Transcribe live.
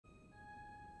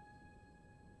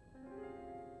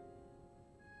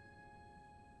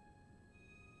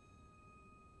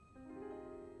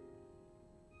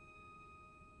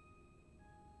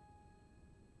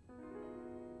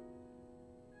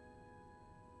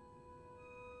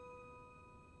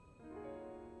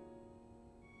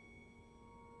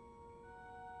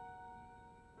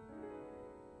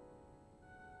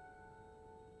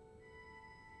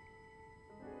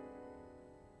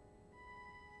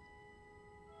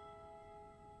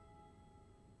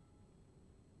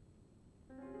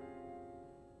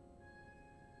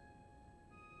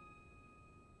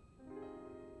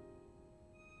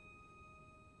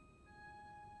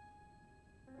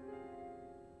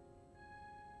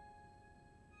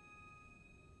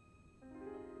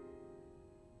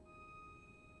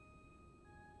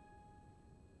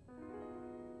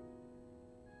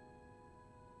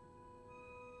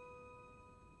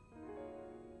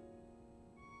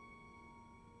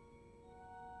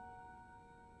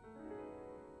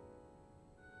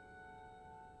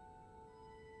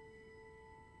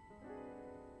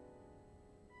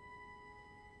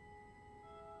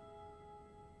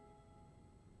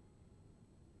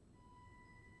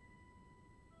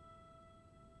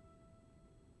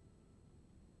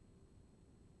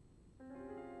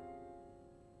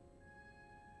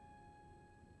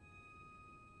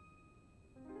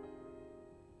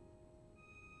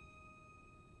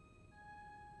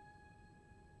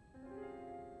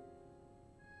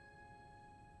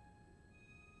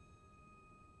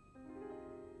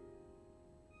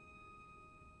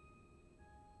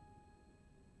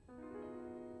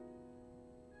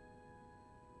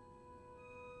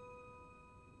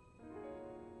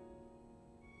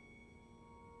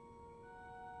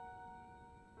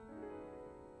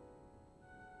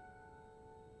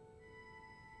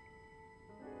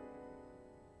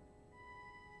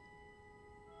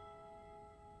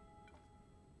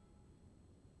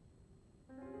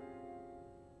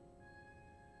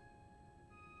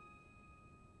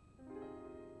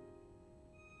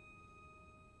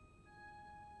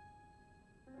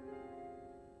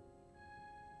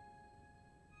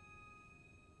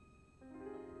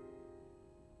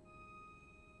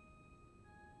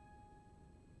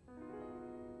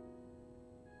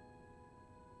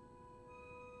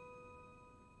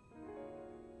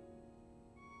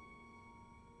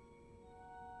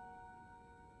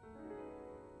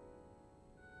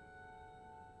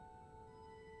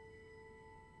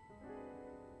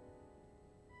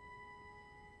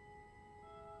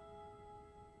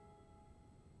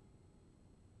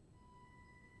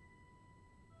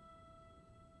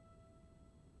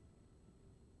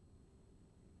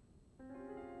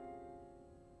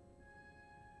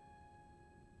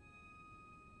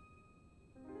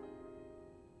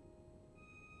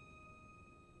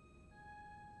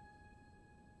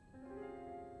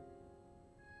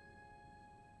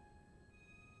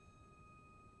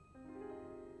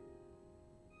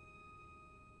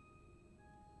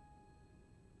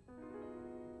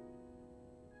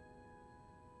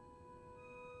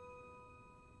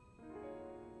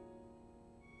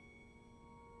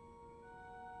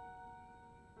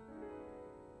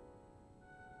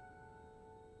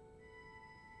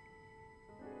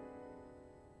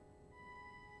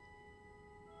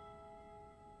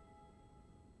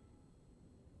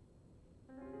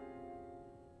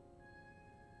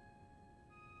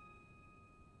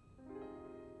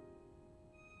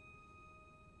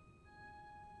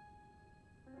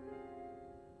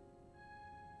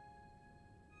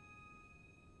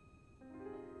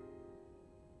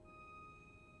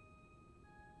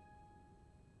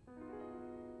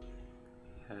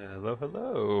Hello,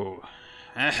 hello.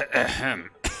 Hi.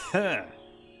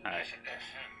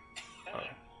 Oh,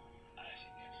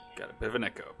 got a bit of an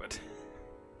echo, but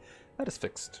that is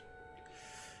fixed.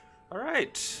 All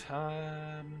right.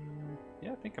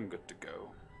 Yeah, I think I'm good to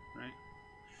go. Right.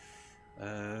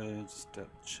 Just double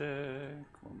check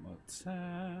one more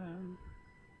time.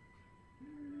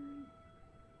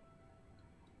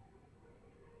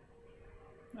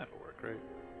 That'll work, right?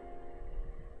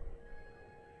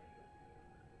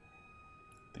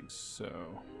 I think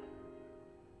so.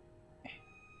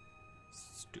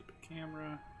 Stupid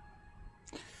camera.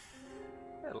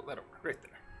 That'll work right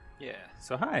there. Yeah.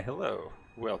 So hi, hello,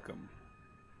 welcome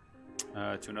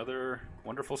to another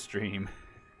wonderful stream.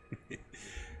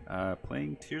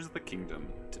 Playing Tears of the Kingdom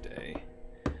today.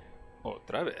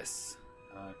 Otra vez.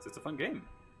 'Cause it's a fun game.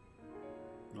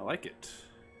 I like it.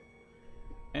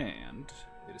 And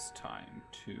it is time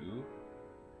to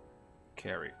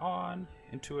carry on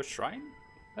into a shrine,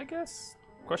 I guess?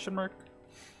 Question mark?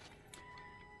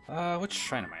 Which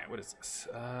shrine am I at? What is this?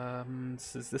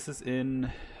 This is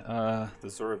in the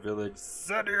Zora village.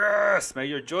 Zedius! May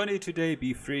your journey today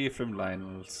be free from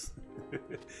Lionels.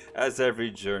 As every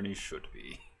journey should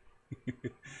be.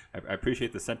 I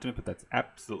appreciate the sentiment, but that's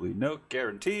absolutely no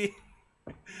guarantee.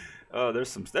 Oh, there's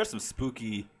some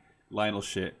spooky Lionel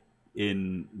shit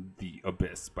in the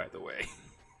Abyss, by the way.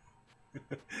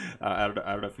 I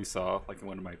don't know if you saw like in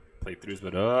one of my playthroughs,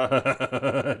 but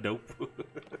nope.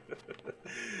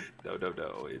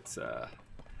 No. It's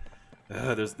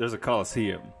there's a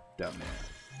Colosseum down there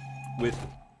with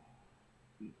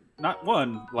not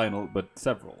one Lionel but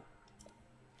several.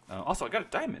 Also, I got a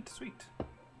diamond. Sweet.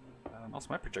 Also,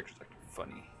 my projector's acting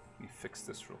funny. Let me fix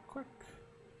this real quick.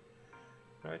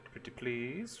 Right, pretty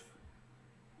please.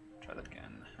 Try that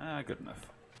again. Good enough.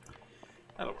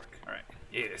 That'll work. All right.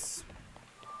 Yes.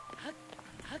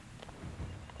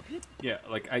 Yeah,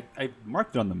 like I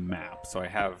marked it on the map, so I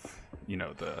have, you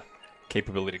know, the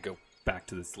capability to go back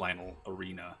to this Lionel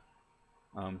arena.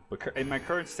 But in my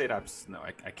current state, no,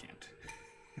 I can't.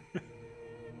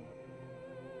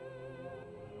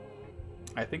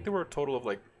 I think there were a total of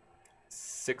like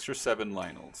 6 or 7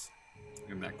 Lionels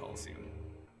in that Coliseum,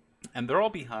 and they're all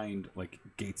behind like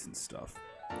gates and stuff.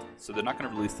 So they're not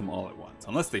going to release them all at once,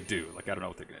 unless they do. Like I don't know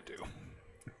what they're going to do.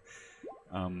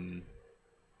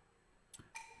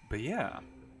 But yeah,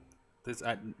 there's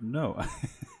no.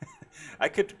 I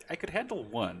could handle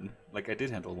one, like I did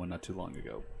handle one not too long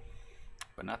ago,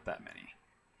 but not that many.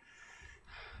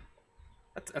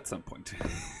 At some point,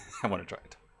 I want to try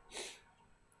it.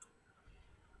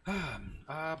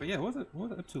 But yeah, what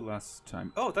was it up to last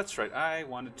time? Oh, that's right. I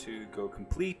wanted to go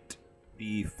complete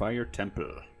the Fire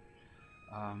Temple.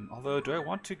 Although, do I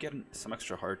want to get some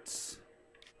extra hearts?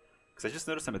 Because I just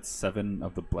noticed I'm at 7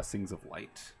 of the Blessings of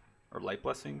Light, or Light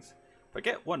Blessings. If I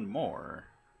get one more,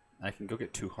 I can go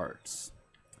get 2 hearts,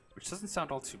 which doesn't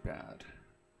sound all too bad.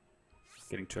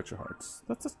 Getting 2 extra hearts.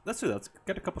 Let's do that. Let's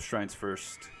get a couple shrines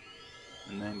first,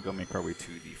 and then go make our way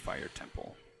to the Fire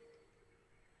Temple.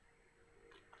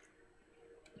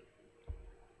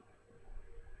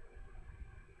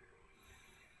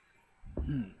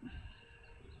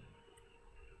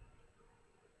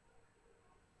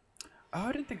 Oh,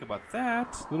 I didn't think about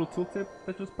that. Little tooltip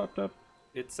that just popped up.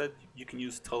 It said you can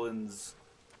use Tullin's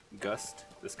Gust,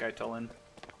 this guy Tullin.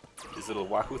 His little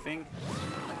Wahoo thing.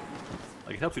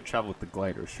 Like, it helps you travel with the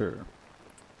glider, sure.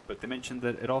 But they mentioned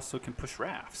that it also can push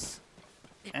rafts.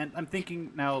 And I'm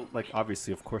thinking now, like,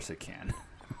 obviously, of course it can.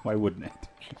 Why wouldn't it?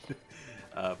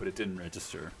 But it didn't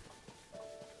register.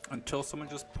 Until someone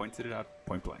just pointed it out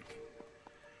point blank.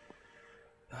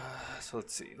 So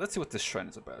let's see. Let's see what this shrine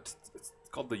is about. It's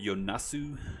called the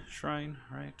Yonasu Shrine,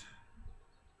 right?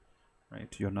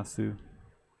 Right, Yonasu.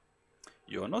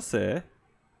 Yonose.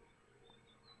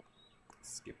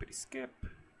 Skippity skip.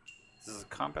 This is a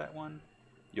combat one.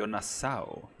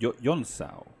 Yonasao.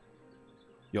 Yonsao.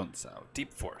 Yonsao.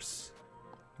 Deep Force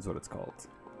is what it's called.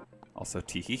 Also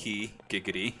Teehee,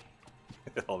 Giggity.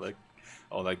 all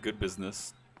that good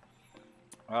business.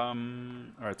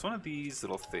 Alright, it's one of these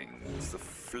little things, the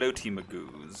floaty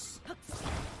magoos.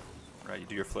 Right, you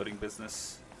do your floating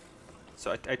business.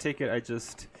 So I take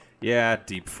it, yeah,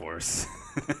 Deep Force.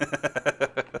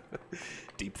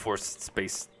 Deep Force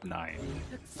Space 9. I'm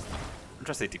trying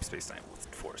to say Deep Space 9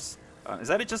 Force. Is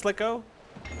that it, just let go?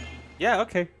 Yeah,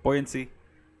 okay. Buoyancy.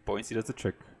 Buoyancy does the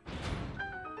trick.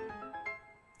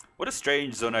 What a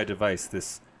strange Zonai device,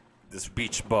 this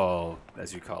beach ball,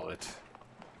 as you call it.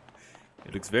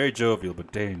 It looks very jovial,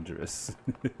 but dangerous.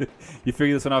 You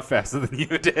figured this one out faster than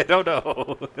you did. Oh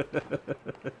no!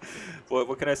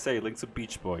 What can I say? Link's a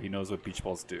beach boy. He knows what beach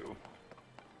balls do.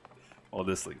 Well,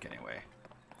 this Link anyway.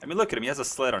 I mean, look at him. He has a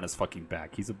sled on his fucking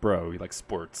back. He's a bro. He likes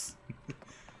sports.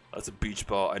 That's a beach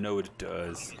ball. I know what it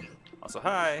does. Also,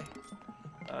 hi.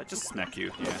 Just smack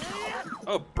you. Yeah.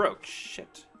 Oh, broke.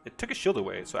 Shit. It took a shield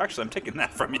away. So actually, I'm taking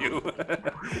that from you.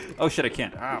 Oh shit, I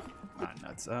can't. Ah,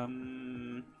 nuts.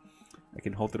 I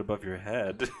can hold it above your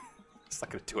head. It's not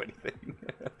gonna do anything.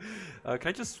 Can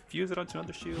I just fuse it onto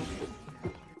another shield?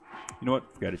 You know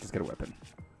what? Forget it. Just get a weapon.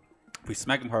 If we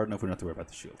smack him hard enough, we don't have to worry about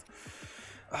the shield.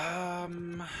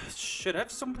 Shit, I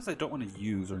have some things I don't want to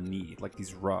use or need, like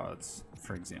these rods,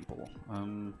 for example.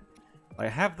 I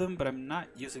have them, but I'm not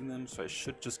using them, so I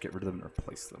should just get rid of them and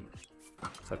replace them.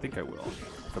 So I think I will.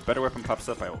 If a better weapon pops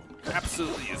up, I will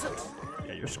absolutely use it.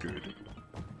 Yeah, you're screwed.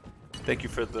 Thank you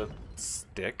for the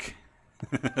stick.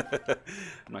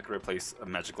 I'm not gonna replace a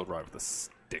magical rod with a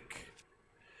stick.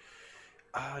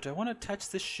 Do I want to attach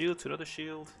this shield to another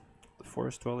shield? The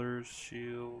Forest Dweller's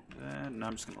shield? No,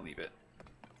 I'm just gonna leave it.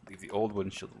 Leave the old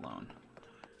wooden shield alone.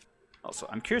 Also,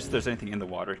 I'm curious if there's anything in the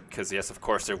water, because yes, of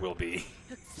course there will be.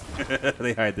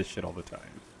 They hide this shit all the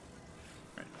time.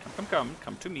 Right,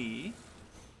 come to me.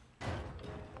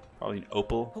 Probably an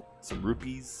opal, some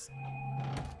rupees.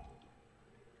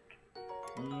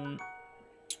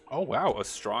 Oh wow, a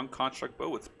strong construct bow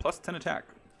with plus 10 attack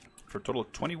for a total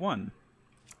of 21.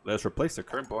 Let us replace the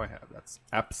current bow I have. That's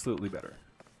absolutely better.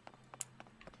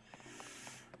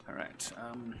 Alright,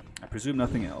 I presume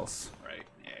nothing else, right?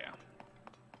 Yeah.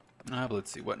 But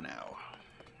let's see, what now?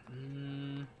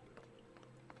 Okay,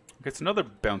 it's another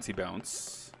bouncy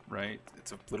bounce, right?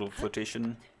 It's a little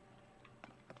flotation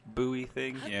buoy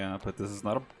thing. Yeah, but this is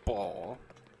not a ball.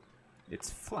 It's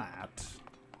flat.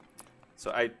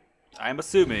 So I'm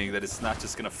assuming that it's not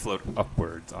just gonna float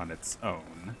upwards on its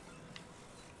own.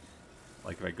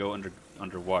 Like if I go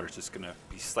underwater, it's just gonna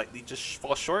be slightly just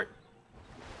fall short,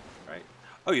 right?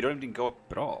 Oh, you don't even go up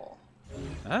at all.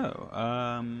 Oh,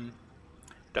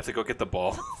 have to go get the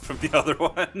ball from the other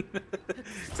one.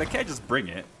 Because I can't just bring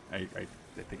it. I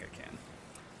think I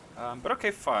can. But okay,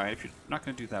 fine. If you're not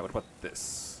gonna do that, what about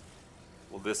this?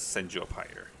 Will this send you up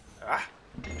higher? Ah,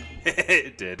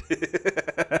 it did.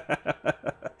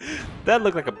 That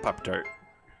looked like a Pop-Tart.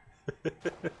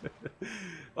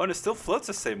 Oh, and it still floats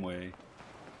the same way.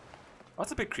 Oh,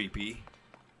 that's a bit creepy.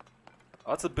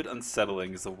 Oh, that's a bit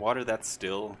unsettling. Is the water that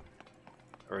still?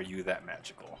 Or are you that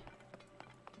magical?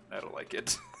 I don't like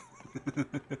it.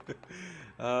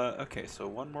 Okay, so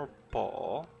one more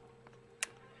ball.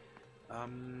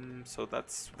 So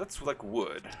that's like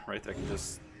wood, right?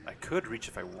 I could reach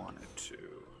if I wanted to.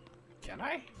 Can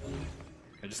I?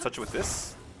 Can I just touch it with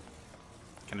this?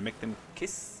 Can I make them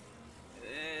kiss?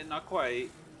 Not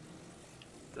quite.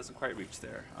 Doesn't quite reach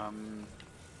there.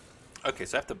 Okay,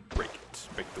 so I have to break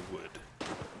the wood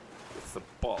with the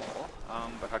ball.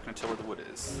 But how can I tell where the wood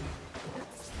is?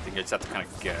 I think I just have to kind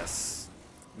of guess.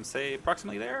 And say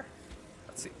approximately there.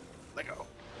 Let's see. Let go.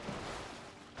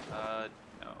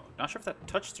 No, not sure if that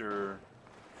touched or.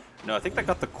 No, I think that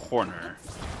got the corner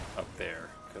up there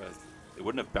because it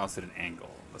wouldn't have bounced at an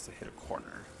angle unless I hit a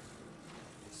corner.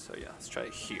 So yeah, let's try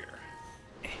it here.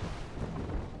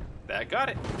 That got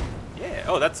it. Yeah.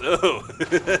 Oh, that's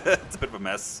it's a bit of a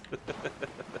mess.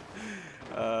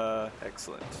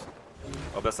 Excellent.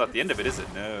 Oh, that's not the end of it, is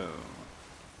it? No.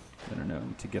 No.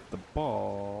 To get the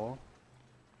ball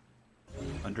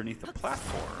underneath the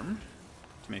platform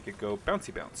to make it go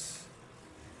bouncy bounce.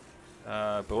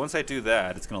 But once I do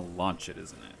that, it's gonna launch it,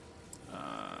 isn't it?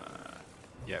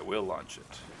 Yeah, it will launch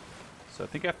it. So I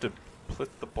think I have to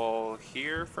put the ball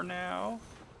here for now,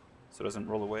 so it doesn't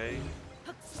roll away.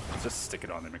 Let's just stick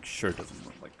it on there, make sure it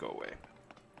doesn't like go away.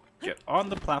 Get on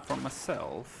the platform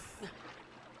myself,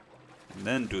 and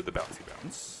then do the bouncy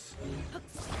bounce.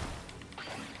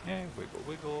 Okay, wiggle,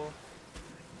 wiggle.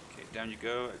 Okay, down you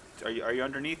go. Are you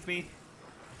underneath me?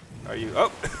 Are you?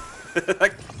 Oh,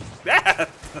 like that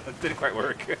didn't quite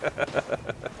work.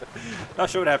 Not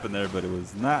sure what happened there, but it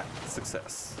was not a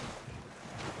success.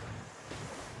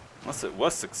 Unless it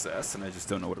was success, and I just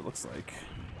don't know what it looks like.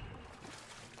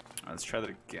 Let's try that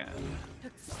again.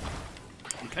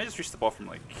 Can I just reach the ball from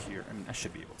like here? I mean, I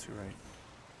should be able to, right?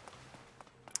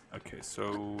 Okay,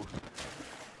 so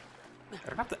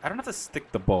I don't have to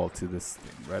stick the ball to this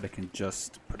thing, right? I can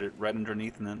just put it right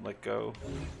underneath and then let go.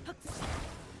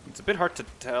 It's a bit hard to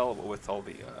tell with all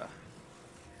the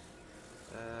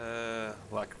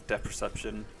lack of depth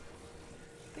perception.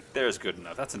 I think there's good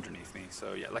enough. That's underneath me,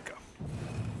 so yeah, let go.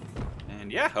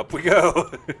 And yeah, up we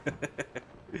go.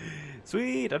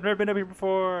 Sweet, I've never been up here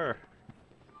before.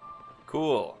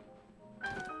 Cool.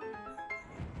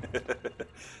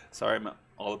 Sorry, I'm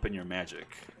all up in your magic.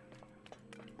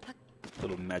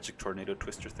 Little magic tornado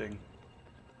twister thing.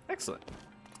 Excellent.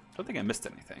 Don't think I missed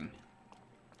anything.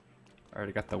 I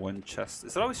already got the one chest.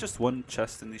 Is it always just one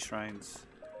chest in these shrines?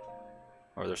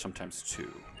 Or are there sometimes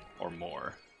two or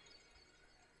more?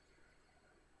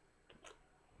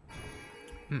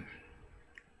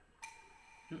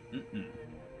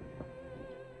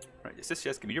 Right, yes,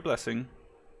 give me your blessing.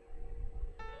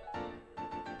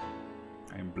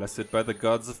 I am blessed by the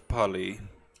gods of Poly.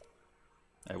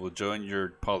 I will join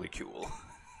your polycule.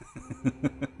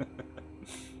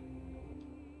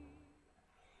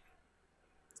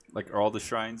 Like, are all the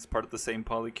shrines part of the same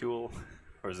polycule?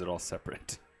 Or is it all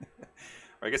separate?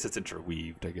 Or I guess it's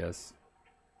interweaved, I guess.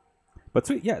 But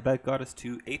sweet, yeah, that got us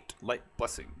to 8 light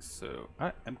blessings. So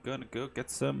I am gonna go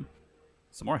get some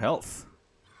more health.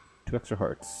 2 extra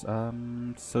hearts.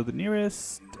 So the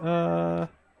nearest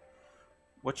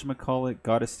whatchamacallit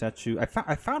goddess statue.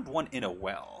 I found one in a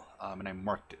well, and I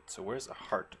marked it. So where's a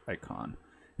heart icon?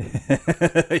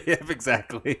 Yep,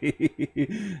 exactly.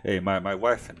 Hey, my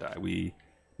wife and I, we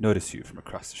notice you from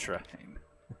across the shrine.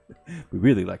 We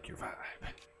really like your vibe.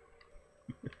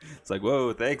 It's like,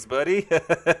 whoa, thanks, buddy.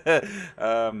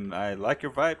 I like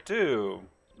your vibe too.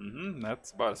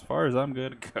 That's about as far as I'm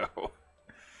gonna go.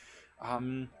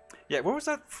 Yeah, what was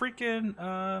that freaking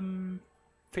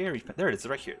fairy? There it is,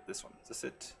 right here. This one. Is this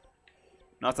it?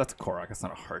 No, that's a Korok. That's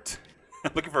not a heart.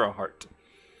 I'm looking for a heart.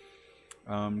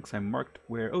 Because I marked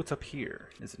where. Oh, it's up here,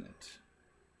 isn't it?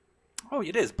 Oh,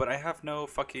 it is, but I have no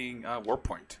fucking warp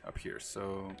point up here,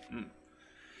 so.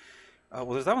 Well,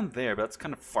 there's that one there, but that's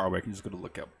kind of far away. I can just go to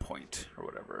Lookout Point or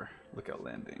whatever. Lookout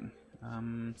Landing.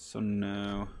 So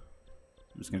no.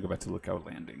 I'm just gonna go back to Lookout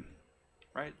Landing.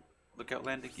 Right? Lookout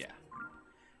Landing? Yeah.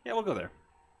 Yeah, we'll go there.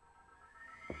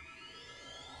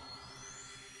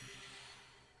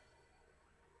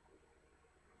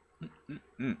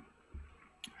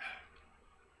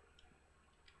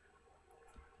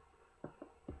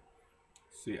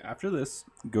 So yeah, after this,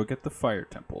 go get the Fire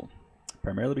Temple.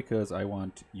 Primarily because I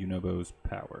want Yunobo's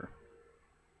power.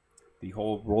 The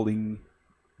whole rolling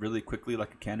really quickly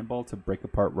like a cannonball to break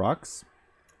apart rocks.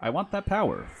 I want that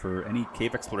power for any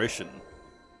cave exploration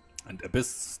and abyss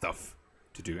stuff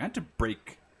to do. And to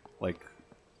break, like,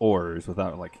 ores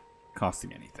without, like,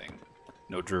 costing anything.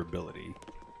 No durability.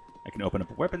 I can open up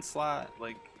a weapon slot.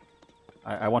 Like,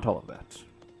 I want all of that.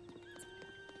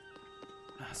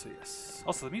 So yes.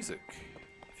 Also, the music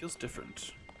feels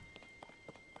different.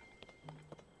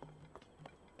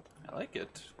 I like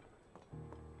it.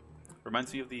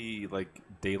 Reminds me of the, like,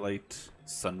 daylight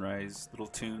sunrise little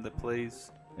tune that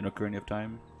plays in Ocarina of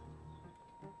Time.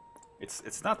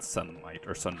 It's not sunlight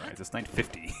or sunrise, it's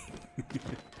 950.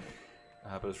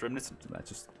 But it's reminiscent of that.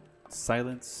 Just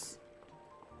silence,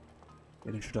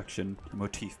 an introduction, a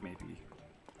motif maybe,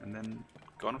 and then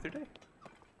go on with your day.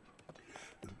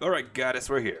 Alright, goddess,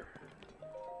 we're here.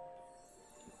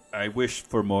 I wish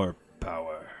for more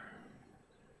power.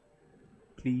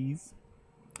 Please.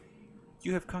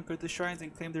 You have conquered the shrines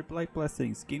and claimed their light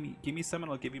blessings. Give me some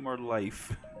and I'll give you more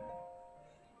life.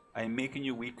 I am making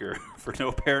you weaker for no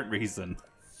apparent reason.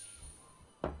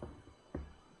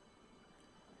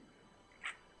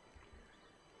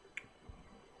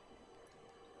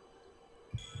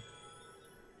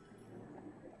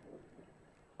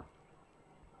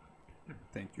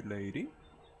 Thank you, lady.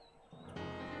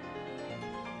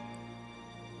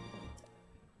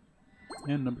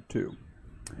 And number 2.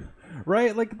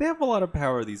 Right? Like, they have a lot of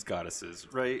power, these goddesses,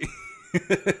 right?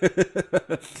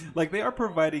 Like, they are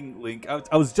providing Link...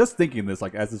 I was just thinking this,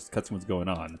 like, as this cutscene was going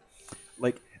on.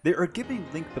 Like, they are giving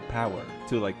Link the power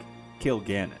to, like, kill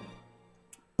Ganon.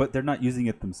 But they're not using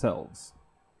it themselves.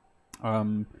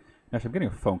 Actually, I'm getting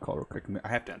a phone call real quick. I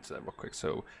have to answer that real quick,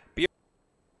 so... be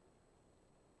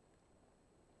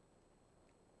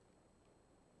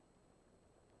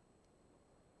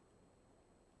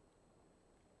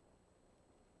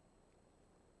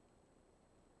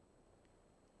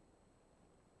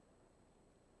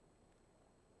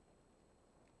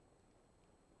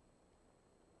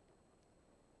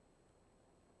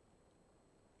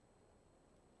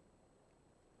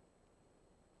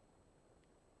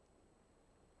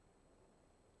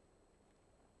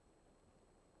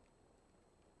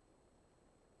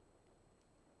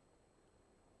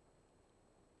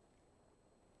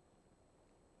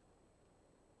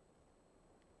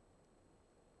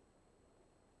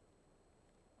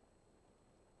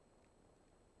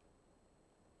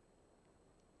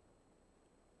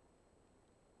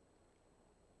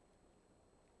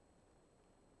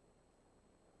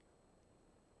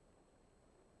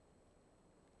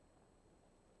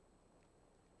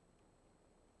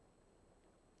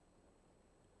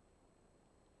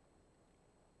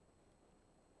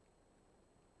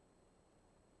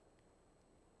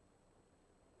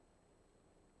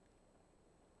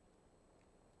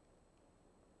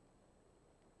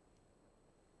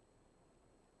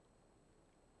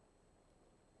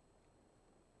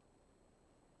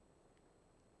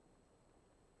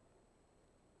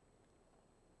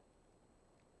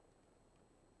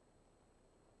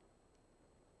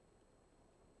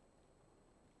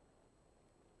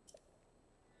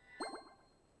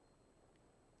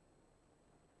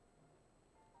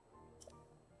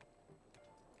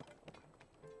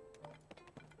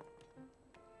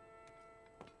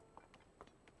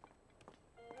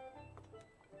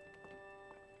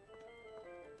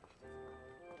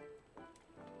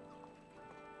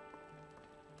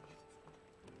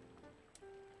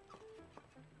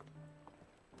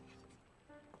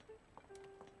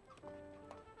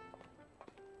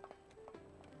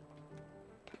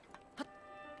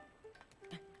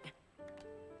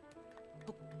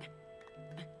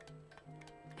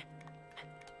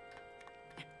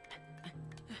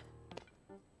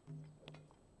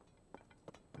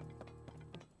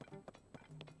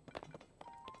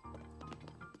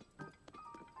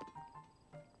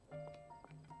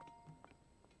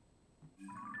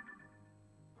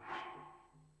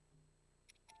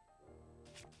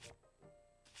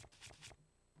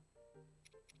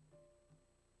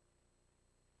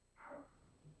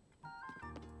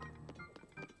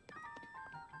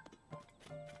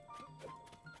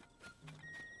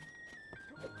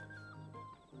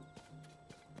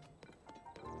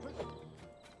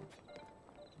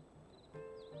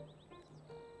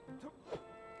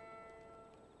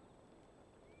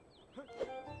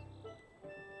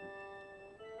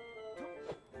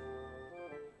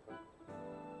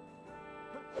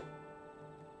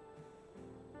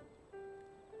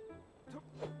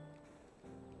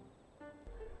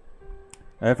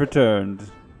I've returned.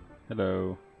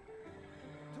 Hello.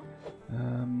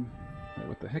 Wait,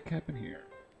 what the heck happened here?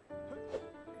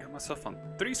 Got myself on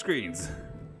 3 screens.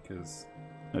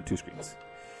 No, 2 screens.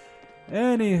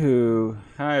 Anywho,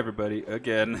 hi everybody,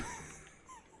 again.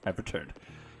 I've returned.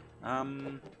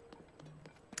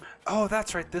 Oh,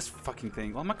 that's right, this fucking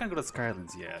thing. Well, I'm not gonna go to the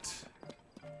Skylands yet.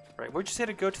 Right, where'd you say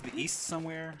to go? To the east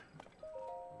somewhere?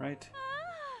 Right?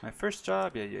 My first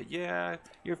job? Yeah.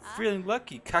 You're feeling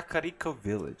lucky. Kakariko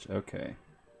Village. Okay.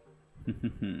 I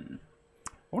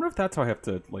wonder if that's how I have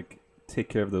to, like, take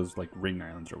care of those, like, ring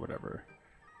islands or whatever.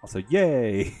 Also,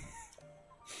 yay!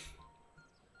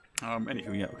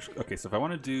 Anywho, yeah. Okay, so if I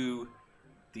want to do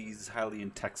these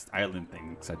Hylian text island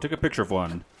things, I took a picture of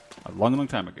one a long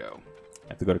time ago. I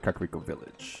have to go to Kakariko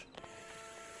Village.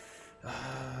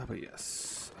 But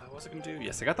yes. What was I going to do?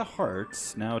 Yes, I got the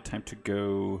hearts. Now time to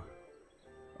go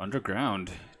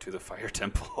underground to the fire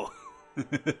temple.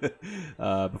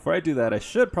 Before I do that, I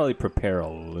should probably prepare a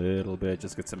little bit.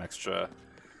 Just get some extra,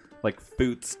 like,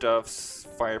 foodstuffs,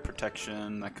 fire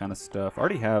protection, that kind of stuff. I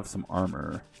already have some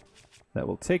armor that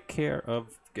will take care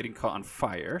of getting caught on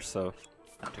fire, so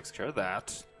that takes care of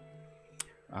that.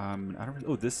 I don't really,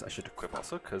 oh, this I should equip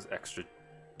also, because extra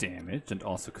damage, and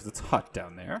also because it's hot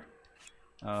down there.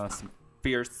 Some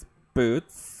fierce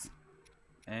boots.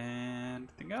 And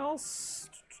anything else?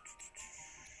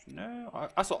 No.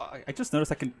 Also, I just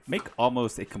noticed I can make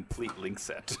almost a complete Link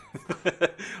set.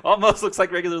 Almost looks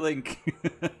like regular Link.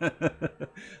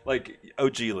 Like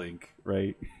OG Link,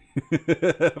 right?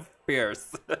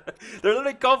 Fierce. They're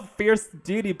literally called fierce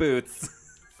duty boots.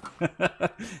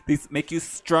 These make you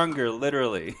stronger,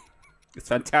 literally. It's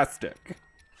fantastic.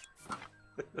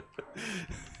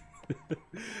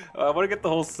 I want to get the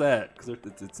whole set because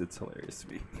it's hilarious to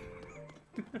me.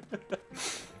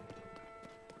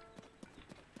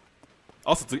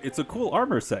 Also, it's a cool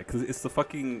armor set because it's the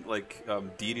fucking like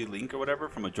deity Link or whatever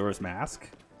from Majora's Mask.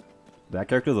 That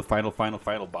character, the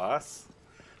final boss.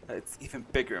 It's even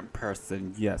bigger in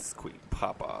person. Yes, Queen,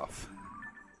 pop off.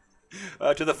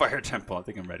 To the fire temple. I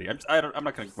think I'm ready. I'm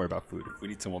not going to worry about food. If we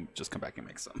need some, we'll just come back and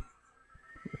make some.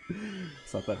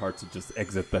 It's not that hard to just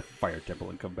exit the fire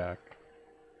temple and come back.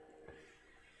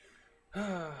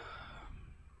 Oh,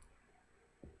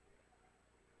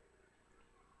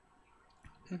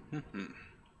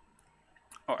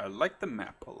 I like the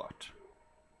map a lot.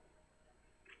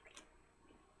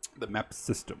 The map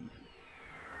system.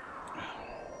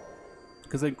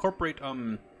 Because they incorporate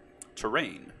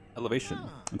terrain, elevation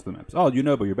into the maps. Oh,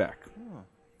 Yunobo, you're back.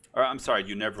 Or, I'm sorry,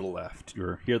 you never left. You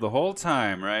were here the whole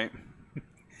time, right?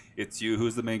 It's you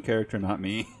who's the main character, not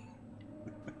me.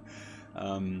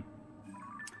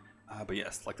 But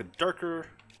yes, like the darker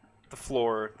the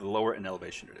floor, the lower in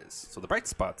elevation it is. So the bright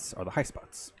spots are the high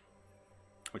spots,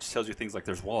 which tells you things like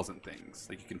there's walls and things.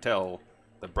 Like you can tell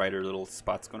the brighter little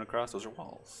spots going across, those are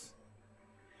walls.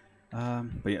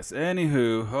 But yes,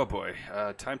 anywho, oh boy,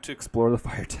 time to explore the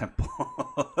fire temple.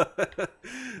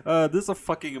 This is a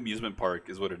fucking amusement park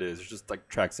is what it is. There's just like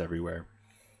tracks everywhere.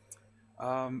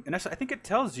 And actually, I think it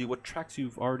tells you what tracks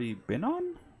you've already been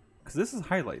on, because this is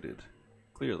highlighted,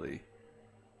 clearly.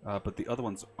 But the other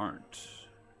ones aren't.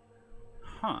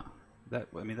 Huh.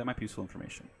 That might be useful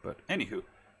information. But anywho,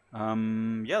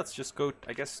 yeah, let's just go,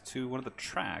 I guess, to one of the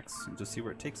tracks and just see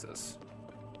where it takes us.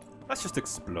 Let's just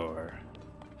explore.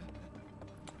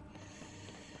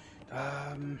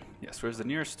 Yes, where's the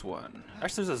nearest one?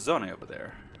 Actually, there's a zone over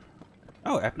there.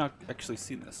 Oh, I've not actually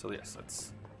seen this, so yes,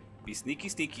 let's be sneaky,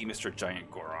 Mr. Giant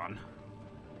Goron.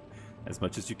 As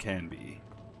much as you can be.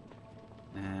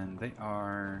 And they're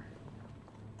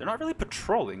not really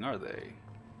patrolling, are they?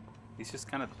 He's just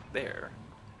kind of there.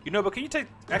 Yunobo, can you take...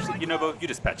 Actually, Yunobo, you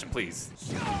dispatch him, please.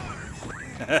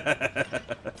 Alright,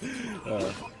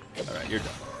 you're done.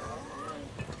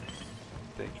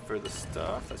 Thank you for the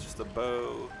stuff. That's just a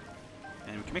bow.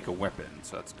 And we can make a weapon,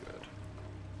 so that's good.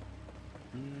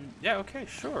 Yeah, okay,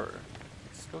 sure.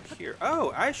 Let's go here.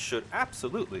 Oh, I should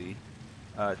absolutely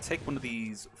take one of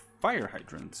these fire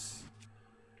hydrants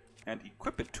and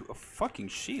equip it to a fucking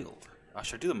shield.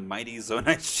 Should I do the mighty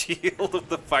Zonite shield with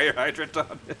the fire hydrant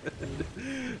on it?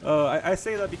 I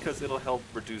say that because it'll help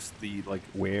reduce the like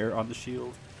wear on the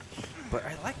shield. But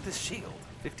I like this shield.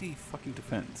 50 fucking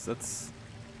defense. I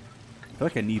feel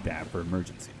like I need that for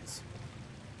emergencies.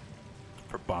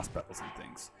 For boss battles and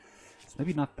things. So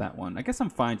maybe not that one. I guess I'm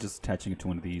fine just attaching it to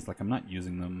one of these. Like I'm not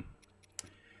using them.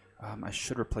 I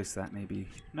should replace that maybe.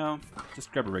 No,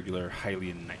 just grab a regular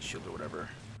Hylian Night Shield or whatever.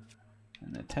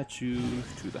 And attach you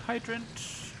to the hydrant.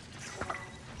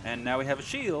 And now we have a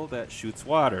shield that shoots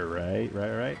water, right?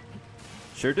 Right.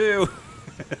 Sure do.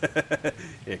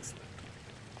 Excellent.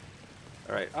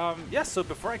 Alright, yeah, so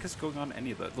before I guess going on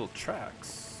any of the little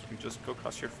tracks, we just go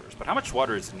across here first. But how much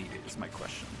water is needed is my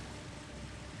question.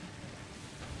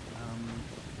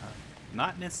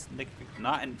 Not an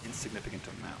insignificant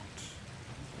amount.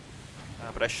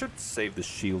 But I should save the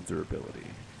shield durability.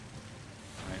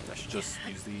 Right, I should just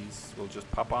use these. We'll just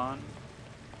pop on.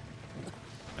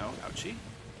 No, ouchie.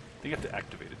 I think I have to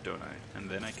activate it, don't I? And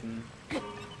then I can...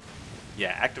 Yeah,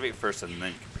 activate first and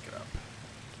then you can pick it up.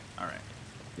 Alright.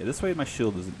 Yeah, this way my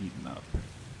shield isn't eaten up.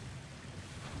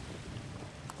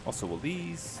 Also, will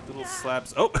these little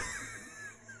slabs... Oh!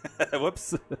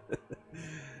 Whoops.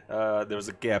 There was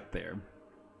a gap there.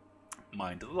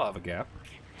 Mind the lava gap.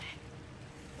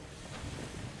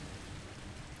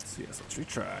 So yes, let's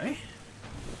retry.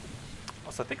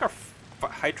 Also, I think our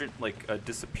hydrant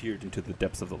disappeared into the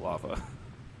depths of the lava.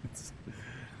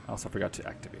 I also forgot to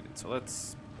activate it. So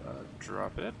let's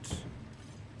drop it,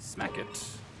 smack it,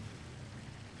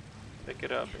 pick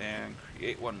it up, and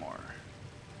create one more.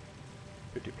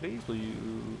 Pretty please, will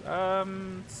you? I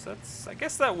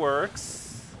guess that works.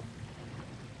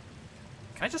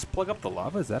 Can I just plug up the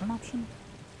lava? Is that an option?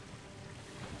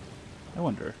 I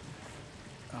wonder.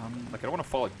 I don't want to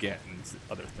fall again. Is the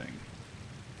other thing.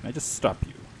 Can I just stop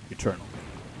you eternally?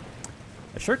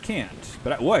 I sure can't.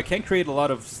 But I can create a lot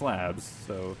of slabs.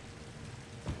 So.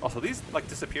 Also, these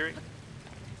disappearing.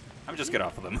 I'm just get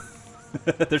off of them.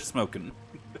 They're smoking.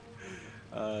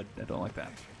 I don't like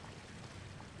that.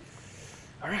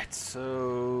 All right,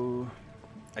 so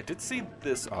I did see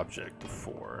this object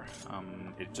before.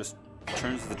 It just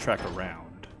turns the track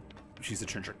around. Which means to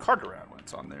turn your card around when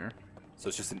it's on there. So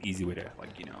it's just an easy way to,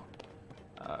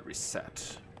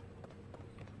 reset.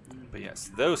 But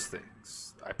yes, those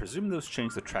things. I presume those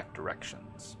change the track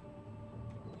directions.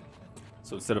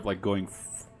 So instead of going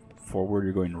forward,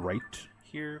 you're going right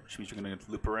here, which means you're going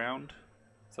to loop around.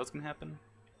 Is that what's going to happen?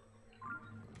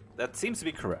 That seems to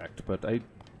be correct, but I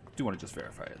do want to just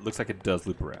verify it. It looks like it does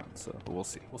loop around, so but we'll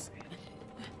see. We'll see.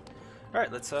 All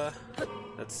right,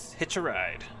 let's hitch a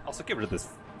ride. Also, get rid of this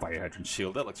fire hydrant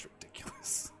shield. That looks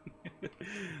ridiculous.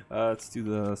 Let's do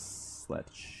the sled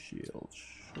shield.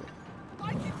 Sure.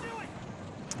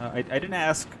 I didn't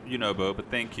ask Yunobo, but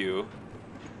thank you.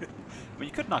 I mean,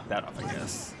 you could knock that off, I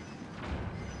guess.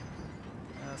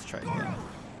 Let's try it again.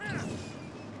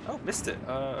 Oh, missed it.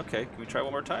 Okay, can we try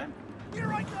one more time?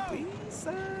 Here I go. Please,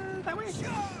 that way.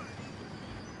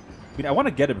 I mean, I want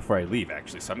to get it before I leave,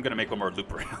 actually, so I'm going to make one more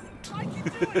loop around.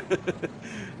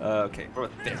 Okay,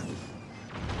 right there.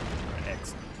 Right,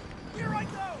 excellent. Here I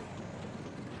go.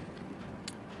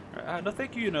 Right, no,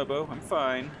 thank you, Yunobo. I'm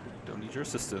fine. Don't need your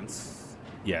assistance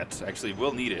yet. Actually,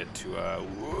 we'll need it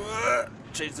to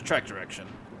change the track direction.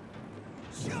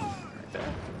 Right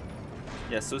there.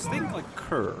 Yeah, so this thing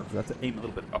curves. We have to aim a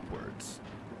little bit upwards.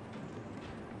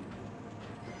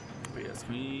 But yes,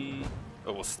 can we...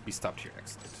 Oh, we'll be stopped here.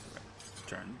 Excellent. Right.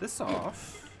 Turn this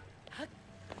off.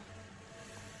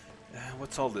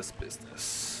 What's all this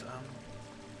business?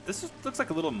 Looks like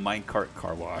a little minecart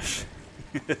car wash.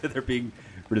 They're being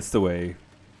rinsed away.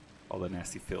 All the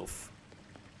nasty filth.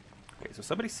 Okay, so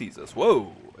somebody sees us.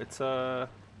 Whoa! It's a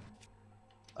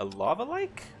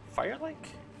lava-like? Fire-like?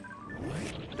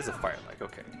 It is a fire-like,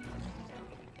 okay.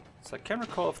 So I can't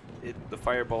recall if the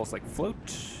fireballs float.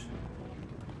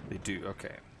 They do,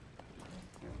 okay.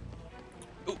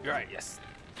 Oh, you're right, yes.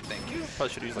 Thank you.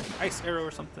 Probably should use an ice arrow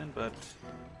or something, but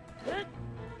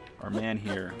our man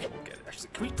here will get it. Actually,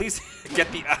 can we please get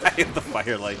the eye of the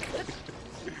fire-like?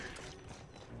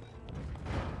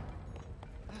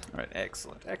 Alright,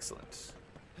 excellent, excellent.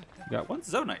 We got one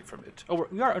Zonite from it. Oh,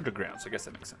 we are underground, so I guess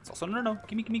that makes sense. Also, no,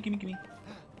 gimme.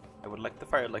 I would like the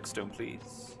fire-like stone,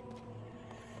 please.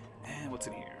 And what's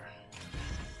in here?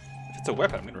 If it's a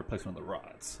weapon, I'm going to replace one of the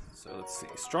rods. So let's see.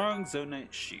 Strong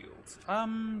Zonite shield.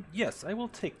 Yes, I will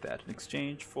take that in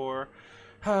exchange for...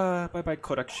 bye-bye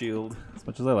Kodak shield. As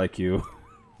much as I like you.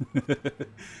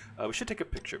 We should take a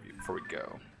picture of you before we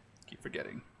go. Keep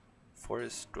forgetting.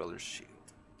 Forest Dweller's shield.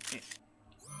 Yeah.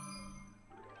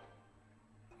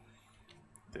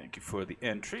 Thank you for the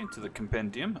entry into the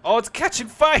compendium. Oh, it's catching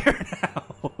fire now!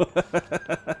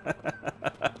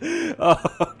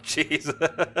 Oh, jeez.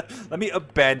 Let me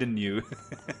abandon you.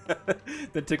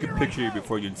 Then take a picture of you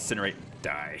before you incinerate and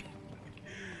die.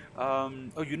 Oh,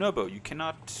 Yunobo, you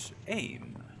cannot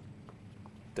aim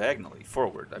diagonally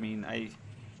forward. I mean,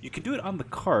 you can do it on the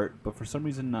cart, but for some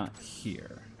reason not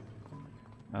here.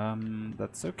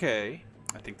 That's okay.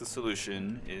 I think the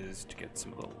solution is to get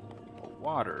some of the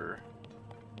water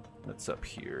that's up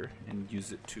here and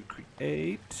use it to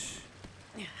create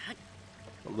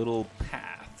a little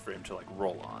path for him to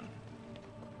roll on.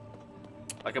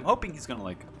 Like, I'm hoping he's gonna,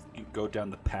 like, go down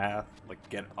the path, like,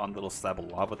 get on the little slab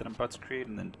of lava that I'm about to create,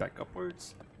 and then back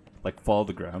upwards. Like, fall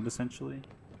to the ground, essentially.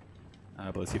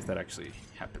 But let's see if that actually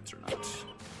happens or not.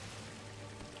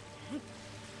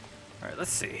 Alright,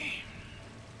 let's see.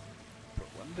 Put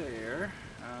one there.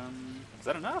 Is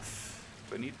that enough?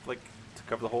 Do I need, like, to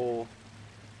cover the whole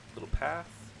little path?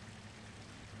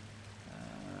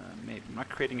 Maybe. I'm not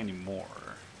creating any more.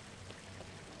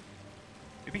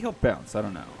 Maybe he'll bounce. I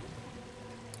don't know.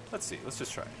 Let's see. Let's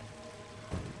just try.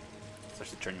 Let's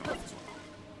actually turn you off as well.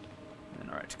 And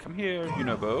alright, come here,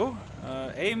 Unobo.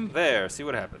 Aim there. See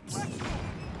what happens.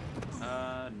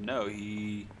 No,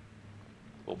 he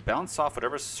will bounce off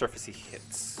whatever surface he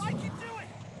hits. I can do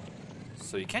it.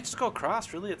 So you can't just go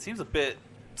across, really? It seems a bit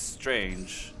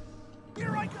strange.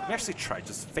 Here I go. Let me actually try.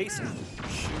 Just face him.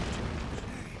 Shoot.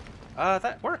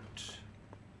 That worked.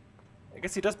 I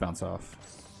guess he does bounce off.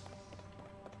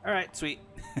 Alright, sweet.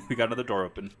 We got another door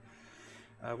open.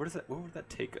 Where would that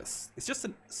take us? It's just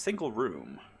a single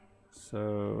room.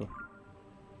 So,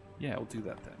 yeah, we'll do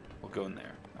that then. We'll go in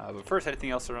there. But first,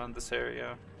 anything else around this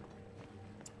area?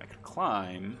 I could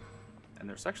climb, and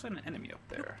there's actually an enemy up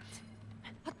there.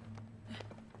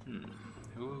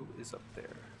 Who is up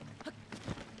there?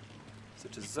 Is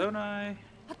it a Zonai?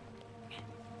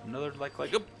 Another like oh,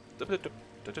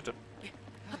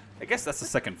 I guess that's the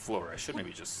second floor. I should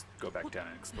maybe just go back down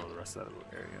and explore the rest of that little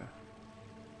area.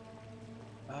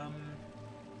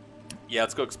 Yeah,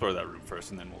 let's go explore that room first,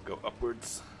 and then we'll go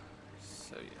upwards.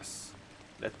 So yes,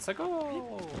 let's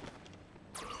go.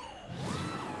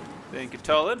 Thank you,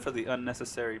 Tolan, for the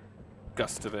unnecessary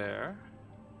gust of air.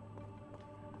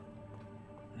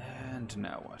 And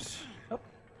now what? Oh,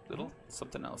 little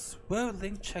something else. Whoa,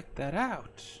 Link, check that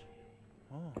out.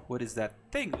 Oh, what is that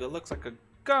thing? It looks like a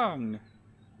gong.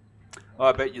 Oh,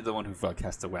 I bet you're the one who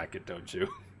has to whack it, don't you?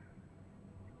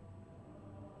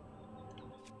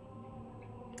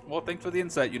 Well, thanks for the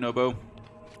insight, Unobo.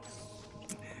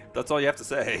 That's all you have to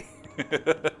say.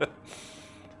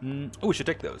 Oh, we should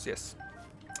take those, yes.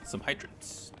 Some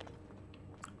hydrants.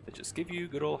 They just give you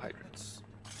good old hydrants.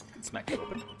 You can smack it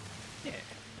open. Yeah.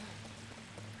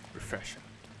 Refreshing.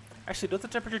 Actually, does the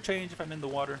temperature change if I'm in the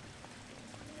water?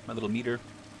 My little meter?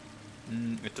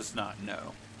 It does not,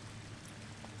 no.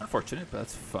 Unfortunate, but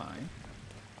that's fine.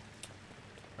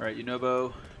 Alright,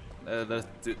 Unobo,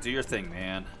 do your thing,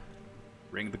 man.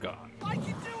 Ring the gong. I can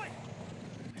do it.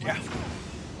 Yeah.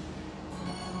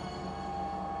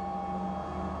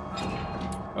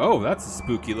 Oh, that's a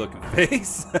spooky looking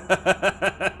face.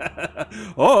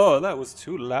 Oh, that was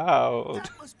too loud.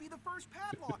 That must be the first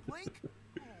padlock, Link.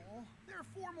 Oh, there are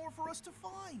 4 more for us to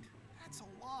find. That's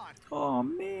a lot. Oh,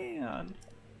 man.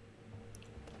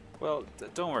 Well,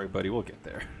 don't worry, buddy. We'll get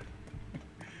there.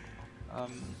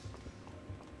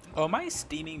 Oh, am I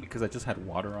steaming because I just had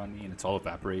water on me and it's all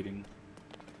evaporating?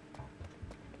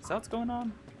 Is that what's going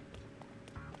on?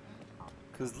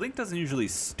 Because Link doesn't usually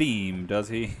steam, does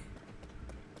he?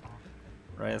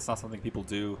 Right, it's not something people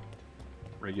do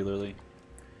regularly.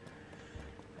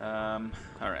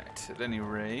 Alright, at any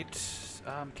rate,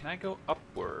 can I go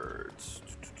upwards?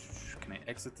 Can I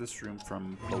exit this room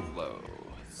from below?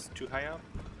 Is it too high up?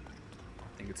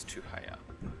 I think it's too high up.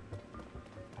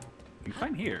 I can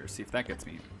climb here, see if that gets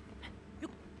me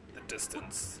the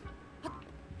distance.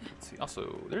 Let's see,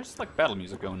 also, there's like battle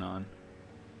music going on.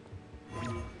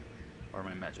 Or am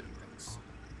I imagining things?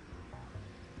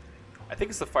 I think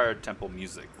it's the Fire Temple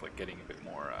music, like getting a bit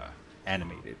more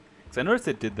animated. Because I noticed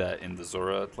it did that in the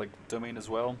Zora like domain as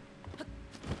well.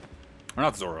 Or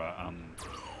not Zora,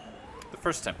 the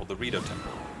first temple, the Rito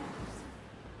Temple.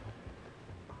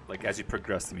 Like as you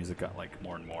progress, the music got like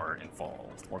more and more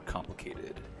involved, more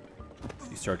complicated.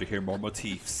 You start to hear more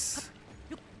motifs.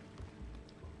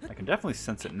 I can definitely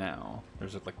sense it now.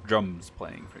 There's like drums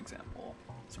playing, for example.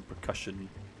 Some percussion,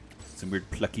 some weird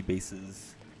plucky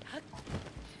basses.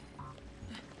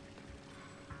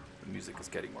 The music is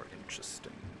getting more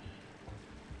interesting.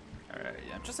 Alright,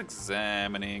 yeah, I'm just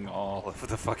examining all of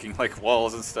the fucking like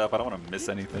walls and stuff. I don't want to miss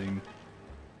anything.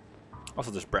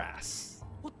 Also, there's brass.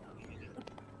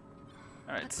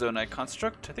 Alright, Zonai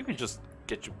Construct. I think we can just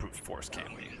get you brute force,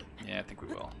 can't we? Yeah, I think we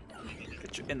will.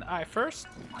 Get you in the eye first.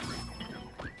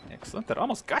 Excellent. That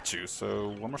almost got you, so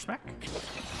one more smack.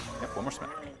 Yep, one more smack.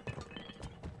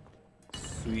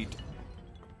 Sweet.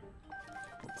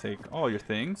 We'll take all your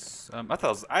things. I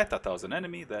thought that was an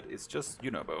enemy. That is just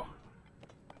Unobo.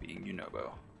 Being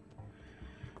Unobo.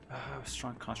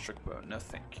 Strong construct bow. No,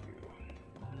 thank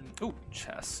you. Ooh,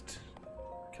 chest.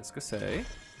 Qu'est-ce que c'est?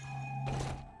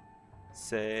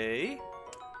 Say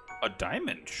a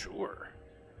diamond, sure.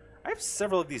 I have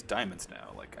several of these diamonds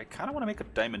now. Like, I kind of want to make a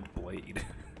diamond blade.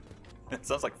 It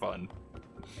sounds like fun.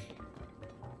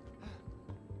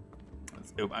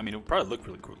 I mean, it would probably look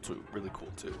really cool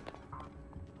too.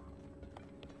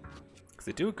 Because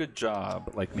they do a good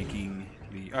job, like making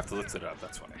the. I have to lift it up.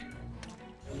 That's why.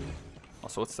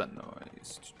 Also, what's that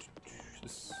noise?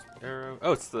 This arrow.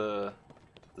 Oh, it's the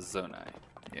Zonai.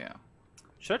 Yeah.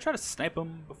 Should I try to snipe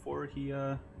him before he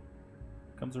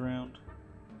comes around?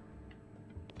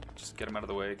 Just get him out of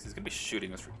the way, because he's gonna be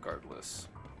shooting us regardless.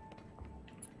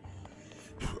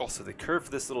 Also, they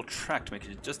curved this little track to make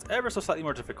it just ever so slightly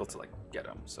more difficult to, like, get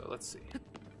him. So, let's see.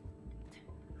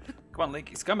 Come on, Link.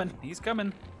 He's coming. He's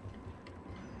coming.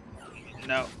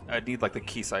 No, I need, like, the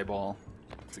Kisai ball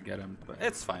to get him. But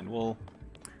it's fine. We'll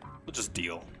just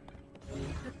deal.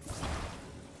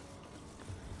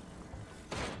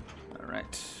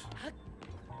 Alright.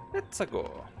 Let's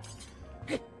go.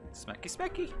 Smacky,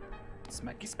 smacky.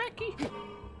 Smacky, smacky.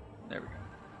 There we go.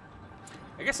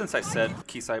 I guess since I said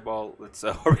Kisai ball, let's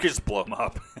or we could just blow him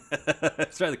up.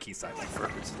 Let's try the Kisai ball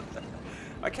first.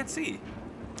 I can't see.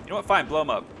 You know what? Fine, blow him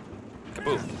up.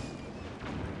 Kaboom.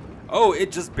 Oh,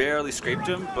 it just barely scraped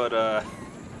him, but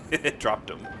it dropped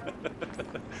him.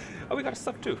 Oh, we got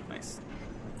stuff too. Nice.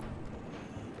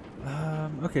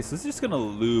 Okay, so this is just gonna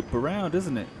loop around,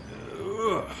 isn't it?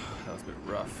 Ugh, that was a bit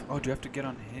rough. Oh, do you have to get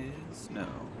on his? No.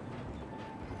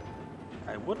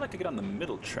 I would like to get on the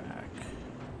middle track.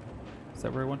 Is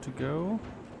that where I want to go?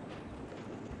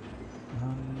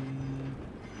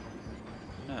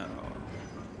 No. I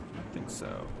don't think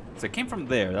so. So I came from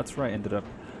there. That's where I ended up.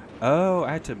 Oh,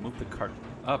 I had to move the cart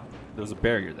up. There was a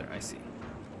barrier there. I see.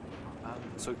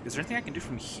 So is there anything I can do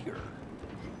from here?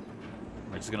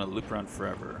 Am I just going to loop around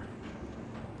forever?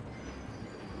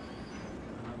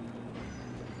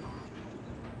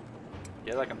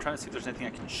 Yeah, like I'm trying to see if there's anything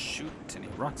I can shoot, any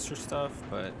rocks or stuff,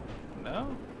 but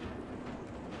no.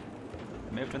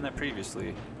 I may have done that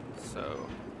previously, so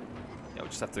yeah, we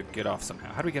just have to get off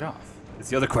somehow. How do we get off? It's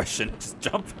the other question. Just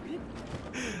jump.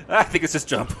 I think it's just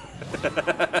jump.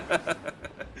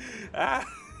 Ah.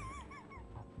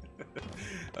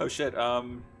 Oh shit.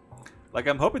 Like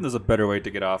I'm hoping there's a better way to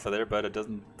get off of there, but it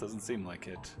doesn't seem like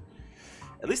it.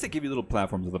 At least they give you little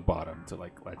platforms at the bottom to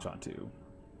like latch onto.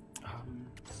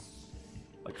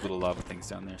 Like little lava things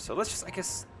down there. So let's just, I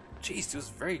guess, jeez, do this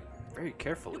very, very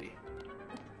carefully.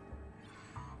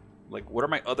 Like, what are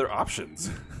my other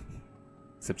options?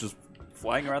 Except just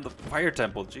flying around the fire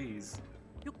temple, jeez.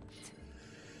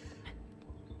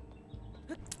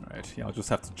 Alright, yeah, I'll just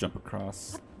have to jump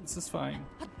across. This is fine.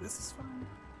 This is fine.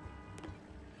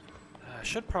 I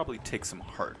should probably take some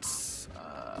hearts.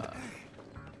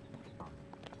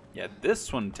 Yeah,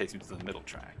 this one takes me to the middle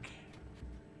track.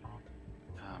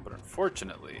 But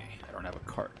unfortunately, I don't have a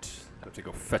cart. I have to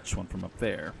go fetch one from up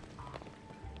there.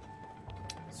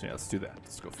 So yeah, let's do that.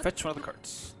 Let's go fetch one of the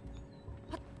carts.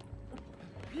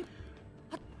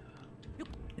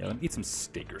 Yeah, let me eat some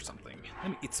steak or something. Let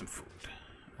me eat some food.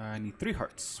 I need 3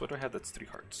 hearts. What do I have that's 3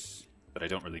 hearts? That I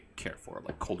don't really care for,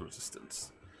 like cold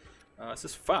resistance. This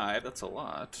is 5, that's a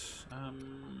lot.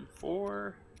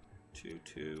 4, 2,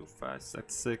 2, 5,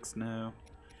 that's 6 now.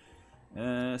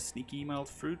 Sneaky mild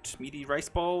fruit, meaty rice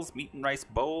balls, meat and rice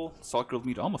bowl, salt grilled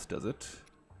meat almost does it.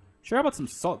 Sure, how about some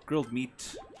salt grilled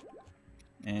meat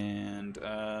and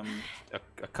a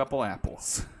couple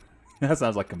apples. That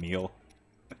sounds like a meal.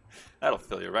 That'll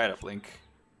fill you right up, Link.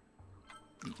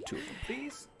 2 of them,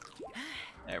 please.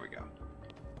 There we go.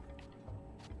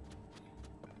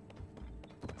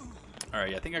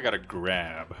 Alright, yeah, I think I gotta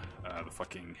grab the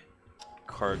fucking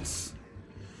carts.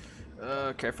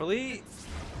 Carefully.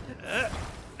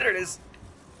 There it is.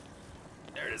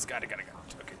 There it is. Got it.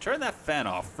 Okay, turn that fan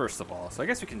off first of all. So I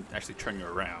guess we can actually turn you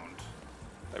around.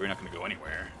 But we're not going to go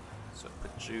anywhere. So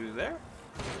put you there.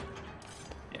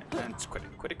 Yeah, and just quit it.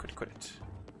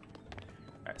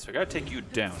 Alright, so I got to take you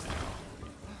down now.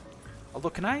 Although,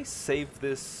 can I save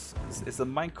this? Is the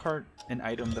minecart an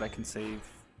item that I can save?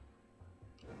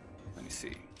 Let me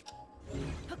see.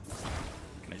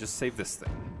 Can I just save this thing?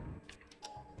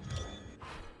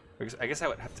 I guess I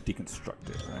would have to deconstruct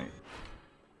it, right?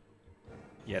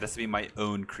 Yeah, it has to be my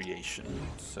own creation.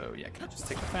 So yeah, can I just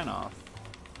take the fan off?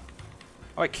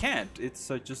 Oh, I can't.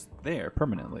 It's just there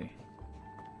permanently.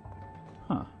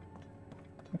 Huh.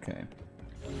 Okay.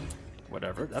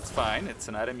 Whatever. That's fine. It's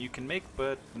an item you can make,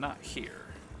 but not here.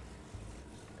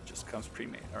 It just comes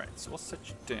pre-made. All right. So we'll set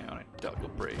you down. I doubt you'll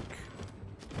break.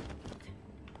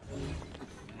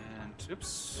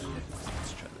 Oops.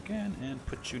 Let's try it again and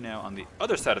put you now on the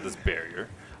other side of this barrier.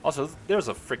 Also, there's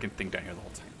a freaking thing down here the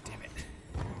whole time. Damn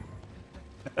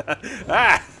it.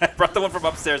 Ah! I brought the one from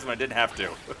upstairs when I didn't have to.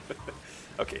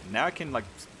 Okay, now I can like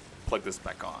plug this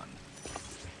back on.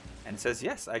 And it says,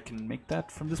 yes, I can make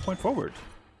that from this point forward.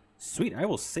 Sweet, I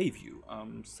will save you.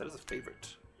 Set as a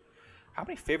favorite. How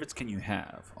many favorites can you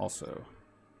have, also?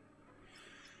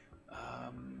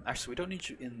 Actually, we don't need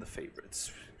you in the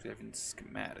favorites. We have in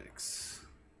schematics.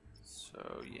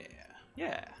 So, yeah.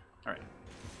 Yeah, alright.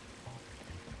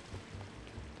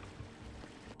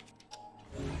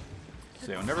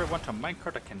 So, whenever I want a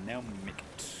minecart, I can now make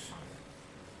it.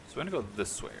 So, we're gonna go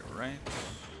this way, right?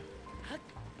 So,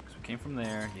 we came from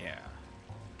there, yeah.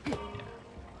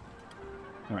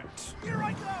 Alright. Here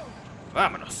I go!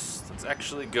 Vamonos! Let's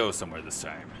actually go somewhere this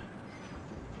time.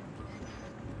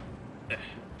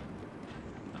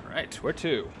 Alright, where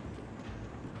to?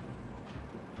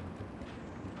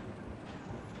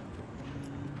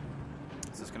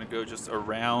 Is this gonna go just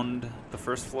around the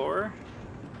first floor?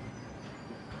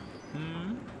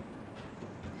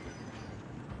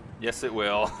 Yes, it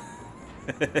will.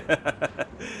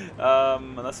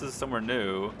 Unless this is somewhere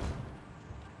new.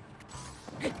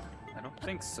 I don't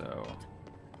think so.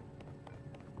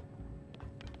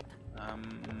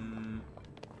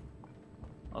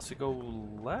 Unless we go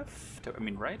left? I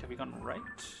mean right? Have we gone right?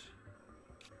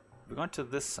 Have we gone to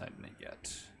this side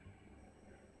yet?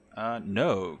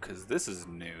 No, because this is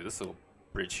new. This little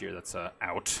bridge here that's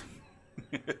out.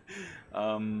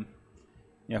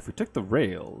 Yeah, if we took the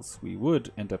rails, we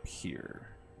would end up here.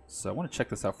 So I want to check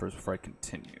this out first before I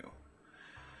continue.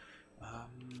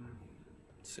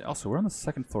 See, also, we're on the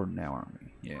second floor now, aren't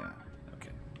we? Yeah,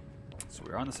 okay. So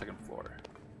we're on the second floor.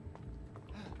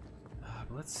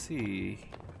 But let's see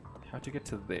how to get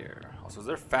to there. Also, is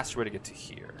there a faster way to get to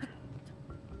here?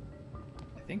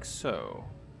 I think so.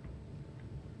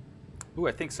 Ooh,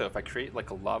 I think so. If I create like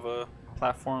a lava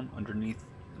platform underneath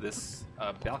this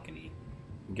balcony,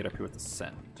 we can get up here with the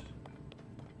send.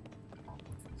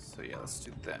 So yeah, let's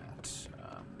do that.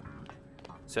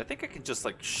 So I think I can just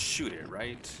like shoot it,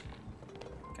 right?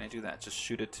 Can I do that? Just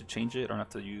shoot it to change it? I don't have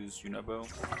to use Unobo.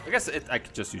 I guess I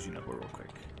could just use Unobo real quick.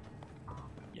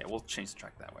 Yeah, we'll change the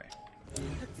track that way.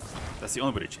 That's the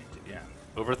only way to change it, yeah.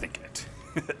 Overthinking it.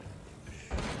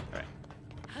 Alright.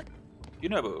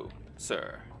 Unobo,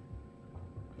 sir.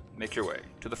 Make your way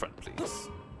to the front, please.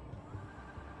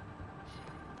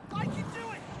 I can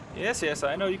do it! Yes, yes,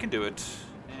 I know you can do it.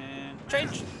 And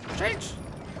change! Change!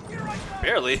 Here I go!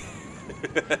 Barely.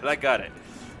 I got it.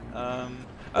 Oh,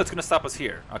 it's gonna stop us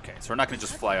here. Okay, so we're not gonna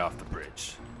just fly off the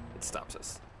bridge. It stops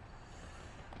us.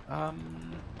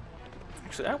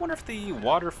 Actually, I wonder if the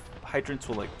water hydrants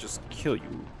will like just kill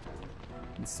you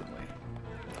instantly.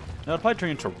 No, it'll probably turn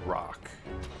into rock.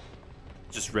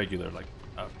 Just regular like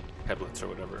pebblets or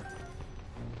whatever.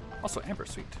 Also, amber,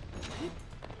 sweet.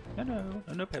 No,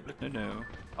 pebblet, no.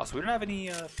 Also, we don't have any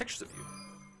pictures of you.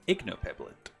 Igno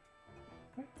pebblet.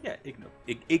 Yeah,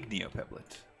 Igneo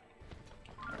pebblet.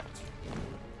 Alright.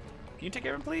 Can you take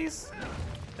care of him, please?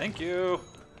 Thank you.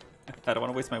 I don't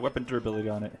want to waste my weapon durability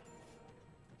on it.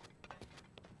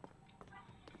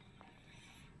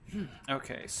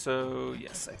 Okay, so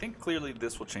yes, I think clearly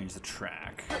this will change the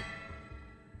track.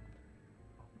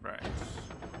 Right.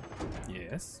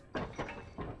 Yes.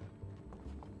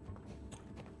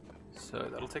 So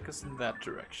that'll take us in that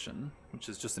direction, which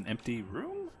is just an empty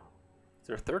room? Is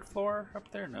there a third floor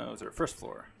up there? No. Is there a first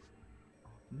floor?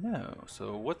 No.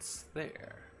 So what's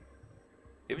there?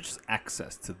 Maybe just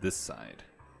access to this side,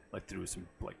 like through some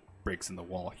like breaks in the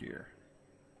wall here.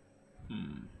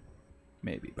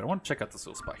 Maybe, but I want to check out this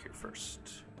little spot here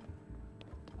first.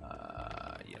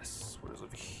 Yes. What is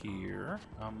over here?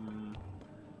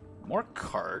 More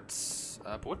carts.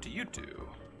 But what do you do?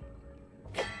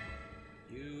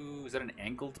 Is that an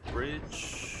angled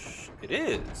bridge? It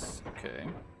is. Okay.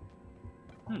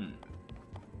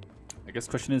 I guess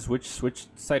the question is which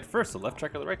side first, the left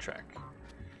track or the right track?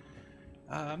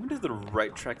 I'm gonna do the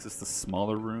right track 'cause it's the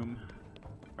smaller room.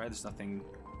 Right, there's nothing.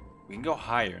 We can go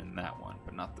higher in that one,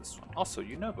 but not this one. Also,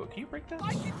 Unobo, can you break that?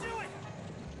 I can do it!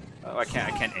 Oh, I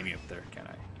can't aim you up there, can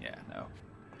I? Yeah, no.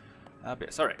 But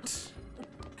yes, alright.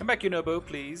 Come back, Unobo,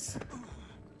 please.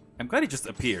 I'm glad he just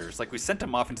appears. Like, we sent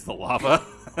him off into the lava,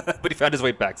 but he found his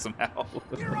way back somehow.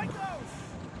 Here I go!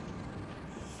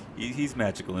 He's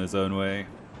magical in his own way.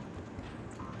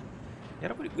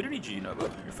 Yeah, we don't need you,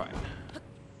 Unobo. You're fine.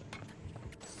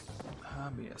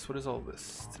 Yes, what is all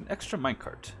this? It's an extra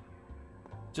minecart.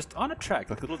 Just on a track,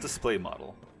 like a little display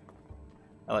model.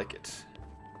 I like it.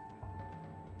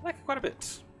 I like it quite a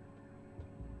bit.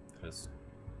 Let's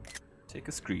take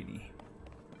a screeny.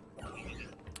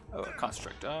 Oh, a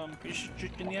construct. Can you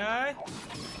shoot in the eye?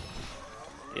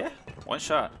 Yeah, one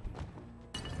shot.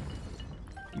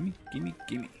 Gimme.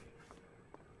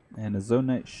 And a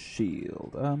Zonite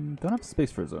shield. Don't have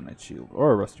space for a Zonite shield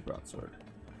or a rusty broadsword.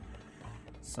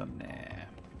 So nah.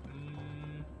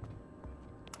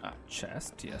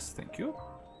 Chest. Yes, thank you.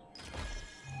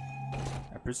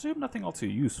 I presume nothing all too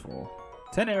useful.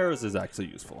 10 arrows is actually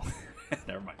useful.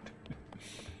 Never mind.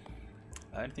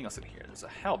 Anything else in here? There's a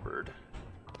halberd.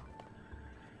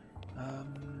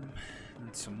 And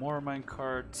some more mine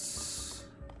carts.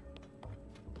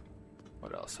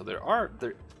 What else? So there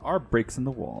are breaks in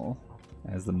the wall,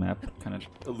 as the map kind of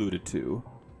alluded to.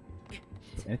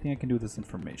 Anything I can do with this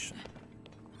information?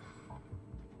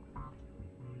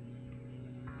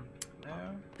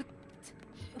 No.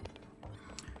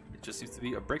 It just seems to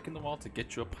be a break in the wall to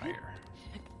get you up higher.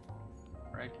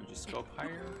 Right? Can we just go up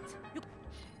higher?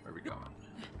 Where are we going?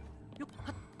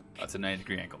 That's a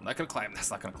 90-degree angle. I'm not gonna climb.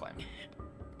 That's not gonna climb.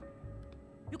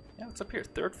 Yeah, what's up here?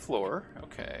 3rd floor.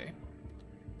 Okay.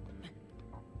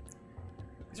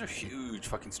 These are huge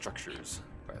fucking structures,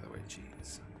 by the way.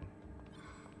 Jeez.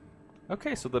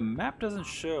 Okay, so the map doesn't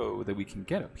show that we can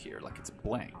get up here. Like, it's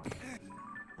blank.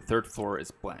 The 3rd floor is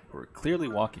blank. We're clearly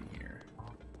walking here.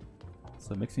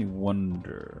 So it makes me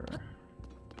wonder...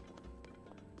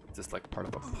 Is this like part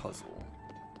of a puzzle?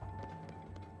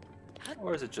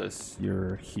 Or is it just,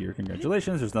 you're here,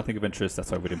 congratulations, there's nothing of interest,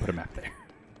 that's why we didn't put a map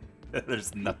there.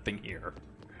 There's nothing here.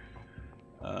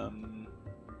 I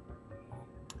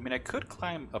mean, I could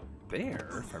climb up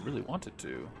there if I really wanted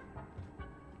to.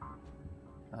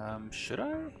 Should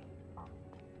I?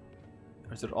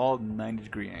 Or is it all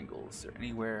 90-degree angles? Is there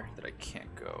anywhere that I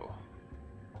can't go?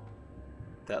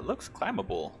 That looks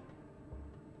climbable.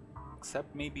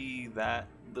 Except maybe that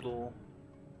little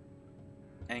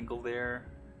angle there.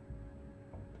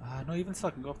 No, even so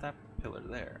I can go up that pillar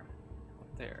there.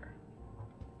 Up there.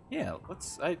 Yeah,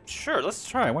 let's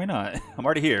try, why not? I'm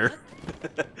already here.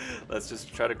 Let's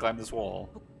just try to climb this wall.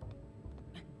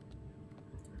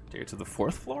 To get to the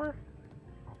 4th floor?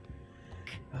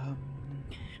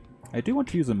 I do want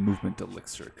to use a movement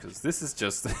elixir, because this is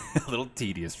just a little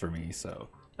tedious for me, so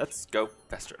let's go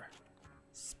faster.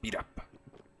 Speed up.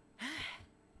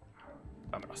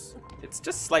 Vámonos. It's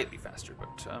just slightly faster,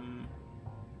 but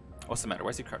what's the matter? Why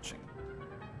is he crouching?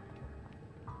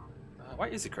 Why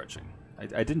is he crouching?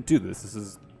 I didn't do this. This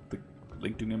is the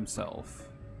Link doing himself.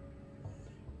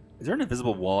 Is there an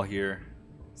invisible wall here?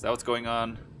 Is that what's going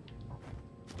on?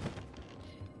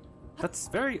 That's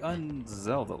very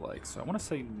un-Zelda-like, so I want to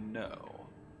say no.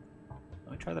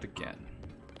 Let me try that again.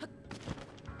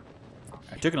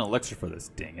 I took an elixir for this,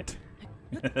 dang it.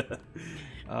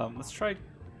 Let's try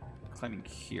climbing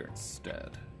here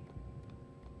instead.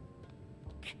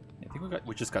 I think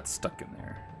we just got stuck in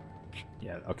there.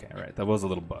 Yeah, okay, alright, that was a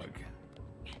little bug.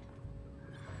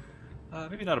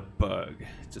 Maybe not a bug,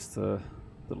 just a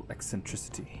little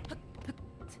eccentricity.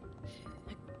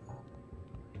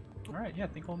 Alright, yeah, I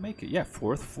think we'll make it. Yeah,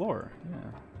 4th floor,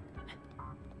 yeah.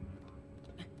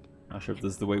 Not sure if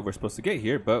this is the way we're supposed to get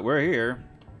here, but we're here.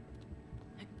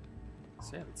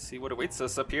 So yeah, let's see what awaits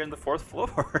us up here in the 4th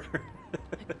floor.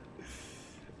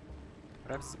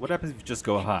 What happens if you just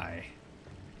go high?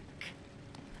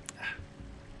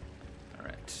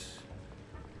 Alright.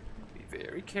 Be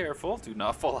very careful. Do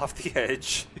not fall off the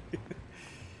edge.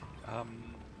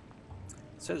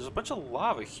 So there's a bunch of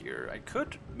lava here. I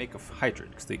could make a hydrant,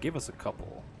 because they gave us a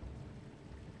couple.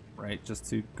 Right? Just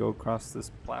to go across this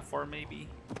platform, maybe?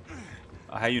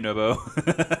 Hi, Unobo.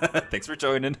 Thanks for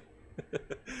joining.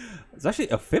 It's actually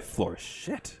a 5th floor.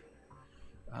 Shit.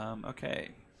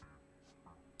 Okay.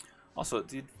 Also,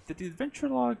 did the adventure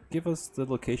log give us the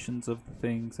locations of the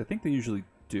things? I think they usually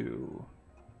do.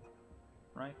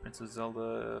 Right? Princess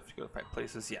Zelda, if you go to 5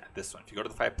 places. Yeah, this one. If you go to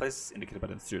the 5 places indicated by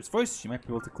the mysterious voice, you might be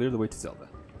able to clear the way to Zelda.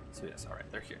 So yes, alright,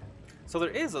 they're here. So there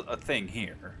is a thing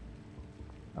here.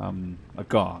 A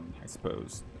gong, I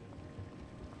suppose.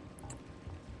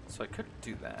 So I could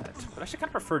do that, but I actually kind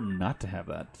of prefer not to have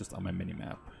that just on my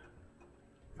mini-map.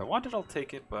 If I want it, I'll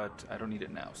take it, but I don't need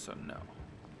it now, so no.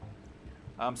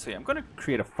 So yeah, I'm going to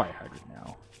create a fire hydrant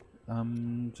now.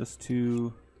 Just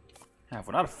to... well,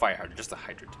 not a fire hydrant, just a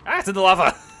hydrant. Ah, it's in the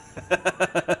lava!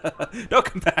 Don't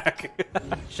come back!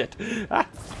 Shit. Ah,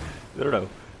 I don't know.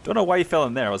 Don't know why you fell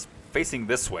in there. I was facing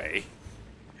this way.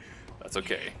 That's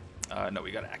okay. No, we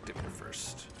gotta activate it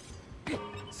first.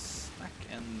 Smack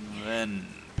and then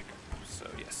pick up. So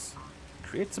yes.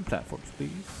 Create some platforms,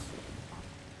 please.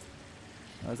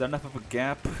 Is that enough of a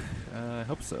gap? I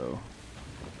hope so.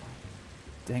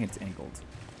 Dang, it's angled.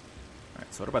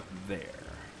 Alright, so what about there?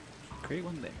 Create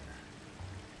one there.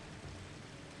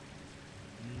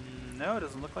 No, it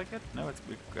doesn't look like it. No,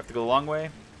 we have to go the long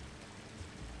way.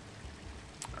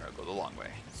 Alright, I'll go the long way.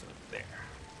 So there.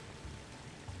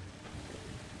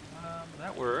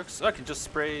 That works. Oh, I can just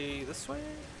spray this way?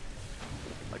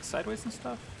 Like sideways and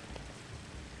stuff?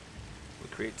 We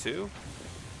create two?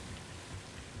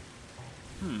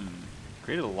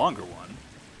 Created a longer one.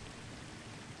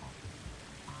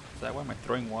 Is that why am I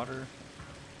throwing water?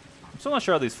 I'm still not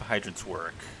sure how these hydrants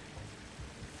work.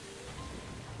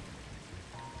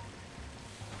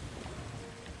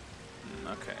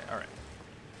 Okay, alright.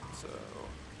 So...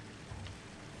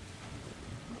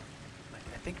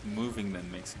 I think moving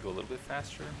them makes it go a little bit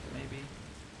faster, maybe?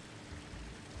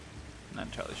 Not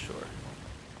entirely sure.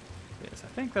 Yes, I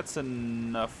think that's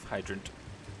enough hydrant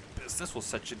business. We'll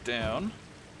set you down.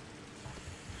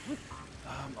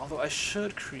 Although I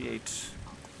should create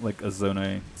like a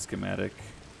zone schematic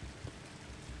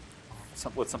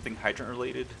with something hydrant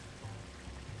related,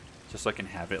 just so I can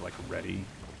have it like ready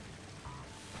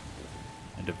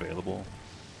and available.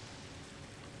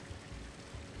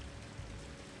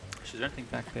 Is there anything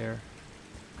back there?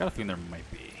 Got a feeling there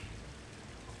might be.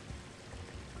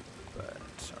 But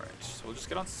alright, so we'll just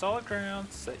get on solid ground,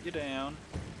 set you down.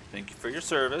 Thank you for your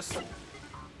service.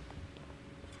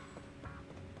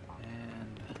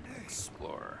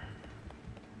 Explore.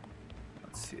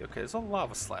 Let's see. Okay, there's a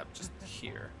lava slab just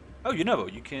here. Oh, you know,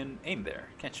 you can aim there,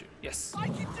 can't you? Yes. I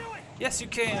can do it. Yes, you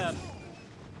can.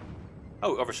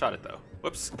 Oh, overshot it though.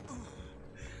 Whoops. All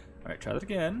right, try that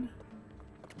again.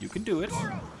 You can do it.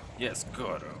 Yes,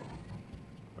 good.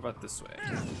 How about this way?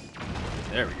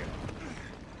 There we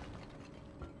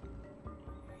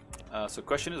go. So,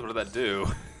 question is, what did that do?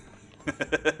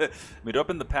 We'd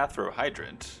open the path for a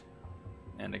hydrant.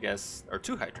 And I guess, or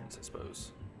two hydrants, I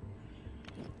suppose.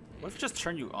 What if I just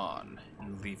turn you on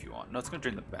and leave you on? No, it's gonna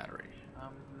drain the battery.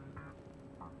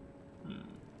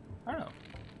 I don't know.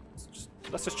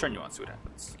 Let's just turn you on, see what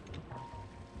happens.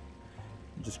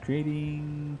 Just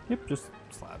creating, yep, just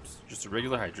slabs. Just a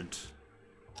regular hydrant.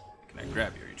 Can I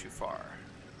grab you? Are you too far?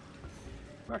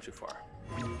 You are too far.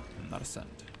 Not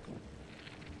ascend.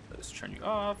 Let us turn you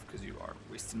off because you are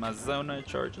wasting my zona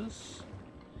charges.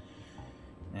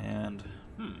 And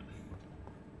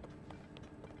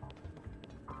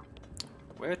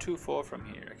where to fall from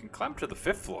here? I can climb to the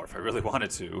 5th floor if I really wanted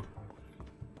to.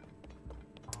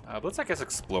 But let's, I guess,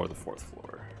 explore the 4th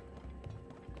floor.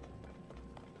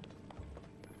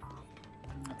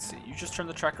 Let's see. You just turn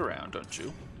the track around, don't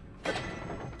you? Yeah.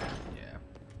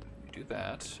 You do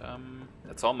that.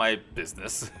 That's all my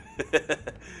business.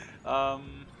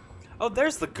 Oh,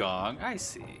 there's the gong. I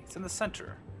see. It's in the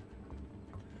center.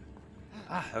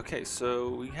 Ah, okay, so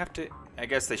we have to, I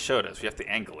guess they showed us, we have to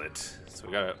angle it. So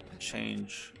we gotta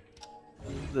change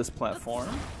this platform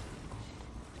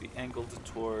to be angled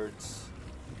towards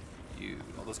you.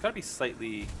 Although it's gotta be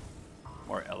slightly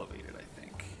more elevated, I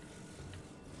think.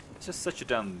 Let's just set you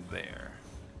down there.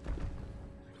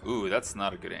 Ooh, that's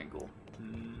not a good angle.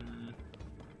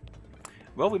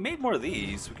 Well, we made more of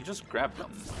these, we could just grab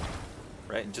them,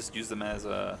 right? And just use them as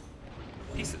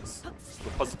pieces,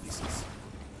 little puzzle pieces.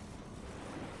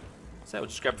 So we'll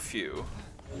just grab a few.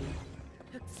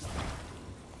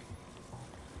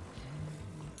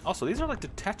 Also, these are like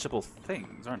detachable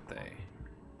things, aren't they?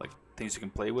 Like things you can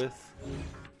play with,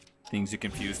 things you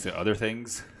can fuse to other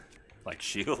things, like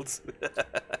shields.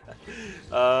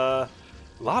 Lava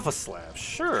slab,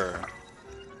 sure.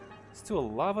 Let's do a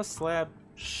lava slab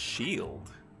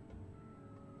shield.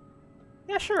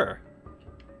 Yeah, sure.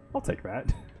 I'll take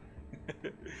that.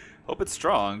 Hope it's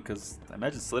strong, because I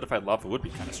imagine solidified lava would be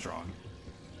kind of strong.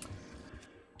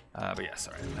 But yes,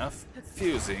 alright, enough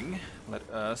fusing. Let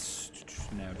us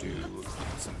now do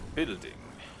some building.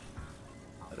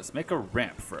 Let us make a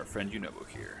ramp for our friend Yunobo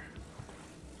here.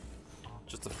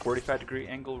 Just a 45-degree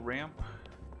angle ramp.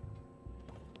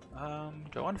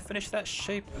 Do I want to finish that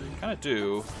shape? I kind of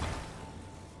do.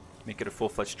 Make it a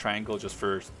full-fledged triangle just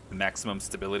for the maximum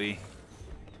stability.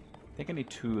 I think I need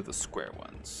 2 of the square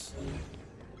ones.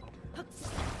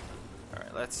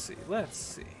 Alright, let's see.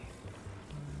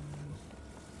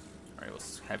 Alright, we'll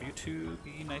have you two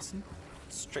be nice and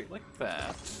straight like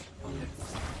that.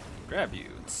 Grab you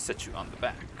and set you on the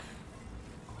back.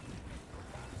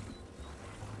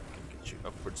 Get you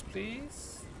upwards,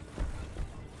 please.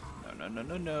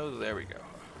 No. There we go.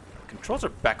 Controls are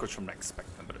backwards from what I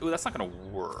expect them, but ooh, that's not gonna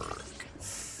work.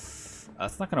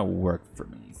 That's not gonna work for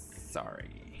me. Sorry.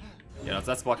 You know,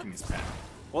 that's blocking his path.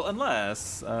 Well,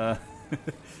 unless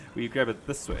we grab it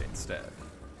this way instead.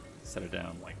 Set it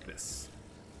down like this.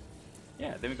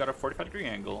 Yeah, then we got our 45-degree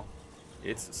angle.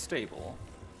 It's stable.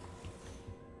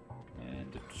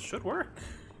 And it should work.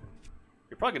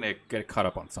 You're probably gonna get caught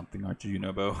up on something, aren't you,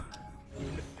 Yunobo?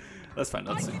 That's fine,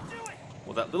 let's see.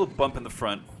 Well, that little bump in the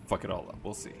front, fuck it all up.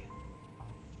 We'll see.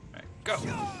 Alright, go!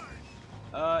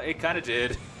 It kind of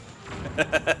did.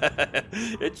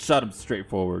 It shot him straight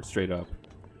forward, straight up.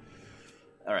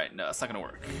 All right, no, that's not gonna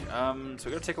work. So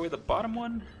we're gonna take away the bottom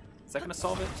one. Is that gonna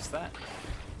solve it? Just that?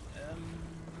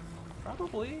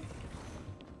 Probably.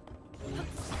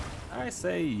 I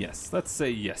say yes. Let's say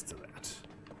yes to that.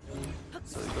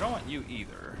 So we don't want you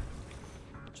either.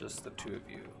 Just the two of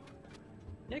you.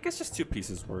 Yeah, I guess just two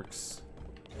pieces works.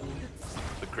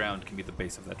 The ground can be the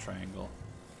base of that triangle.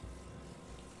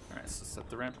 Alright, so set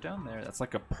the ramp down there. That's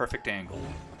like a perfect angle.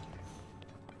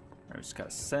 Alright, we just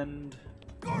gotta send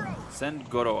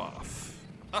Goro off.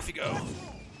 Off you go.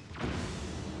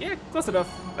 Yeah, close enough.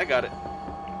 I got it.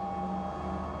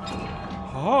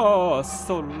 Oh,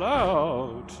 so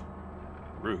loud.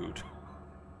 Rude.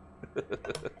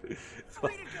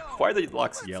 Why are the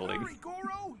locks yelling? Hurry,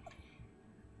 Goro.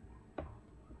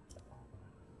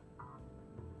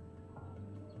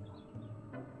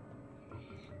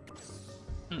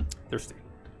 Thirsty.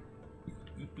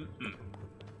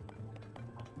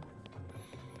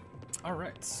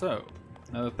 Alright, so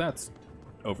now that that's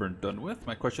over and done with,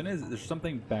 my question is there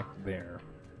something back there?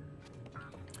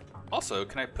 Also,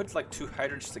 can I put like two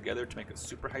hydrants together to make a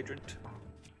super hydrant?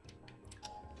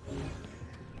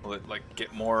 Will it like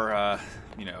get more,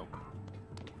 you know,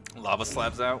 lava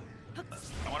slabs out?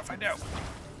 I want to find out.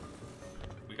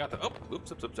 We got the. Oh,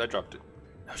 oops, I dropped it.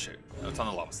 Oh shit, no, it's on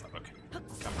the lava slab. Okay,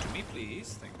 come to me,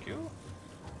 please. Thank you.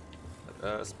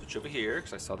 Let us put you over here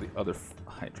because I saw the other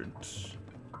hydrant.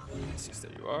 Yes,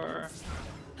 there you are.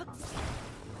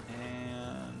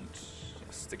 And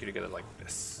stick you together like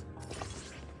this.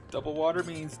 Double water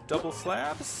means double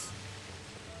slabs.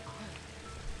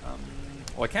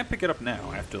 Well, I can't pick it up now.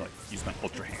 I have to like use my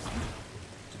ultra hand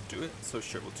to do it. So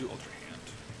sure, we'll do ultra hand.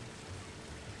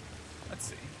 Let's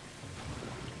see.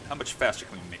 How much faster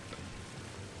can we make them?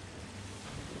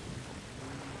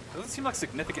 Doesn't seem like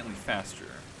significantly faster,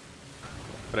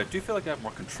 but I do feel like I have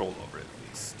more control over it at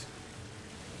least.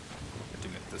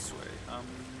 Doing it this way.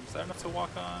 Is that enough to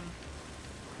walk on?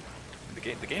 The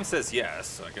game says yes,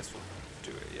 so I guess we'll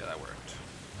do it. Yeah, that worked.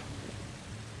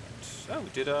 Oh, we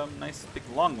did a nice big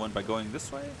long one by going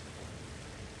this way.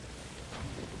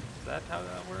 Is that how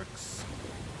that works?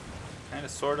 Kinda,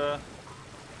 sorta.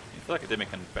 I feel like I did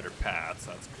make a better path,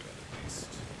 so that's good at least.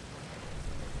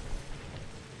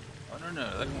 Oh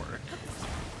no, that didn't work.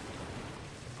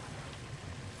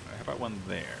 Alright, how about one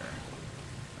there?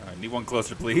 I need one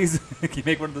closer, please. Can you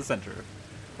make one to the center?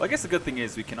 Well, I guess the good thing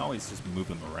is we can always just move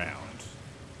them around.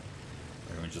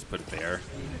 Or we just put it there.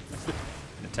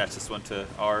 And attach this one to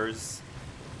ours.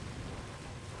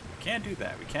 We can do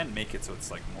that. We can make it so it's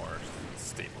like more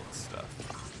stable and stuff.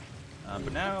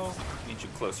 But now we need you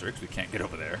closer because we can't get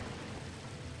over there.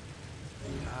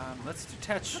 Let's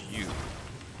detach you.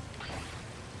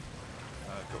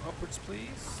 Go upwards,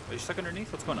 please. Are you stuck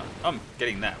underneath? What's going on? I'm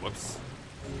getting that. Whoops.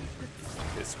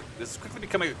 This is quickly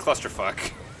becoming a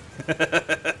clusterfuck.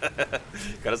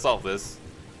 Gotta solve this.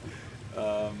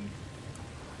 So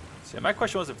my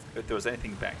question was if there was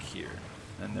anything back here.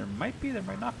 And there might be, there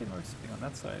might not be. There's something on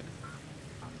that side.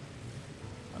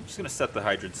 I'm just gonna set the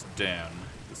hydrants down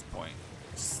at this point.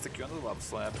 Just stick you on the lava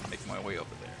slab and make my way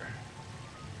over there.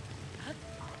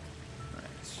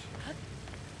 Alright.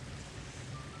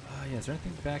 Yeah, is there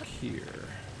anything back here?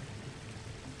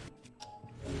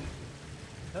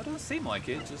 That doesn't seem like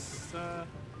it, just well,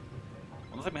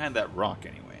 nothing behind that rock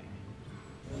anyway.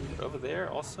 But over there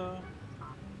also?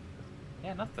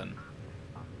 Yeah, nothing.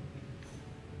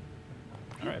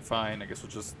 Alright, fine. I guess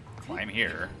we'll just climb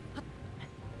here.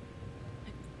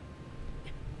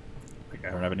 I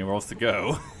don't have anywhere else to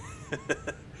go.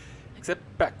 Except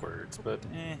backwards, but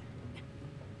eh.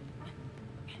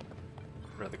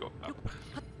 I'd rather go up.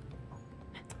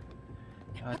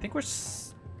 I think we're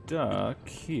stuck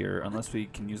here unless we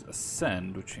can use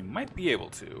Ascend, which we might be able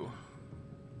to.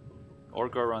 Or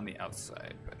go around the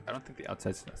outside, but I don't think the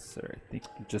outside's necessary. I think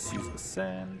we can just use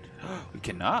Ascend. We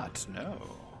cannot,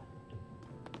 no.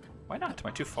 Why not? Am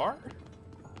I too far?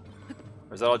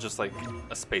 Or is that all just like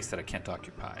a space that I can't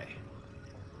occupy?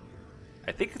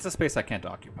 I think it's a space I can't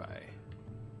occupy.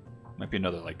 Might be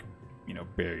another like, you know,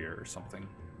 barrier or something.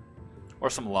 Or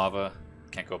some lava.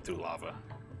 Can't go up through lava.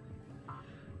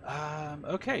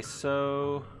 Okay,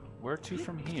 so where to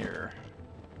from here?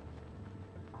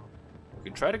 We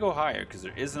can try to go higher because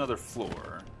there is another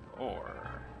floor. Or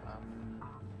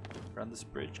around this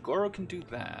bridge. Goro can do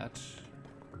that.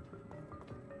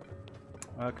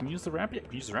 Can we use the ramp? Yeah, can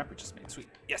we use the ramp we just made. Sweet.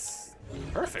 Yes!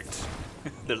 Perfect!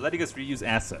 They're letting us reuse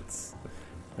assets.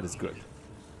 That is good.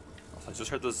 Also, I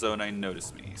just heard the Zonai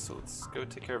notice me, so let's go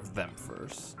take care of them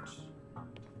first.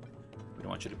 We don't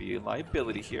want you to be a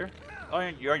liability here. Oh,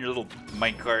 you're on your little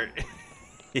minecart.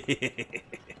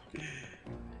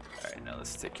 Alright, now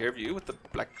let's take care of you with the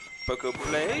Black Boko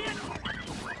Blade,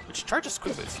 which charges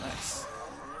quickly. It's nice.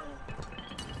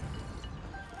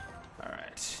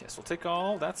 Alright, yes, we'll take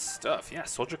all that stuff. Yeah,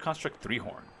 Soldier Construct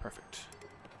 3-horn. Perfect.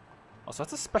 Also,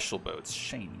 that's a special bow. It's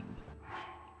shining.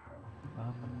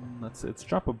 Let's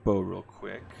drop a bow real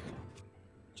quick,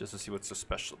 just to see what's so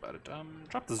special about it.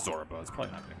 Drop the Zora bow. It's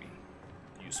probably not going to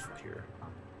be useful here.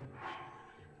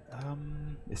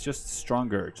 It's just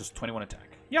stronger, just 21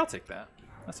 attack. Yeah, I'll take that.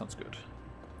 That sounds good.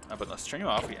 But let's turn you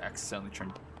off. We accidentally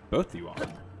turned both of you on.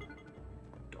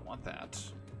 Don't want that.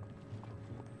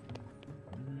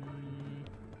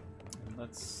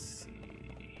 Let's see.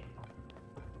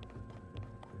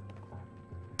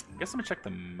 I guess I'm gonna check the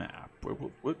map.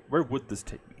 Where would this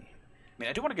take me? I mean,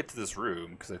 I do want to get to this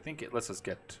room because I think it lets us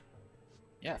get,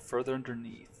 yeah, further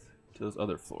underneath to those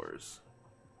other floors.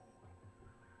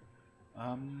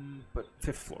 But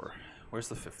 5th floor. Where's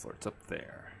the 5th floor? It's up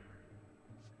there.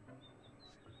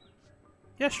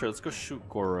 Yeah, sure. Let's go shoot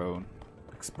Goro and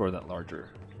explore that larger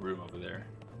room over there.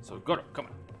 So Goro, come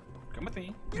on, come with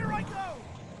me. Here I go.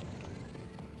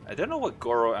 I don't know what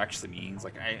Goro actually means.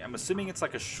 Like, I'm assuming it's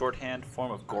like a shorthand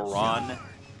form of Goron,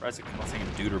 or as it comes saying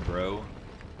dude or bro.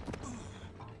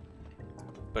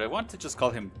 But I want to just call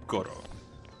him Goro.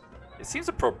 It seems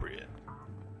appropriate.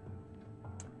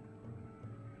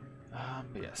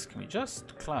 But yes, can we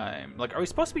just climb? Like, are we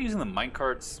supposed to be using the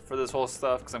minecarts for this whole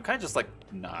stuff? Because I'm kind of just like,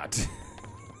 not.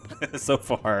 So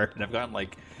far. And I've gotten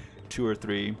like 2 or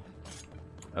 3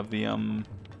 of the,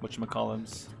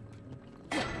 whatchamacallums?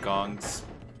 Gongs.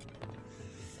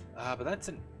 But that's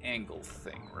an angle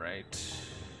thing, right?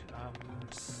 Yeah,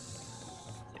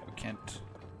 we can't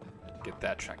get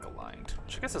that track aligned.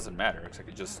 Which I guess doesn't matter, because I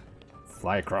could just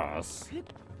fly across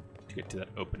to get to that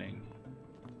opening.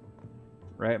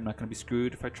 Right, I'm not going to be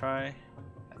screwed if I try.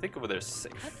 I think over there's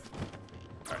safe.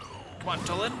 Alright, come on,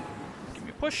 Tulin. Give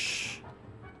me a push.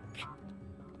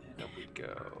 And up we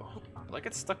go. Will I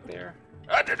get stuck there?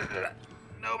 Ah,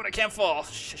 no, but I can't fall.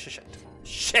 Shit.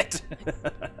 Shit!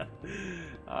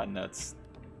 Ah, nuts.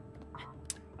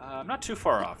 I'm not too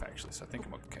far off, actually, so I think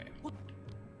I'm okay.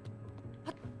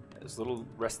 There's a little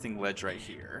resting ledge right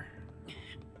here. You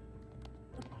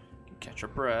can catch your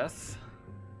breath.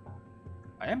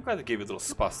 I am glad they gave you little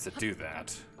spots to do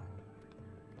that.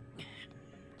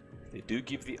 They do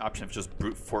give the option of just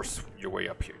brute force your way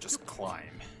up here. Just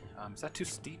climb. Is that too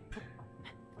steep?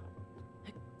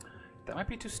 That might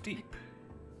be too steep.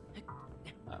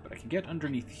 But I can get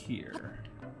underneath here.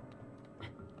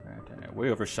 Right, I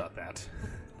way overshot that.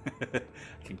 I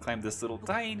can climb this little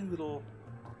tiny little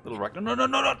rock.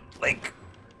 No, Link!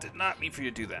 Did not mean for you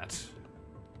to do that.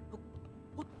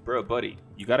 Bro, buddy,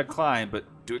 you gotta climb, but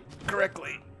do it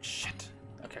correctly. Shit.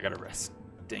 Okay, I gotta rest.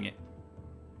 Dang it.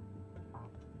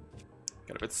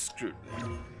 Got a bit screwed.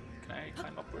 Can I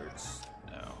climb upwards?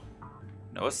 No.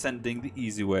 No ascending the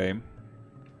easy way.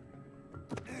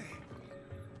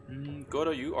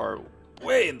 Goro, you are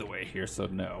way in the way here, so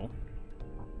no.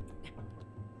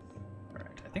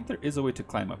 Alright, I think there is a way to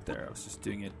climb up there. I was just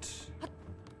doing it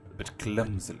a bit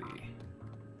clumsily.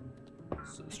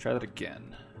 So let's try that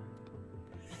again.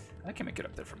 I can make it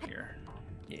up there from here.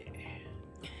 Yeah.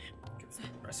 Get some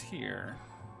rest here.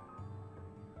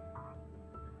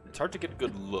 It's hard to get a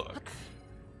good look.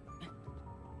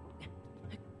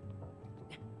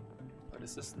 But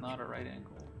is this not a right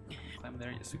angle? Climb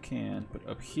there? Yes, you can. But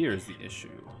up here is the issue.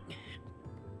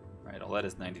 Right, all that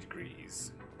is 90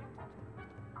 degrees.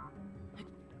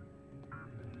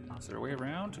 Is there a way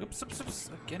around? Oops.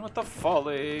 Again with the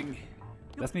falling.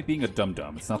 That's me being a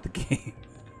dum-dum. It's not the game.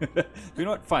 But you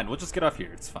know what? Fine. We'll just get off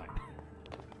here. It's fine.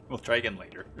 We'll try again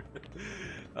later.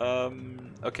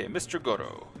 Okay, Mr.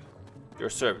 Goro. Your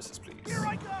services, please. Here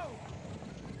I go.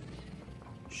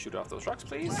 Shoot off those rocks,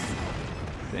 please.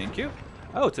 Thank you.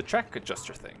 Oh, it's a track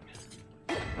adjuster thing.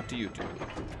 What do? You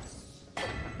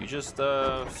just,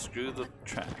 screw the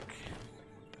track.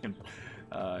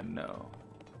 No.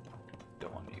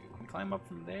 Don't want you. Can you climb up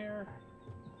from there?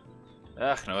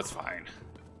 Ugh, no, it's fine.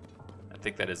 I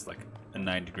think that is like a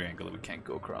 9-degree angle that we can't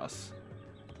go across.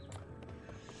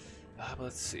 But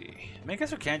let's see. I mean, I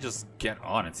guess we can just get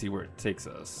on and see where it takes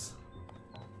us.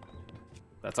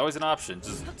 That's always an option.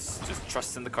 Just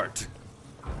trust in the cart.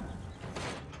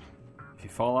 If you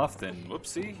fall off, then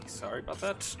whoopsie. Sorry about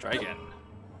that. Try again.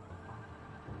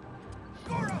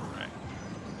 Right.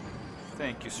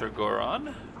 Thank you, Sir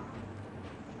Goron.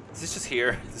 Is this just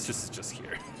here? This is just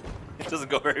here. It doesn't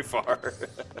go very far.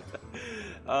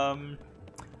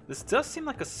 This does seem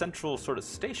like a central sort of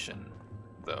station,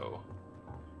 though.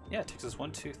 Yeah, it takes us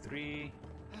 1, 2, 3,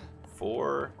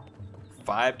 4,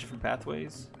 5 different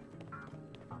pathways.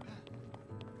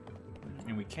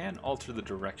 And we can alter the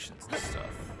directions and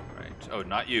stuff, right? Oh,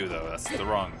 not you, though. That's the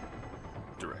wrong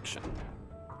direction.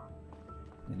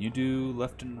 And you do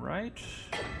left and right?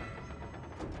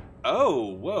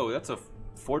 Oh, whoa, that's a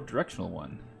 4-directional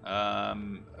one.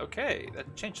 Okay,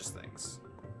 that changes things.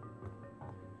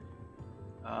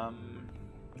 Yeah,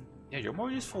 you're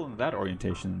more useful in that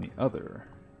orientation than the other.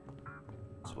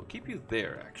 So we'll keep you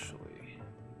there, actually.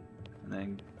 And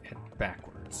then head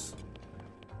backwards.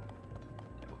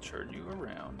 Yeah, we'll turn you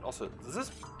around. Also, does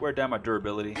this wear down my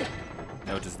durability?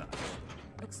 No, it does not.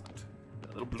 Excellent.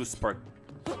 That little blue spark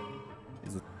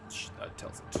is what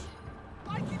tells it.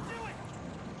 I can do it!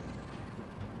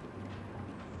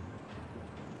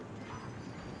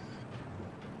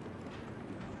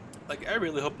 Like, I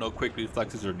really hope no quick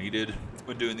reflexes are needed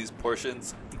when doing these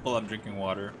portions while I'm drinking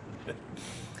water.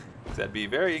 That'd be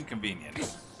very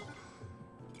inconvenient.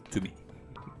 To me.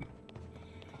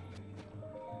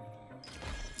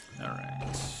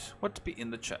 Alright. What to be in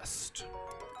the chest?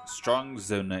 Strong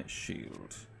Zonite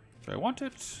shield. Do I want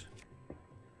it?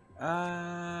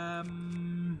 I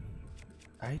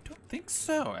don't think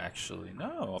so, actually.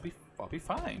 No, I'll be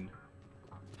fine.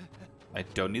 I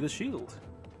don't need the shield.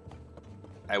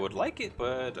 I would like it,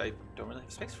 but I don't really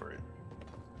have space for it.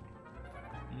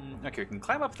 Okay, we can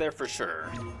climb up there for sure.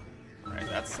 Right,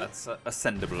 that's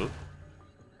ascendable.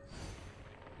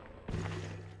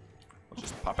 We'll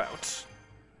just pop out.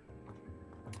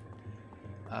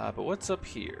 But what's up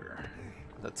here?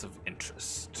 That's of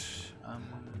interest.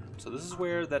 So this is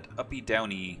where that uppy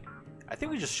downy. I think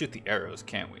we just shoot the arrows,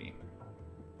 can't we?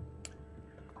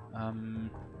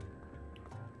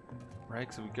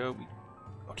 Right, so we go.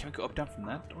 Oh, can we go up down from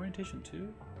that orientation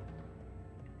too?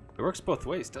 It works both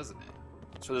ways, doesn't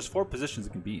it? So there's 4 positions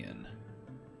it can be in.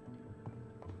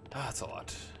 Ah, that's a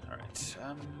lot. All right.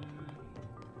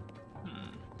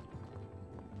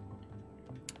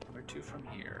 Where to from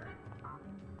here?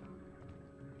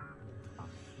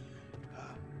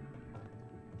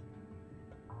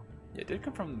 Yeah, it did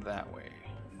come from that way,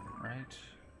 right?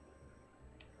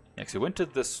 Yeah, because we went to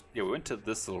this. Yeah, we went to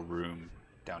this little room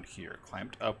down here.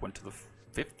 Climbed up, went to the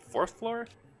 4th floor.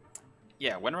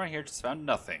 Yeah, went around here, just found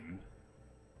nothing.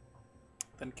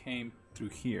 Then came through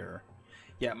here.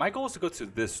 Yeah, my goal is to go to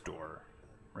this door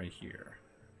right here.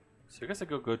 So I guess I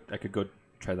could go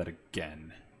try that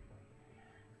again.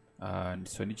 So I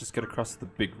need to just get across the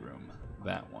big room,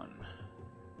 that one.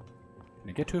 Can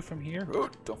I get to it from here? Oh,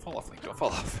 don't fall off, Link! Don't fall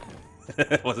off.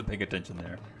 I wasn't paying attention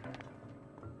there.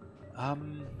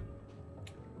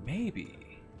 Maybe,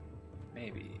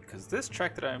 because this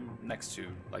track that I'm next to,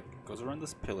 like, goes around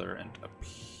this pillar and up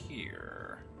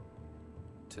here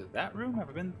to that room. Have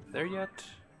I been there yet?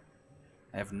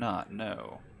 I have not.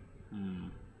 No.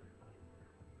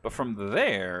 But from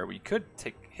there, we could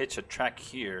hitch a track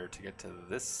here to get to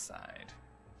this side,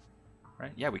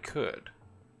 right? Yeah, we could.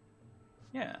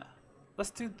 Yeah,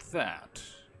 let's do that.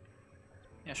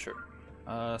 Yeah, sure.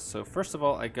 So first of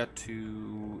all, I got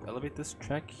to elevate this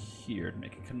track here to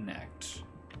make it connect.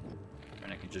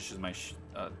 And I can just use my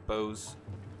bows.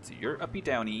 So you're uppy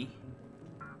downy,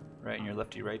 right? And you're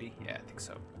lefty righty? Yeah, I think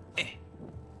so. It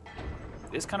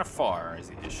is kind of far is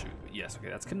the issue. But yes, okay,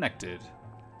 that's connected.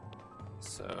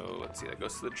 So let's see, that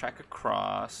goes to the track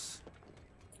across.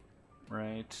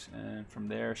 Right, and from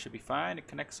there should be fine. It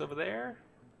connects over there.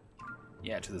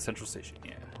 Yeah, to the central station,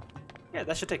 yeah. Yeah,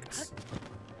 that should take us.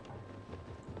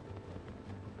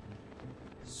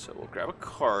 So we'll grab a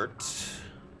cart.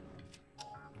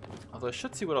 Although I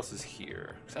should see what else is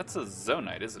here. That's a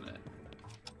Zonite, isn't it?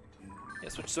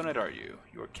 Yes, which Zonite are you?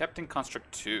 You are Captain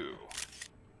Construct 2.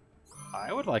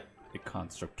 I would like a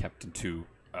Construct Captain 2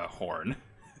 horn.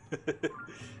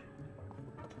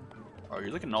 Oh,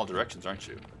 you're looking in all directions, aren't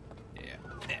you? Yeah.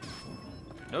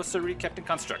 No, sirree, Captain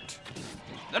Construct.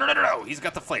 No! He's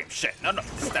got the flame. Shit. No.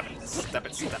 Step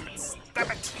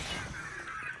it.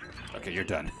 Okay, you're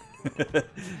done.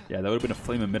 Yeah, that would have been a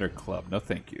flame emitter club. No,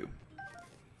 thank you.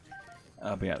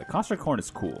 But yeah, the Construct horn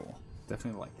is cool.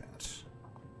 Definitely like that.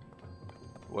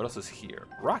 What else is here?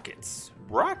 Rockets.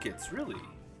 Rockets, really?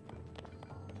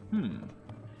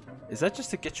 Is that just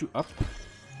to get you up?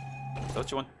 Is that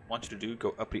what you want you to do?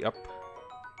 Go uppity up?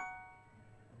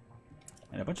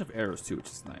 And a bunch of arrows too, which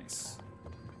is nice.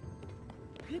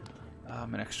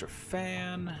 An extra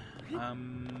fan.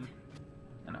 And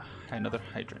another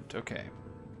hydrant. Okay.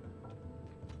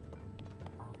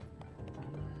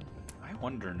 I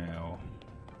wonder now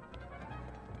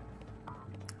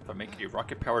if I make a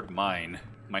rocket-powered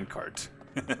minecart.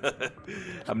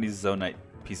 How many Zonite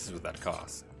pieces would that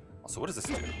cost? Also, what does this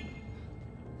do?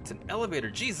 It's an elevator.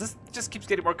 Jeez, this just keeps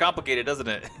getting more complicated, doesn't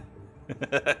it?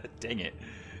 Dang it.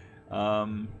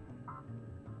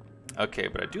 Okay,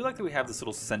 but I do like that we have this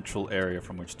little central area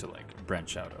from which to like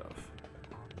branch out of.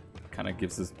 Kind of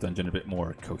gives this dungeon a bit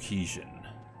more cohesion.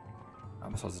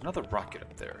 So there's another rocket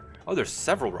up there. Oh, there's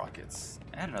several rockets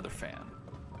and another fan.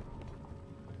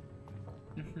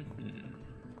 Do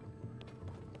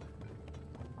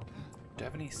I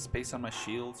have any space on my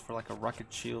shields for like a rocket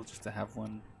shield just to have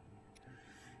one?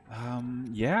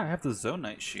 Yeah, I have the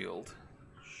Zonite shield.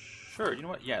 Sure, you know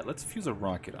what? Yeah, let's fuse a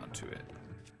rocket onto it.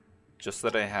 Just so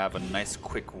that I have a nice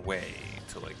quick way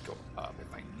to like go up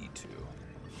if I need to.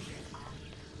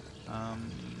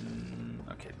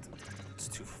 Okay, it's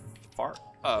too far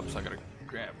up, so I gotta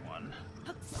grab one.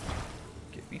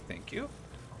 Give me, thank you.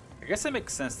 I guess it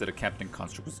makes sense that a Captain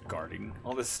Construct was guarding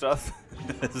all this stuff.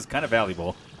 This is kind of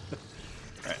valuable.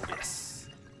 Alright, yes.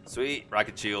 Sweet,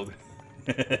 rocket shield.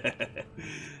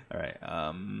 Alright,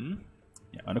 yeah,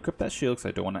 unequip that shield because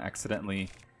I don't want to accidentally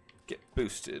get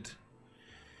boosted.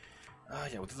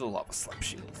 Yeah, we'll do the lava slap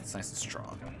shield. It's nice and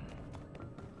strong.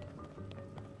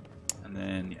 And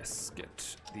then, yes,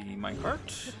 get the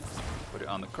minecart. Put it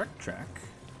on the correct track.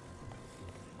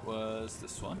 Was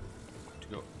this one. To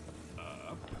go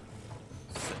up.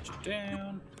 Set you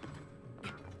down.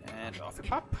 And off you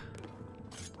pop.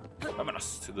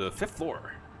 Vámonos to the 5th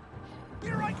floor.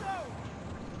 Here I go!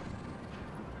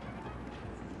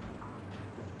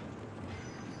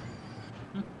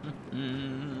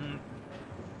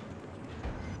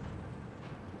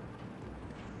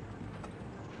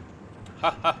 Ha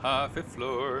ha ha, 5th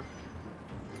floor.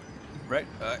 Right,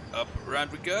 up,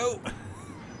 around we go.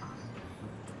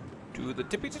 To the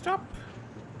tippity top.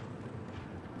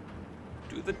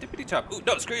 To the tippity top. Ooh,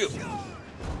 no, screw you.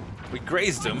 We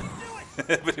grazed him,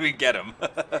 but we get him.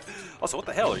 Also, what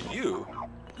the hell are you?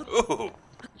 Ooh.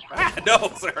 Ah,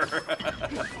 no, sir.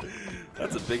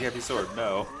 That's a big heavy sword,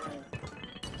 no.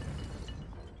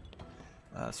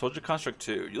 Soldier Construct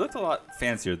 2. You looked a lot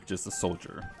fancier than just a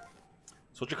soldier.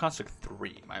 Soldier Construct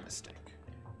 3, my mistake.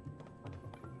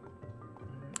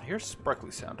 I hear sparkly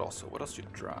sound also. What else do you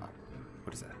drop?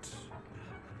 What is that?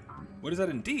 What is that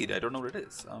indeed? I don't know what it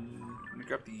is. I'm gonna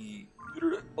grab the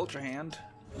Ultra Hand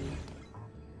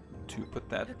to put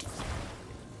that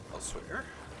elsewhere.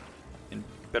 In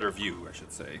better view, I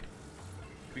should say.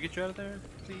 Can we get you out of there,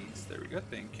 please? There we go,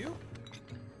 thank you.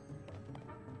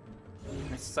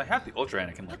 And since I have the Ultra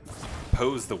Hand, I can like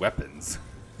pose the weapons.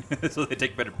 So they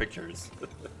take better pictures.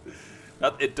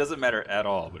 It doesn't matter at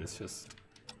all, but it's just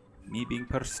me being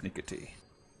persnickety.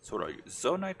 So what are you?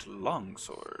 Zonite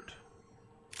Longsword.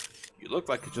 You look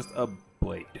like just a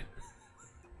blade.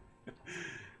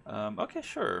 Okay,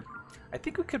 sure. I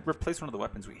think we could replace one of the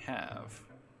weapons we have.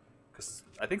 Because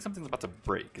I think something's about to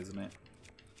break, isn't it?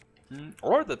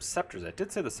 Or the scepters. I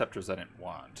did say the scepters I didn't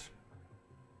want.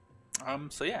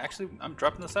 So yeah, actually, I'm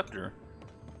dropping the scepter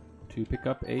to pick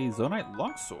up a Zonite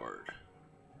Longsword.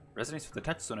 Resonates with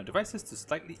attached Zonite devices to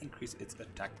slightly increase its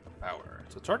attack power.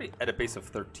 So it's already at a base of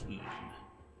 13.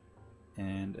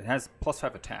 And it has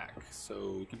 +5 attack,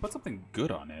 so we can put something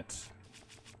good on it.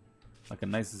 Like a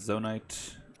nice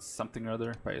Zonite something or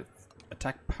other by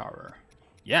attack power.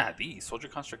 Yeah, the Soldier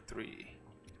Construct 3.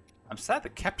 I'm sad the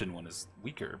Captain one is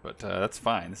weaker, but that's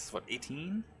fine. This is what,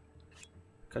 18?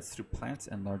 Cuts through plants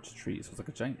and large trees. So it's like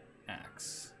a giant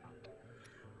axe.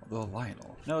 Although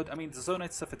Lionel. No, I mean, the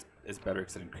Zonite stuff is better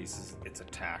because it increases its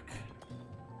attack.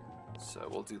 So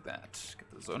we'll do that.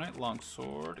 Get the Zonite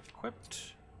Longsword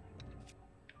equipped.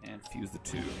 And fuse the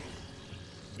two.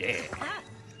 Yeah!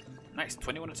 Nice,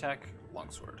 21 attack,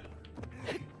 Longsword.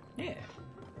 Yeah,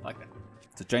 I like that.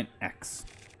 It's a giant axe.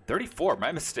 34,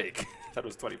 my mistake. I thought it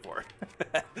was 24.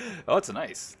 Oh, it's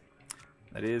nice.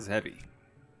 That is heavy.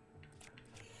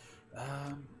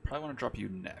 Probably want to drop you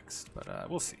next, but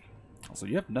we'll see. Also,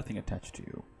 you have nothing attached to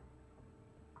you.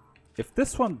 If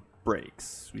this one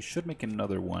breaks, we should make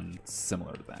another one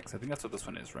similar to that, because I think that's what this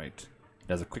one is, right? It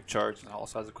has a quick charge, and it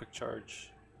also has a quick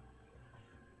charge.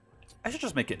 I should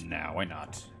just make it now, why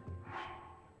not?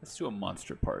 Let's do a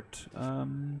monster part.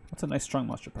 What's a nice strong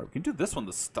monster part? We can do this one,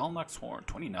 the Stalnox Horn,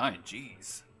 29,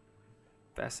 jeez.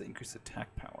 Vastly increased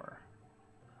attack power.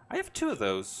 I have 2 of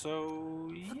those,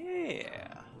 so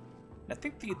yeah. I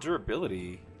think the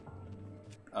durability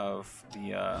of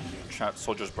the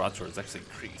Soldier's Broadsword is actually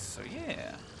increased, so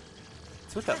yeah.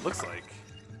 Let's see what that looks like.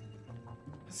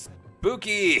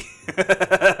 Spooky!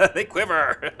 They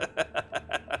quiver!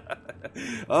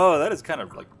 Oh, that is kind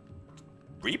of like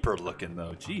Reaper looking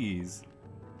though, jeez.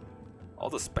 All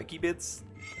the spiky bits.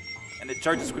 And it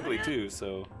charges quickly too,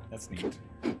 so that's neat.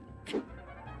 It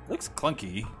looks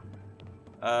clunky.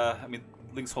 I mean,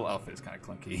 Link's whole outfit is kind of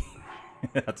clunky.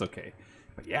 That's okay.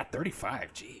 But yeah,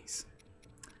 35. Jeez.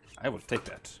 I would take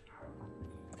that.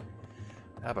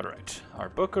 But alright. Our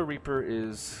Boca Reaper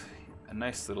is a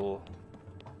nice little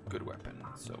good weapon,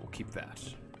 so we'll keep that.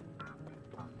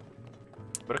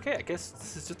 But okay, I guess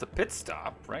this is just a pit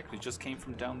stop, right? We just came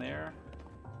from down there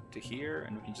to here,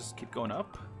 and we can just keep going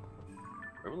up.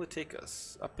 Where will it take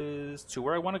us? Up is to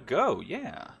where I want to go,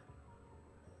 yeah.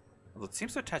 Well, it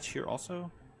seems to attach here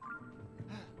also.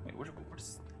 Wait, where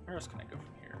else can I go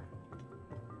from here?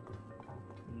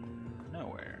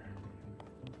 Nowhere.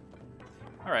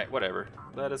 Alright, whatever.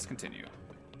 Let us continue.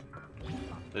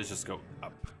 Let's just go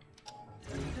up.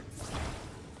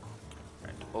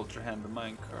 Alright, Ultra Hand the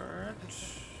minecart.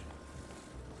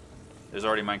 There's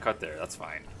already a minecart there, that's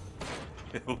fine.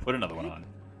 We'll put another one on.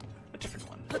 A different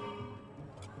one.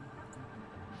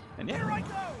 And yeah. Here I go.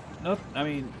 No, I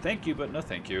mean, thank you, but no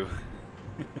thank you.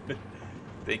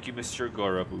 Thank you, Mr.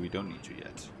 Gora, but we don't need you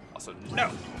yet. Also,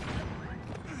 no!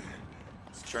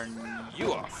 Let's turn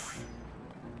you off.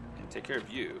 And take care of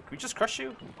you. Can we just crush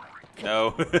you?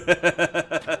 No.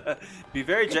 Be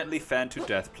very gently fanned to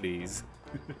death, please.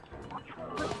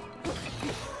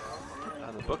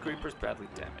 The Book Reaper's badly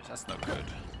damaged. That's no good.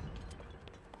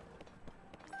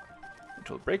 It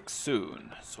will break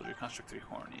soon. Soldier Construct 3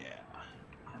 Horn, yeah.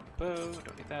 And bow,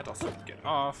 don't need that. Also get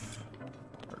off.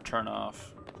 Or turn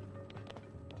off.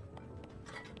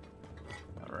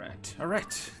 Alright.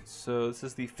 Alright. So this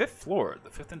is the 5th floor. The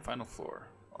 5th and final floor.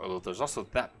 Although there's also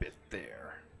that bit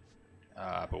there.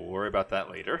 But we'll worry about that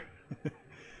later.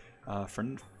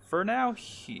 For now,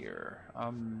 here.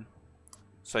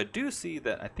 So I do see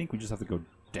that I think we just have to go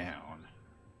down.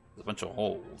 There's a bunch of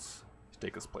holes to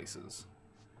take us places.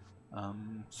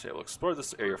 So yeah, we'll explore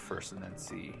this area first and then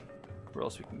see where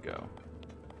else we can go.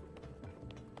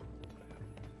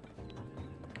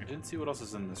 I didn't see what else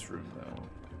is in this room though.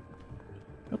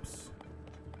 Oops.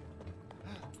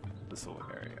 This whole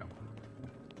area.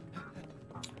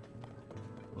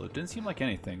 Well, it didn't seem like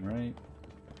anything, right?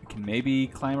 We can maybe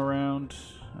climb around,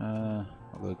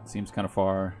 although it seems kind of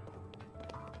far.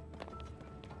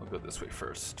 We'll go this way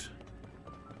first.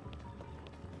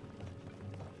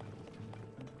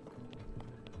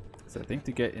 So I think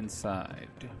to get inside,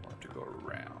 we'll have to go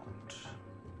around.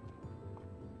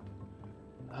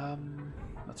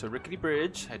 That's a rickety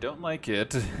bridge. I don't like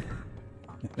it.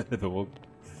 But we'll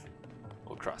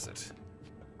cross it.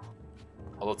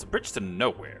 Although it's a bridge to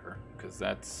nowhere, because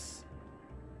that's...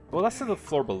 Well, that's to the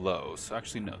floor below, so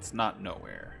actually no, it's not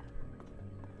nowhere.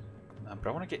 But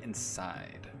I want to get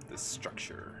inside this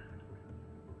structure.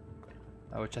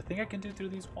 Which I think I can do through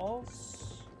these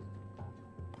walls?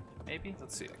 Maybe?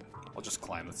 Let's see. I'll just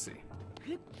climb, let's see.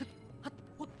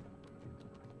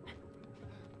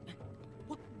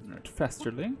 Alright,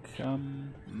 faster Link.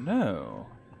 No.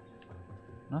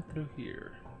 Not through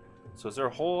here. So is there a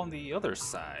hole on the other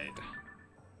side?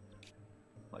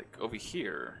 Like over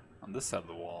here, on this side of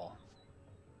the wall.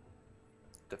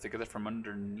 Do I have to get it from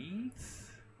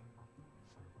underneath?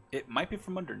 It might be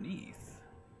from underneath.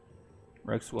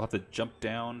 Rex will have to jump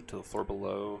down to the floor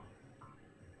below.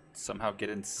 Somehow get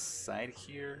inside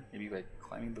here. Maybe like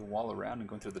climbing the wall around and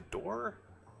going through the door?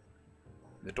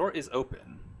 The door is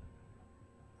open.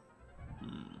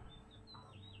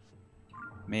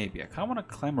 Maybe. I kind of want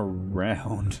to climb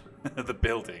around the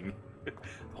building. The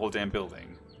whole damn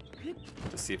building.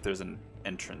 To see if there's an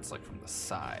entrance like from the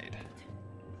side.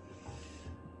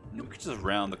 And we could just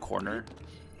round the corner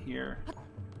here.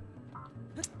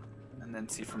 And then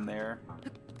see from there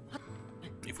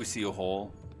if we see a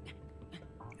hole.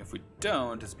 If we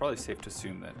don't, it's probably safe to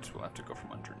assume that we'll have to go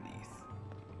from underneath.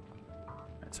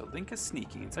 Alright, so Link is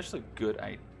sneaking. It's actually a good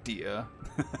idea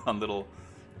on little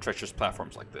treacherous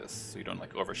platforms like this, so you don't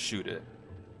like overshoot it.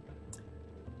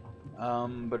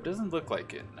 But it doesn't look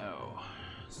like it, no.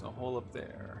 There's no hole up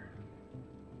there.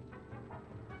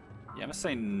 Yeah, I'm gonna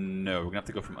say no. We're gonna have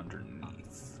to go from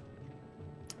underneath.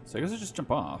 So I guess I'll just jump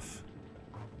off.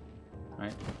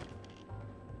 Right?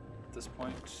 At this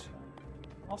point.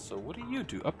 Also, what do you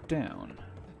do? Up, down.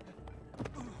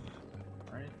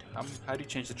 Right? How do you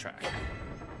change the track?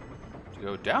 To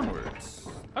go downwards.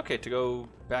 Okay, to go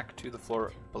back to the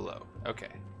floor below.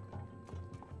 Okay.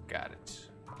 Got it.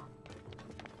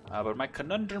 But my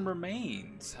conundrum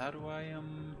remains. How do I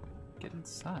get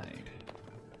inside?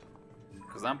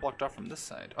 Because I'm blocked off from this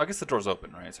side. Oh, I guess the door's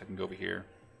open, right? So I can go over here.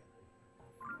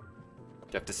 Do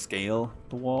you have to scale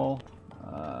the wall?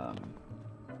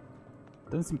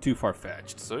 Doesn't seem too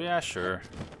far-fetched, so yeah, sure.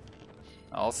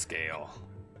 I'll scale.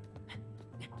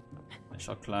 I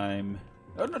shall climb.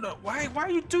 Oh, no, no. Why are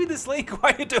you doing this, Link?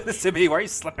 Why are you doing this to me? Why are you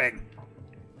slipping?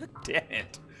 Damn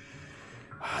it.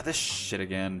 Ah, this shit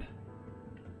again.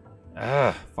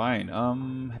 Ah, fine.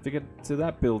 Have to get to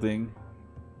that building.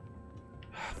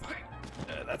 Ah, fine.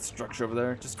 That structure over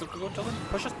there. Just go, Dylan.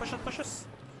 Push us, push us, push us.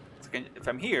 If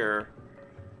I'm here,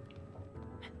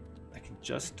 I can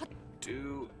just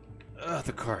do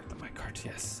the cart, the minecart.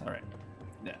 Yes. All right.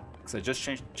 Yeah, because I just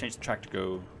changed the track to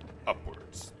go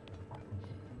upwards.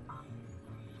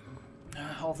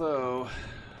 Although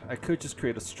I could just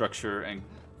create a structure and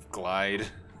glide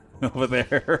over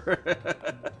there.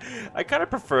 I kind of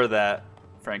prefer that,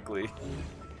 frankly.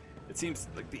 It seems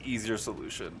like the easier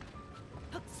solution.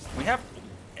 We have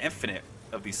infinite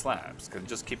of these slabs. Can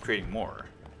just keep creating more.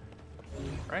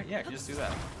 Right? Yeah, I can just do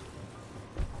that.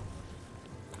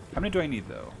 How many do I need,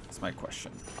 though? That's my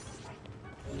question.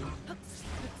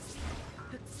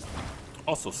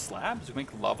 Also, slabs? We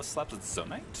make lava slabs with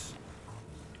zonite?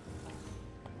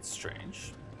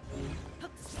 Strange.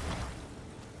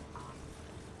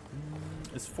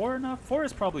 Is 4 enough? 4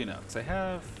 is probably enough, because I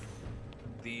have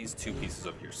these 2 pieces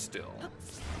up here still.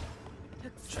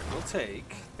 Which I will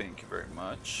take, thank you very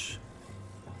much.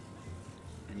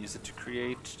 And use it to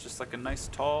create just like a nice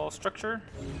tall structure.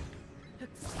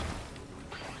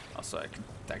 Also,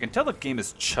 I can tell the game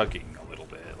is chugging a little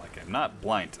bit. Like, I'm not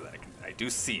blind to that. I do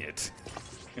see it.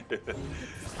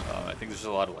 I think there's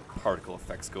a lot of like particle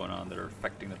effects going on that are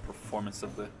affecting the performance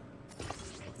of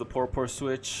the poor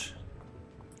Switch.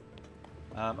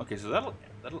 Okay, so that'll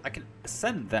I can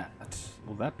ascend that.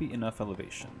 Will that be enough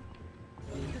elevation?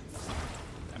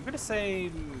 I'm gonna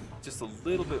say just a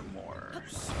little bit more.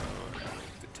 So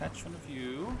detach one of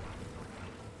you.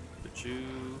 Put you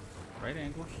right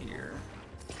angle here.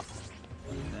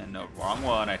 And then no, wrong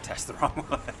one. I attached the wrong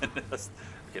one. Okay,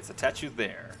 let's attach you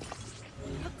there.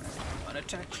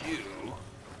 Unattach you.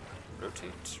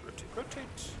 Rotate, rotate,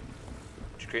 rotate.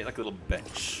 To create like a little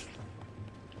bench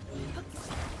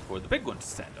for the big one to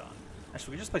stand on.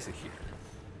 Actually, we just place it here.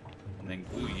 And then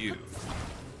glue you.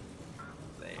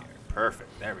 There.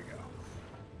 Perfect. There we go.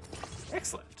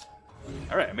 Excellent.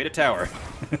 Alright, I made a tower.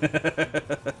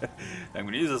 I'm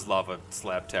going to use this lava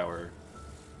slab tower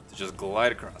to just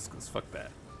glide across, because fuck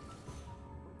that.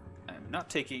 I'm not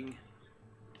taking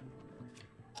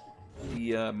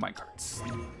the minecarts.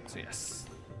 So yes.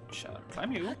 Shall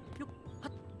climb you.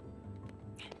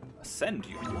 Ascend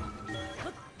you.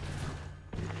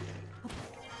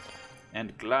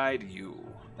 And glide you.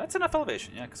 That's enough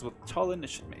elevation, yeah, because with Tullin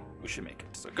we should make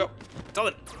it. So go.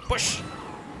 Tullin, push!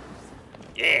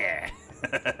 Yeah!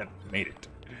 Made it.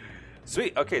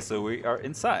 Sweet, okay, so we are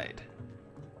inside.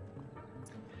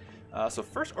 So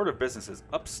first order of business is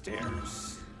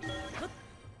upstairs.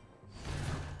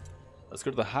 Let's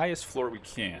go to the highest floor we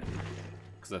can,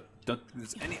 because I don't think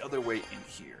there's any other way in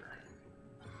here.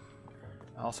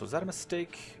 Also, is that a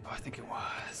mistake? Oh, I think it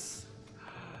was.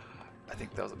 I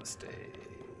think that was a mistake.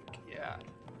 Yeah.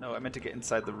 No, I meant to get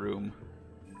inside the room.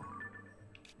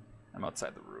 I'm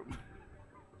outside the room.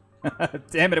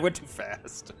 Damn it, it went too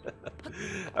fast.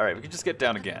 Alright, we can just get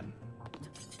down again.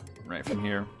 Right from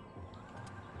here.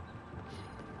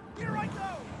 Here I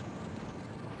go.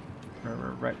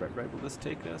 Right. Will this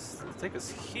take us? It'll take us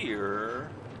here.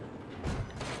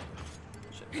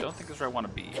 Shit, I don't think this is where I want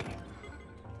to be.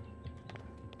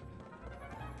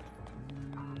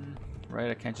 Right,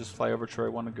 I can't just fly over to where I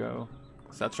want to go.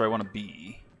 Because that's where I want to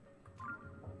be.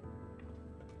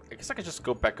 I guess I could just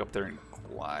go back up there and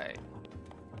glide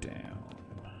down.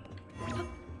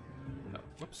 No,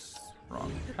 whoops.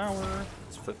 Wrong power.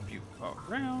 Let's flip you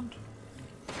around.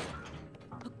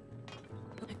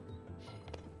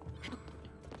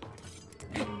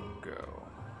 And go.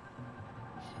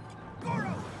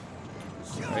 Goro.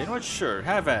 Right, you know what? Sure.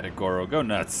 Have at it, Goro. Go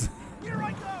nuts. Here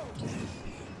I go.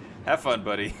 Have fun,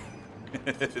 buddy.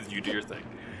 You do your thing.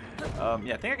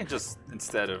 Yeah, I think I can just,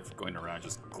 instead of going around,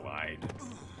 just glide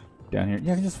down here.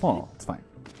 Yeah, I can just fall. It's fine.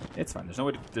 It's fine. There's no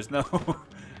way to, there's no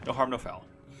no harm, no foul.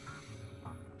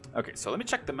 Okay, so let me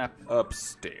check the map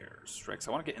upstairs, right? Because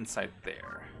I want to get inside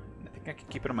there. I think I can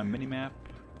keep it on my mini map.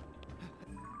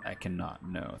 I cannot.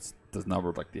 No, it does not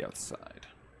work like the outside.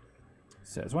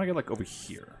 So I just want to get like over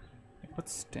here. Like, put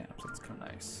stamps. That's kind of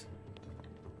nice.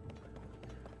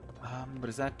 But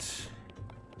is that?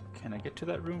 Can I get to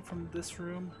that room from this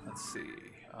room? Let's see.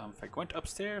 If I go into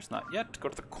upstairs, not yet. Go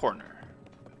to the corner.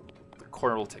 The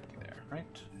corner will take me there,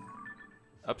 right?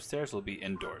 Upstairs will be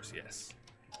indoors, yes.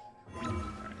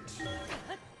 Alright.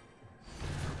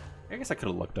 I guess I could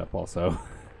have looked up also.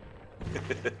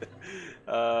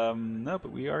 No,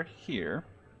 but we are here.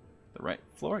 The right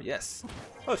floor? Yes.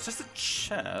 Oh, it's just a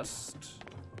chest.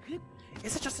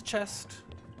 Is it just a chest?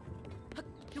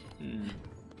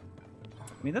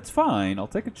 I mean, that's fine. I'll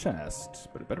take a chest,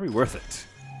 but it better be worth it.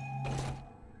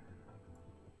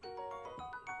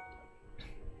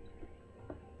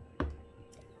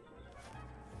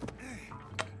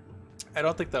 I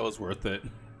don't think that was worth it.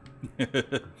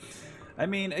 I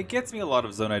mean, it gets me a lot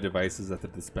of Zonai devices at the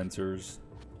dispensers.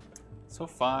 So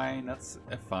fine, that's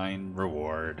a fine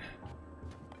reward.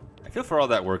 I feel for all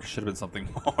that work, it should have been something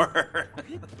more.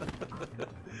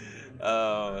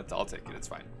 I'll take it, it's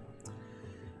fine.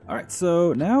 Alright,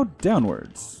 so now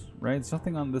downwards, right? There's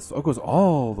nothing on this. Oh, it goes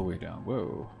all the way down.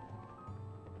 Whoa.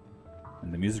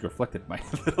 And the music reflected my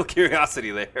little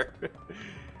curiosity there.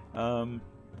 Alright,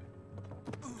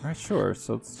 sure.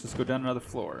 So let's just go down another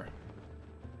floor.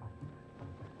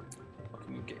 What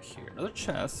can we get here? Another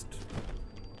chest.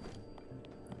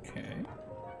 Okay.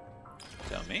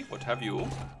 Tell me, what have you?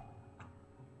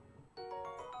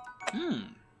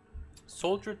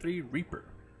 Soldier 3 Reaper.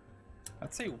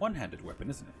 That's a one-handed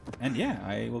weapon, isn't it? And yeah,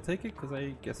 I will take it because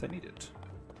I guess I need it.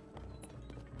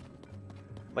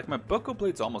 Like, my Bucko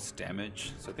Blade's almost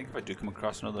damaged, so I think if I do come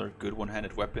across another good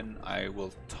one-handed weapon, I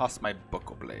will toss my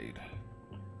Bucko Blade.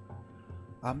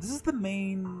 This is the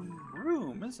main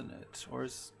room, isn't it? Or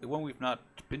is it one we've not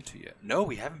been to yet? No,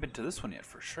 we haven't been to this one yet,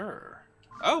 for sure.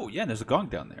 Oh, yeah, and there's a gong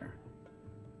down there.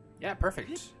 Yeah,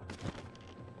 perfect.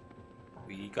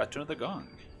 We got to another gong.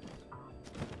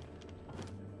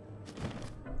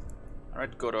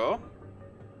 Alright, Goro.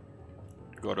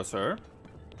 Goro, sir.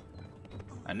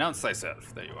 Announce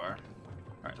thyself. There you are.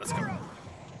 Alright, let's go.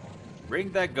 Ring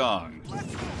that gong.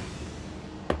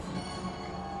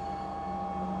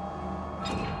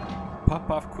 Pop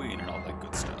off queen and all that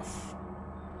good stuff.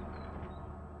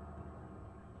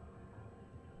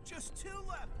 Just 2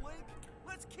 left, Link.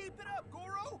 Let's keep it up,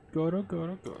 Goro. Goro,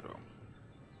 Goro, Goro.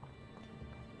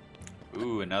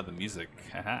 Ooh, and now the music.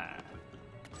 Haha.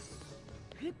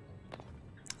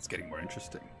 It's getting more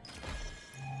interesting.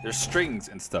 There's strings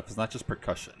and stuff. It's not just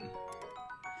percussion.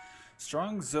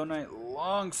 Strong Zonite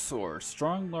long sword.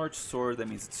 Strong large sword. That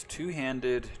means it's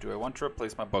two-handed. Do I want to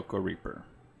replace my Bucko Reaper?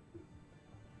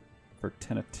 For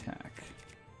 10 attack.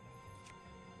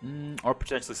 Or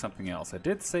potentially something else. I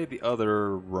did say the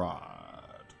other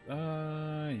rod.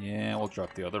 Yeah, we'll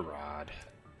drop the other rod.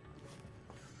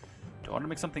 Do I want to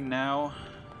make something now?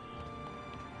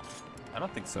 I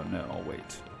don't think so, no. I'll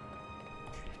wait.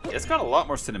 Yeah, it's got a lot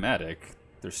more cinematic.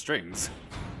 There's strings.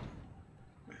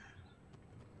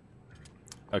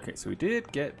 Okay, so we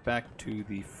did get back to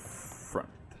the front.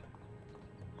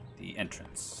 The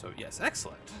entrance. So yes,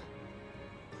 excellent.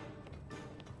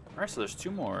 Alright, so there's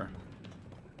 2 more.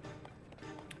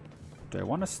 Do I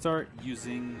want to start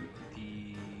using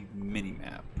the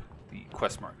mini-map? The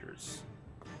quest markers?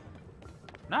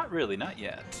 Not really, not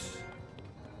yet.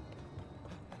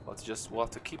 We'll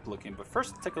have to keep looking, but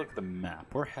first let's take a look at the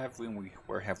map. Where have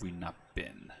we not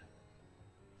been?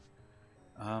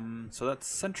 So that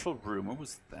central room, what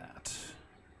was that?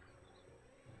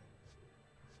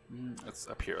 It's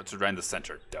up here, it's around the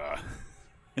center, duh.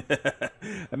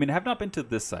 I mean, I have not been to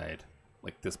this side,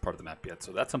 like this part of the map yet,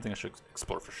 so that's something I should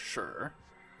explore for sure.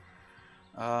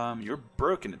 You're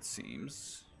broken, it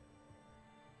seems.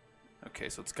 Okay,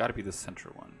 so it's got to be the center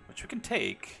one, which we can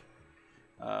take.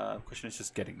 The question is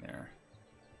just getting there.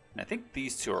 And I think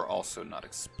these 2 are also not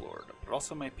explored, but it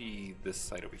also might be this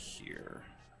side over here.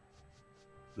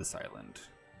 This island.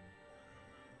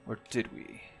 Or did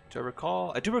we? Do I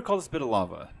recall? I do recall this bit of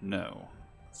lava. No.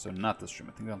 So not this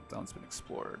room. I think that one's been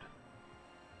explored.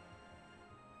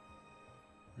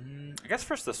 I guess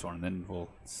first this one, and then we'll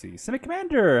see. Senate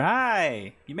Commander,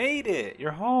 hi! You made it!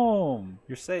 You're home!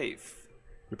 You're safe.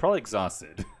 You're probably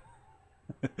exhausted.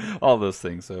 All those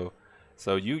things,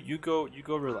 so you go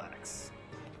relax.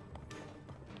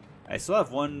 I still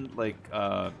have one like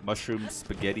mushroom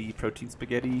spaghetti, protein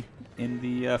spaghetti in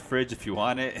the fridge if you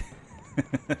want it.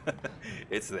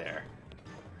 It's there.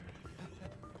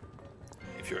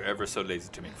 If you're ever so lazy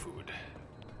to make food,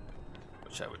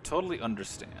 which I would totally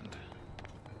understand.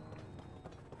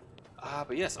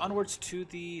 But yes, onwards to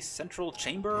the central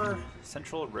chamber,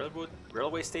 central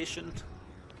railway station.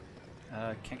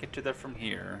 Can't get to that from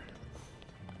here.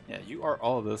 Yeah, you are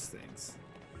all of those things.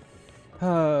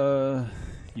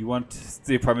 You want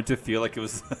the apartment to feel like it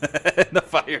was in the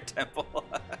fire temple.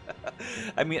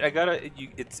 I mean, I gotta.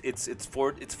 It's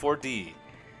 4D.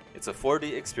 It's a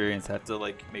 4D experience. I have to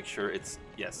like make sure it's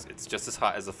just as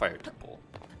hot as a fire temple.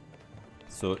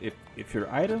 So if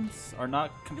your items are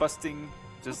not combusting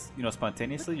just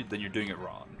spontaneously, then you're doing it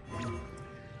wrong.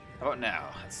 How about now?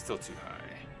 It's still too high.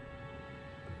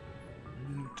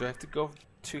 Do I have to go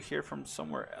to here from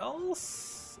somewhere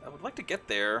else? I would like to get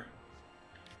there.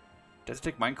 Does it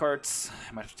take minecarts?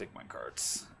 I might have to take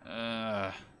minecarts.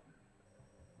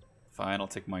 Fine, I'll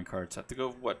take minecarts. I have to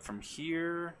go, what, from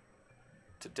here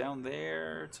to down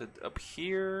there to up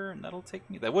here? And that'll take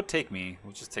me. That would take me.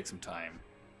 We'll just take some time.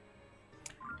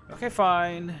 Okay,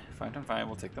 fine. Fine.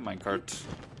 We'll take the minecart.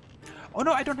 Oh,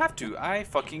 no, I don't have to. I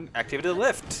fucking activated the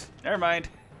lift. Never mind.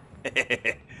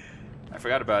 I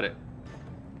forgot about it.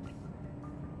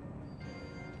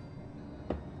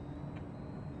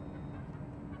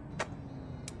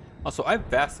 Also, I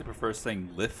vastly prefer saying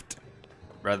lift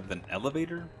rather than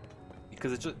elevator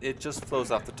because it just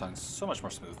flows off the tongue so much more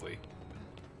smoothly.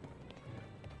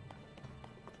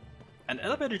 An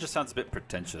elevator just sounds a bit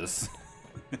pretentious.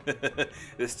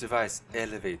 This device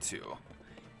elevates you.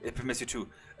 It permits you to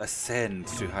ascend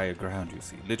to higher ground, you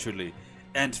see, literally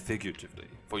and figuratively.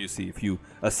 For you see, if you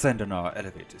ascend on our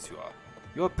elevators,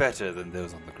 you're better than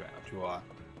those on the ground. You are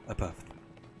above them.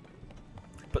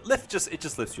 But lift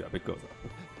just lifts you up. It goes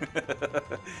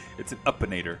up. It's an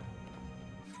upinator.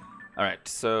 Alright,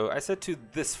 so I said to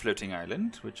this floating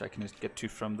island, which I can just get to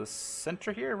from the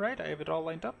center here, right? I have it all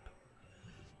lined up.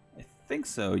 I think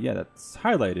so. Yeah, that's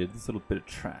highlighted, this little bit of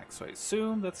track. So I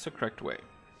assume that's the correct way.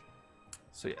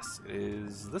 So yes, it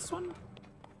is this one.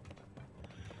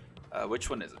 Which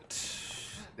one is it?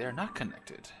 They are not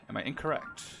connected. Am I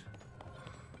incorrect?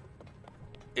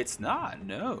 It's not,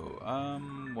 no.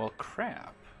 Well,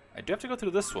 crap. I do have to go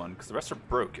through this one because the rest are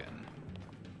broken.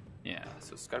 Yeah,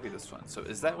 so it's gotta be this one. So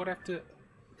is that what I have to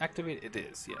activate? It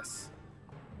is, yes.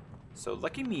 So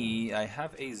lucky me, I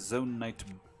have a Zonite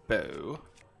bow,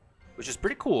 which is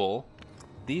pretty cool.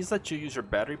 These let you use your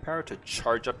battery power to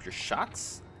charge up your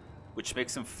shots, which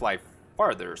makes them fly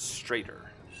farther,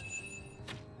 straighter.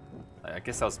 I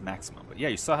guess that was maximum, but yeah,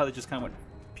 you saw how they just kind of went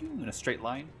pew in a straight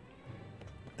line?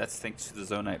 That's thanks to the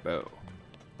Zonite bow.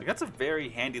 Like, that's a very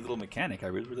handy little mechanic. I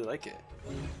really like it.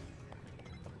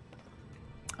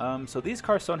 So these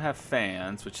cars don't have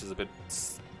fans, which is a bit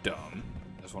dumb.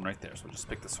 There's one right there, so we'll just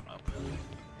pick this one up.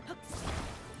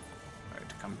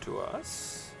 Alright, come to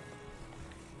us.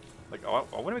 Like, I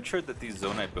want to make sure that these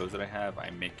Zonite bows that I have, I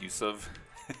make use of.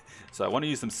 So I want to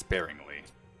use them sparingly.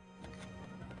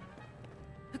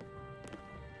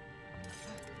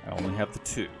 I only have the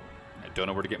 2. I don't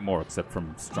know where to get more except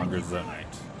from stronger Zonite.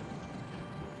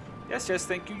 Yes,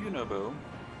 thank you, Unobo.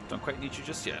 Don't quite need you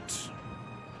just yet.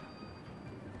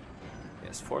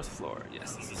 Yes, 4th floor.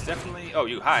 Yes, this is definitely... Oh,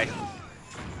 hi.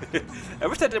 I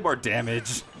wish that did more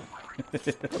damage.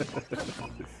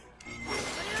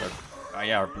 Oh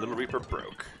yeah, our little Reaper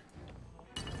broke.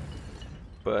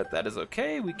 But that is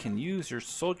okay. We can use your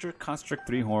Soldier Construct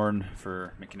 3-horn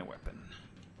for making a weapon.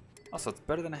 Also, it's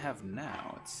better than I have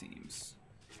now, it seems.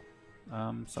 So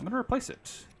I'm going to replace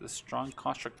it. This strong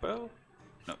Construct bow.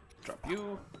 No, drop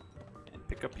you. And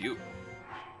pick up you.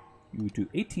 You would do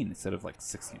 18 instead of like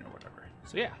 16 or whatever.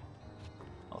 So yeah,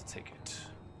 I'll take it.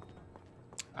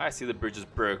 I see the bridge is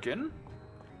broken.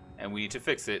 And we need to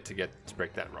fix it to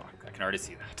break that rock. I can already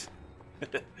see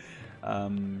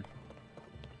that.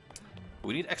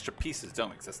 We need extra pieces, don't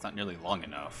we? Because that's not nearly long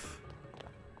enough.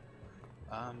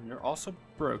 You're also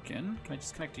broken. Can I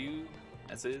just connect you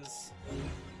as is?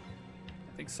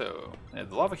 I think so. Yeah,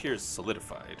 the lava here is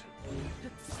solidified.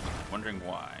 I'm wondering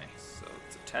why. So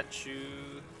let's attach you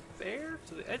there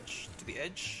to the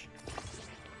edge.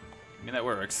 I mean, that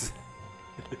works.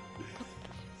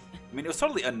 I mean, it was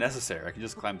totally unnecessary. I could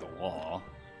just climb the wall.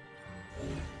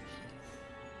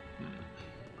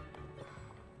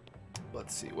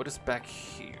 Let's see, what is back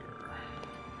here?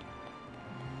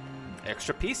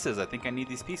 Extra pieces. I think I need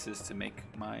these pieces to make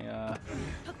my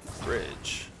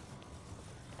bridge.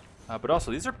 But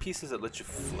also, these are pieces that let you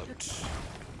float.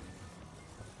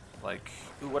 Like,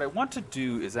 what I want to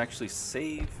do is actually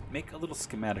make a little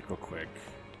schematic real quick,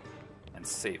 and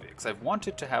save it. Because I've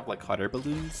wanted to have like hot air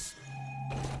balloons,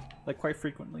 like quite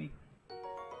frequently.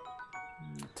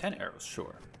 10 arrows,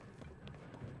 sure.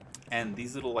 And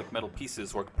these little like metal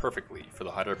pieces work perfectly for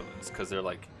the hot air balloons because they're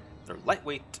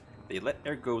lightweight. They let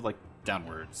air go like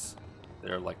downwards.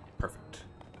 They're like perfect.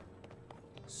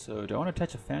 So do I want to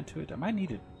attach a fan to it? I might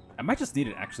need it. I might just need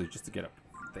it actually just to get up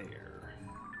there.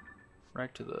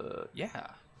 Right to the yeah.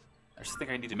 I just think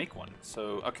I need to make one.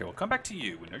 So okay, we'll come back to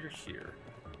you. We know you're here.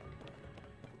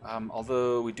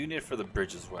 Although we do need it for the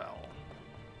bridge as well.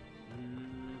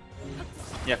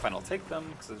 Yeah, fine. I'll take them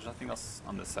because there's nothing else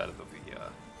on this side of the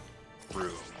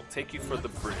room. We'll take you for the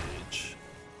bridge.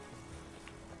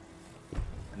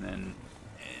 And then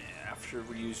after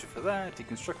we use you for that,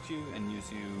 deconstruct you and use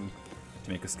you to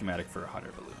make a schematic for a hot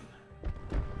air balloon.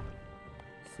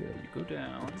 So you go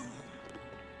down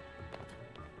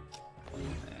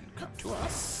and come to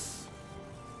us.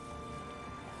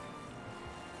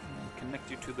 connect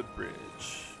you to the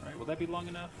bridge. Right, will that be long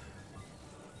enough?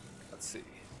 Let's see.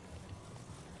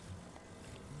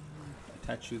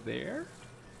 Attach you there.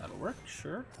 That'll work,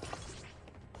 sure.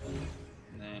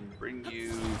 And then bring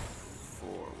you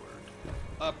forward.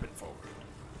 Up and forward.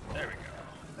 There we go.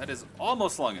 That is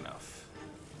almost long enough.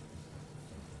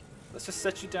 Let's just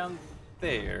set you down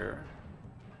there.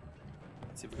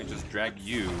 Let's see if we can just drag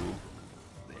you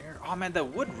there. Oh man,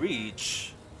 that would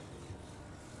reach.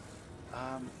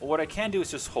 What I can do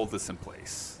is just hold this in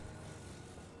place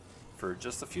for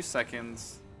just a few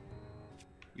seconds.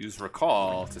 Use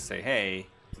recall to say, hey,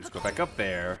 please go back up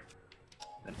there.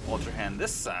 Then hold your hand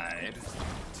this side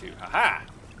to, haha,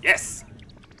 yes!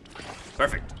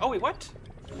 Perfect. Oh wait, what?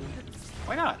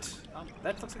 Why not?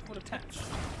 That looks like it would attach.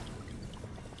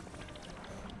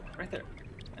 Right there.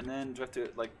 And then do I have to,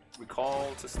 like,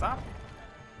 recall to stop?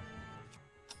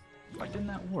 Why didn't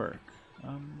that work?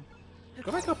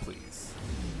 Go back up, please.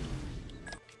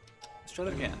 Let's try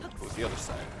that again. Go with the other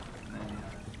side. And then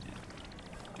yeah,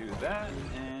 do that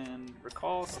and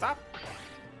recall stop.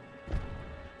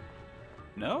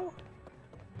 No?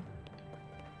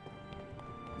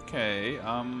 Okay,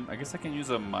 I guess I can use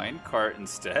a minecart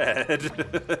instead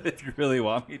if you really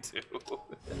want me to.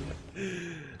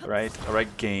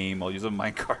 Alright, game. I'll use a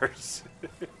minecart.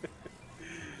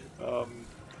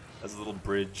 As a little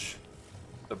bridge.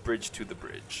 A bridge to the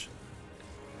bridge.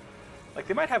 Like,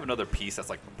 they might have another piece that's,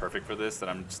 like, perfect for this that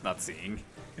I'm just not seeing.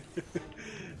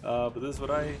 But this is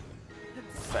what I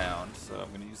found, so I'm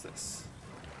going to use this.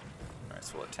 Alright,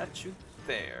 so we'll attach you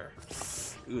there.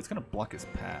 Ooh, it's going to block his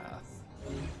path.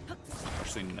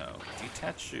 Actually, no.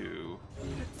 Detach you.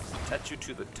 Attach you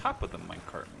to the top of the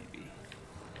minecart, maybe.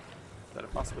 Is that a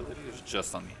possibility? It's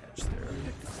just on the edge there.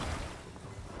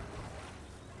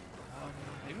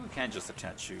 Maybe we can just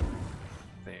attach you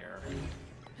there.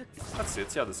 Let's see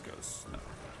how this goes. No.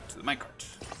 To the minecart.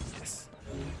 Yes.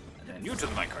 And then you to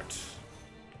the minecart.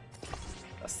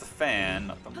 That's the fan,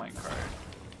 not the minecart.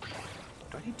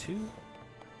 Do I need two?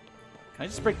 Can I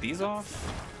just break these off?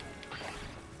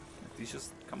 If these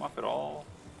just come off at all?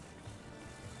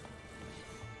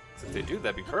 'Cause if they do,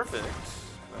 that'd be perfect.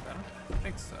 But I don't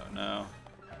think so. No.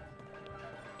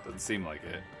 Doesn't seem like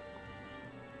it.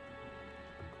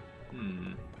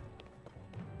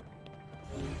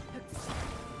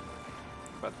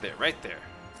 About there, right there.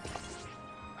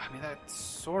 I mean, that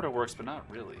sort of works, but not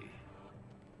really.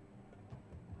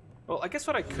 Well, I guess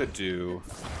what I could do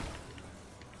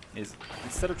is,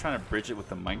 instead of trying to bridge it with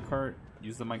the minecart,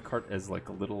 use the minecart as like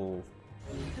a little,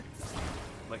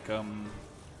 like,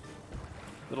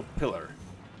 little pillar.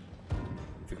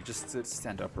 If you could just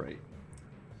stand upright.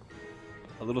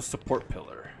 A little support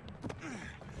pillar.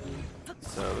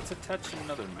 So let's attach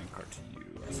another minecart to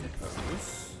you, I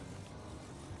suppose.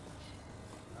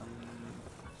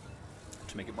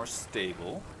 To make it more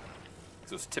stable.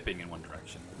 So it's tipping in one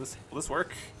direction. Will this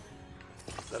work?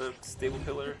 Is that a stable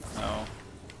pillar? No.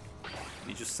 I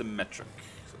need you symmetric.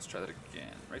 So let's try that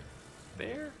again. Right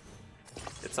there?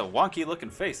 It's a wonky looking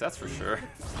face, that's for sure.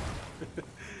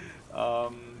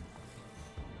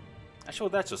 Actually, will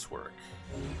that just work?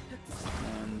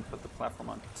 And put the platform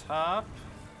on top.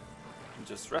 And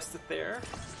just rest it there.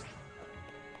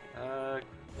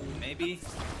 Maybe?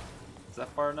 Is that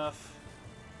far enough?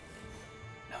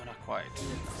 No, not quite.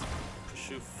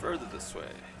 Push you further this way.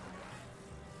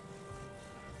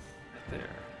 Right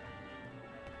there.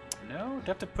 No? Do I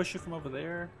have to push you from over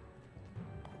there?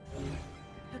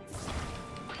 I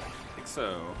think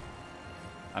so.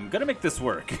 I'm gonna make this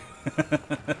work.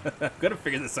 I'm gonna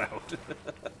figure this out.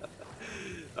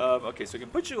 Okay, so we can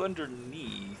put you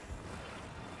underneath.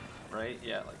 Right?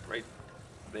 Yeah, like right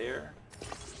there.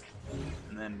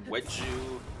 And then wedge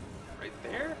you right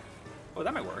there. Oh,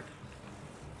 that might work.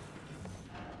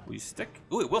 Will you stick?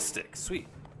 Ooh, it will stick. Sweet.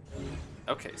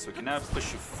 Okay, so we can now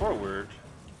push you forward.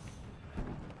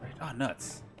 Right. Oh,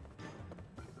 nuts.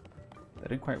 That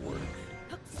didn't quite work.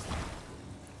 Okay,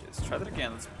 let's try that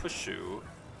again. Let's push you.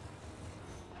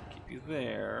 Keep you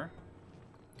there.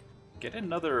 Get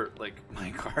another, like,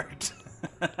 minecart.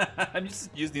 I'm just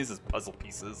using these as puzzle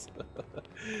pieces.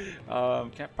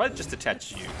 Can probably just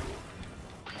attach you.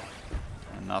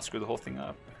 And not screw the whole thing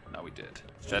up. No, we did.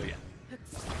 Let's try it again.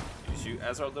 Use you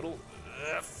as our little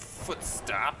foot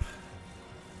stop.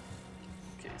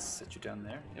 Okay, set you down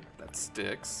there. Yep, that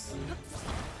sticks.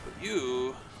 Put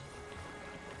you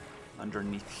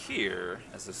underneath here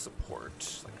as a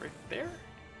support. Like right there?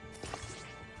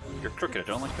 You're crooked, I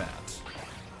don't like that.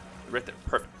 Right there,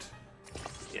 perfect.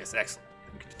 Yes, excellent.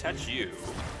 Then we can detach you.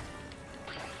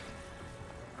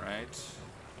 Right.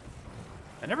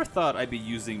 I never thought I'd be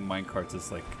using minecarts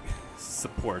as like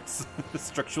supports,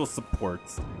 structural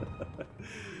supports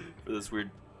for this weird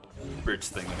bridge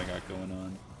thing that I got going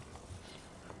on.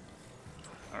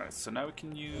 Alright, so now we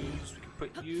can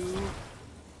put you,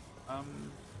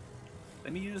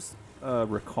 let me use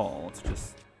recall to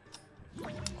just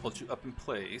hold you up in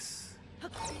place.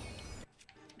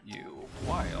 You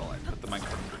while I put the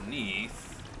minecart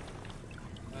underneath.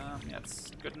 Yeah,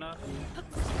 it's good enough.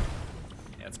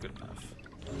 Yeah, it's good enough.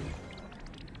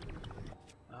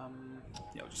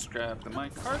 Yeah, we'll just grab the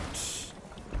minecart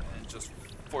and just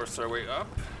force our way up.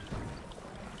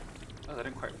 Oh, that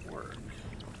didn't quite work.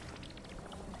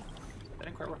 That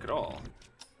didn't quite work at all.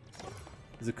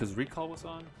 Is it because recall was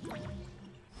on? I'm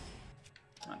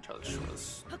not entirely sure.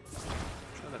 Let's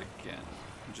try that again.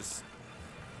 And just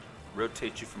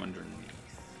rotate you from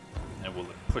underneath. And will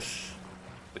it push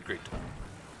the grate?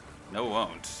 No, it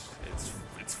won't.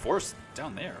 It's forced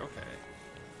down there. Okay.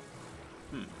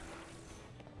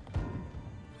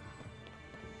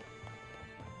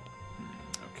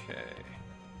 Okay.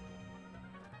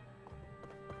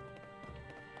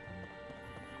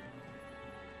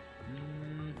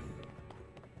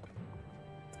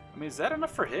 I mean, is that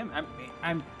enough for him?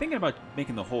 I'm thinking about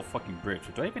making the whole fucking bridge.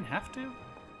 Do I even have to?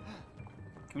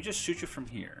 Can we just shoot you from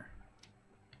here?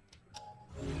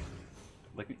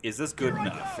 Like, is this good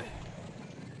enough?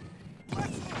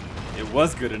 It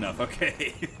was good enough,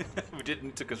 okay. We didn't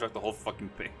need to construct the whole fucking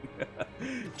thing.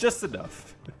 Just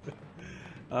enough.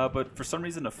 But for some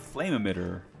reason a flame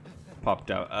emitter popped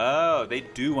out. Oh, they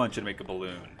do want you to make a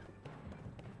balloon.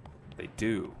 They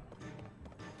do.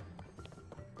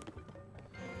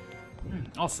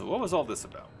 Also, what was all this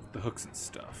about? The hooks and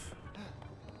stuff.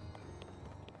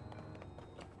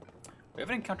 We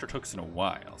haven't encountered hooks in a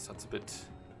while, so that's a bit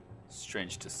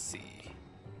strange to see.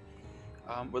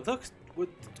 Would hooks... do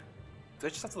I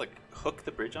just have to, like, hook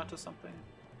the bridge onto something?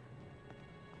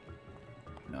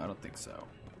 No, I don't think so.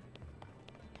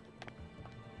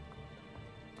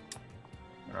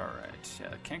 Alright, yeah,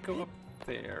 I can't go up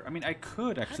there. I mean, I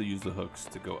could actually use the hooks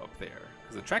to go up there,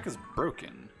 because the track is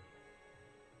broken.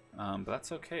 But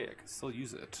that's okay, I can still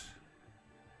use it.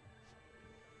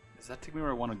 Does that take me where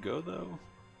I want to go, though?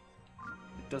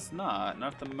 It does not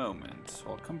at the moment, so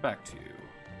I'll come back to you.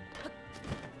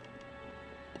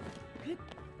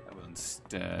 I will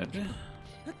instead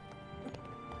go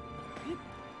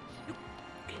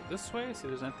this way, see if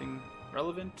there's anything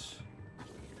relevant.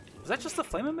 Was that just a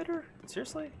flame emitter?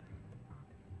 Seriously?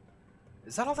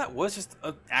 Is that all that was? Just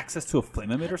access to a flame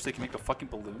emitter so you can make a fucking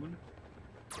balloon?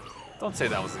 Don't say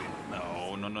that was it.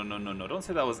 No, no, no, no, no, no. Don't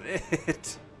say that was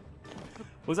it.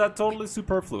 Was that totally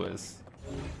superfluous?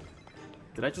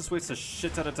 Did I just waste a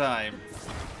shit ton of time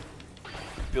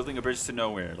building a bridge to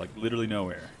nowhere? Like, literally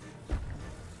nowhere.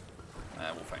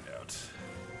 We'll find out.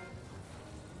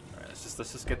 Alright,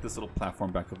 let's just get this little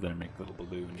platform back up there and make a little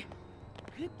balloon.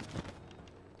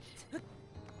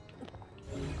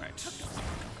 Alright.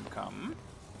 Come.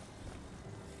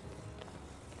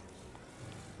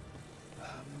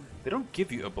 They don't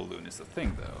give you a balloon is the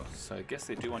thing, though, so I guess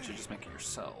they do want you to just make it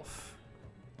yourself.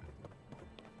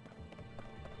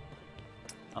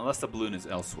 Unless the balloon is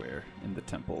elsewhere in the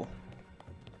temple.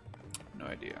 No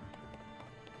idea.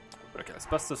 But okay, let's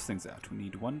bust those things out. We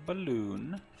need one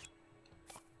balloon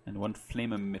and one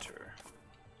flame emitter.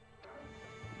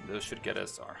 Those should get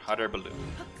us our hot air balloon.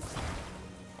 Yeah,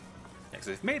 because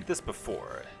we've made this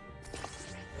before. I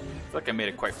feel like I made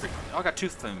it quite frequently. Oh, I got two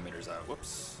flame emitters out.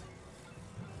 Whoops.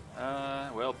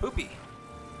 Well, poopy.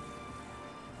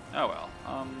 Oh well.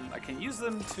 I can use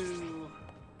them to...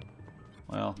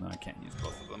 Well, no, I can't use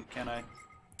both of them, can I?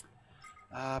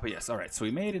 But yes, alright. So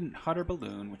we made a hot air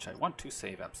balloon, which I want to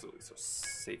save, absolutely. So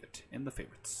save it in the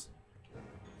favorites.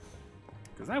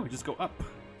 Because now we just go up.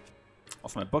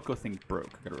 Also, my bucko thing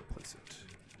broke. I gotta replace it.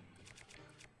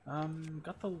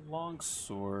 Got the long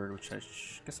sword, which I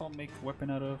guess I'll make a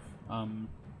weapon out of.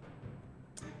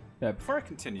 Yeah, before I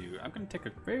continue, I'm going to take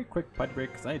a very quick potty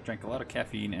break because I drank a lot of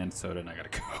caffeine and soda and I gotta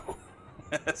go.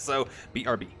 So,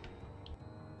 BRB.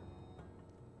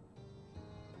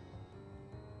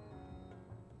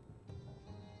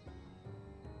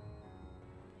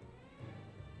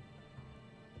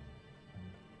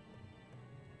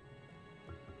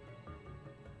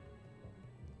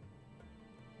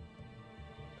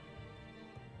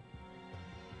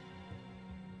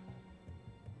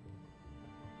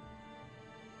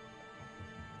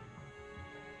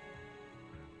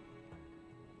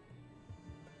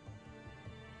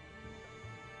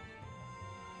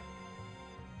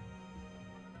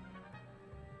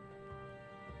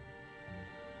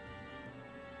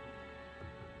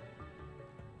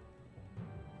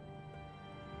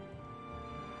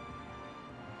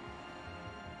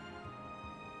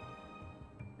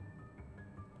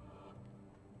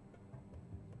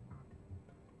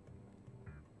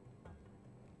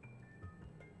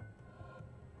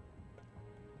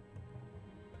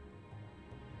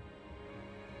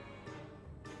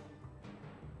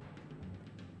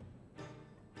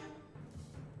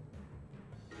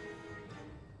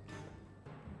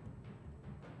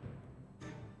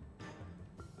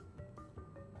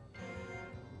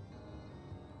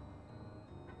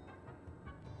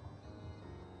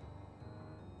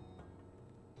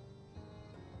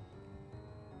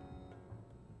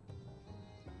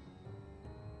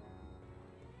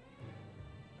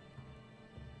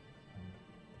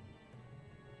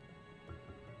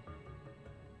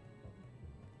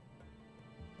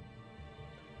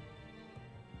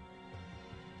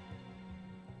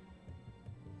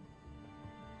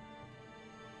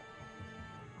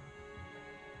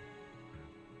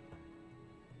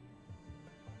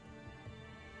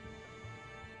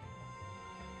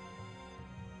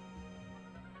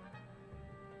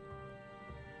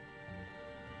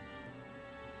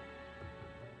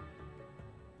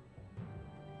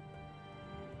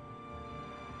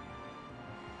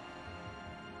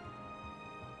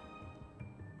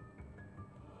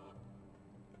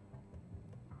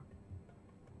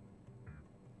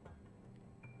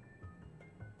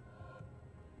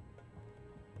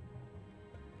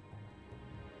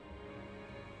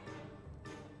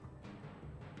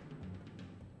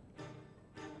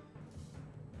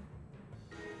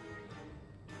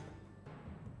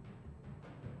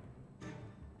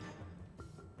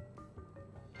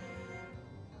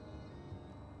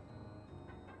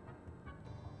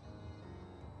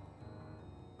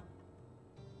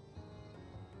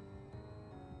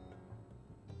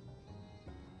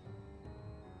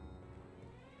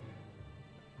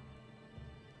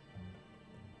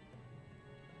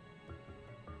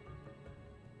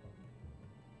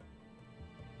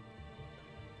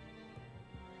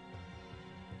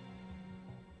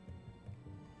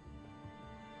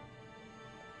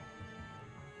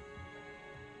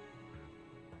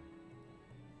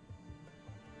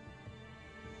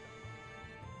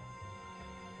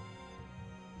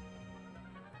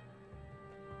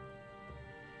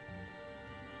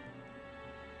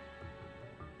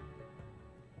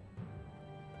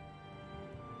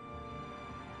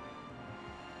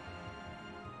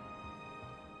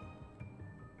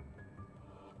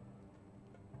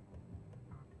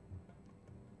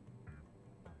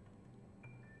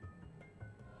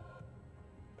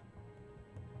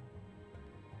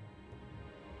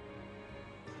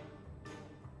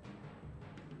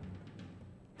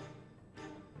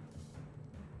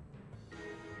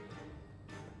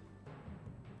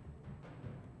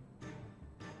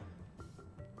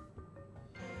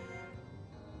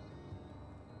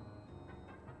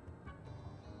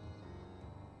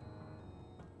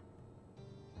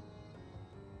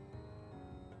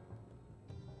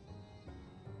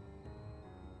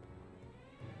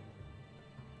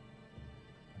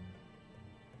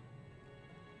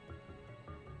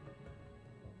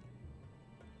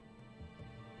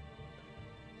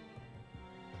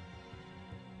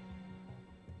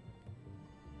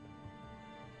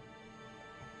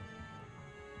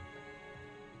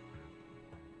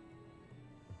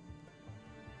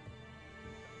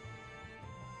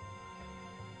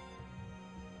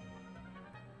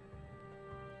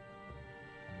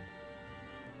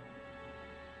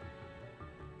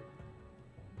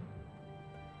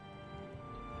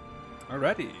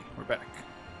 Alrighty, we're back.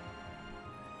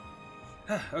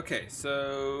 Okay,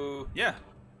 so yeah,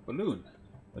 balloon.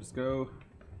 Let's go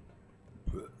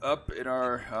up in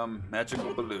our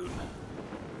magical balloon.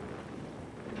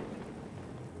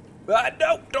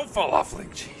 No, don't fall off,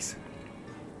 Link. Jeez.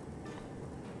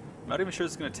 I'm not even sure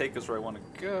it's gonna take us where I want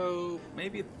to go.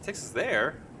 Maybe it takes us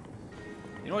there.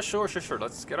 You know what? Sure.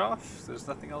 Let's get off. There's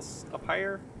nothing else up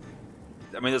higher.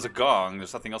 I mean, there's a gong.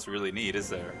 There's nothing else we really need, is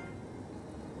there?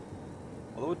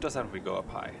 Although it does happen if we go up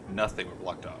high. Nothing, we're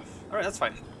blocked off. Alright, that's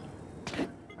fine.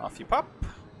 Off you pop.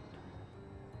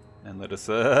 And let us,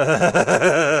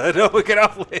 no, get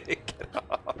off, Link. Get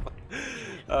off.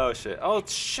 Oh, shit. Oh,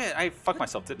 shit. I fucked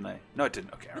myself, didn't I? No, I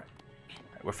didn't. Okay, alright.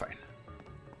 Alright, we're fine.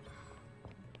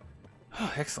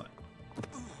 Oh, excellent.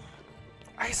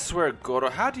 I swear, Goro,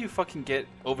 how do you fucking get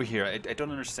over here? I don't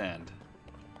understand.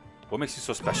 What makes you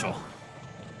so special?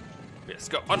 Yes,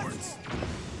 go onwards.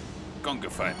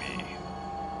 Gongify me.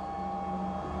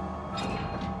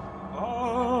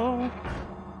 Oh.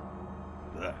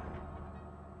 Ugh.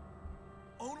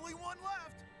 Only one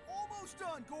left. Almost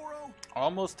done, Goro.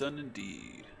 Almost done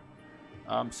indeed.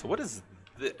 So what is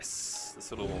this?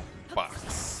 This little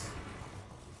box.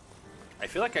 I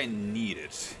feel like I need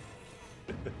it.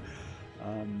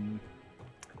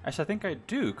 Actually, I think I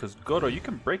do, because Goro, you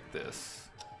can break this.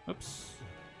 Oops.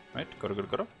 Right,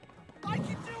 Goro. I can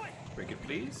do it. Break it,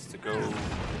 please, to go to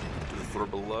the floor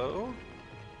below.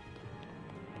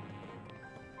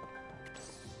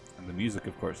 And the music,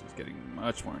 of course, is getting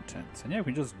much more intense. And yeah, we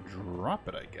can just drop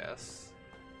it, I guess.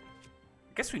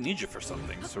 I guess we need you for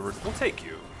something, so we'll take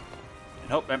you.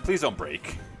 And hope, and please don't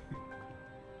break.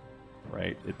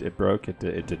 Right, it broke. It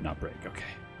did not break. Okay.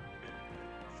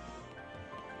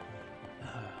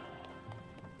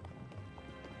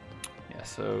 Yeah,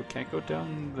 so can't go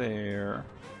down there.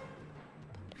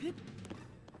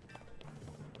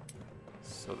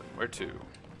 So then, where to?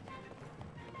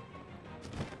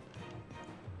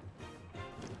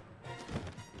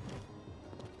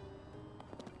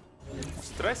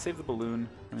 So did I save the balloon?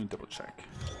 Let me double check.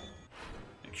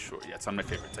 Make sure. Yeah, it's on my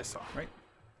favorites. I saw, right?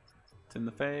 It's in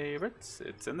the favorites.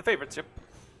 It's in the favorites. Yep.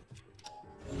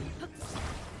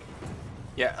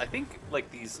 Yeah, I think like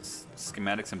these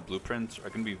schematics and blueprints are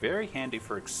going to be very handy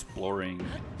for exploring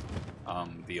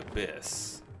the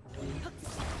abyss.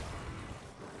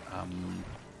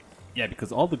 Yeah,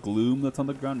 because all the gloom that's on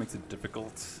the ground makes it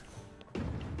difficult.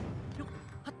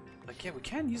 Like, yeah, we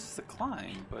can use this to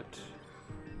climb, but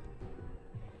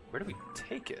where do we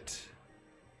take it?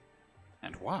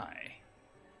 And why?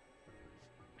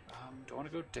 Do I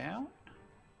want to go down?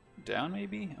 Down,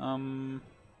 maybe? I mean,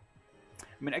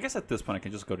 I guess at this point I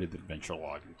can just go to the adventure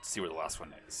log and see where the last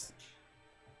one is.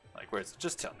 Like, where is it?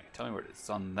 Just tell me. Tell me where it is. It's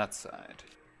on that side.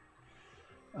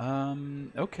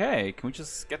 Okay. Can we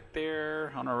just get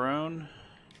there on our own?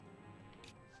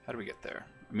 How do we get there?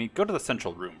 I mean, go to the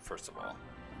central room, first of all.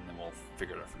 And then we'll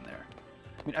figure it out from there.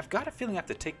 I mean, I've got a feeling I have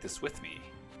to take this with me.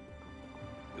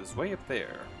 It was way up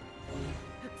there.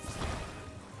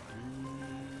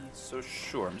 So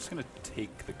sure, I'm just gonna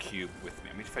take the cube with me.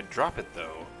 I mean, if I drop it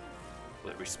though,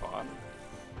 will it respawn?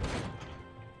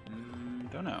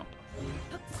 Don't know.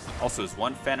 Also, is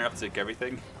one fan enough to take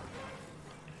everything?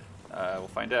 We'll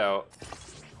find out.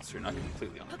 So you're not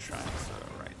completely on the track, so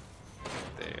right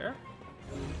there.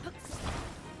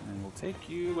 And we'll take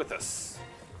you with us.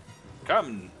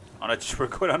 Come! We're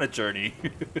going on a journey.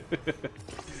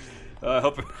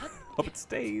 Hope it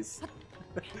stays.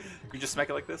 You just smack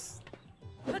it like this?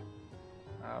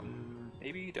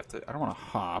 Maybe you'd have to. I don't want to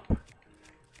hop,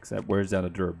 because that wears down the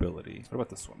durability. What about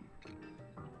this one?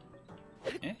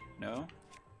 No.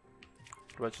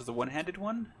 What about just a one-handed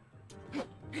one?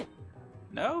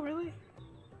 No, really?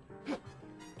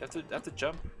 Have to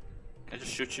jump? Can I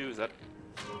just shoot you? Is that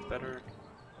better?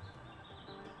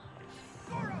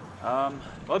 Well,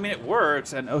 I mean, it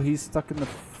works, and oh, he's stuck in the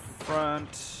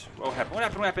front. What happened? What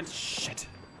happened? What happened? Shit.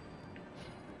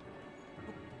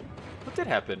 What did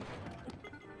happen?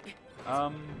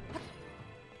 Was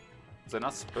I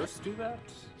not supposed to do that?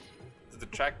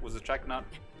 Was the track not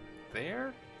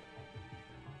there?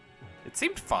 It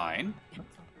seemed fine.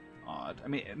 That's odd. I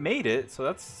mean, it made it, so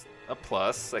that's a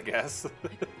plus, I guess.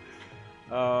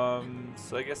 So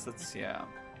I guess that's, yeah.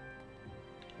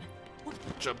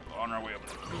 Jump on our way up.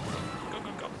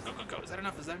 Go. Is that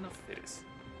enough? Is that enough? It is.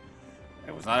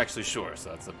 I was not actually sure,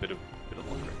 so that's a bit of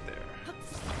luck right there.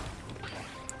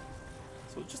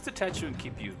 So we'll just attach you and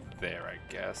keep you there, I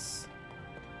guess.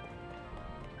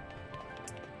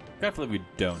 Definitely we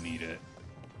don't need it.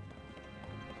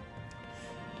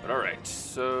 But alright,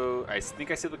 so I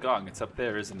think I see the gong. It's up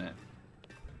there, isn't it?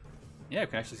 Yeah, I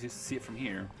can actually see it from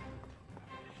here.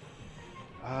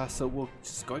 So we'll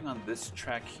just going on this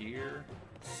track here,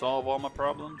 solve all my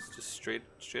problems, just straight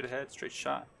ahead, straight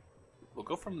shot. We'll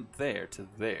go from there to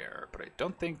there, but I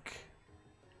don't think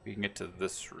we can get to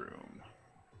this room.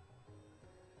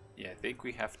 Yeah, I think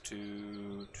we have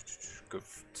to go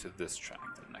to this track,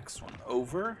 the next one.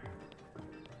 Over.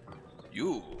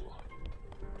 You.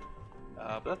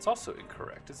 But that's also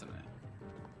incorrect, isn't it?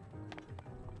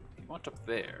 You want up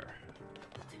there.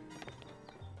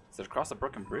 Is it across a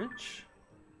broken bridge?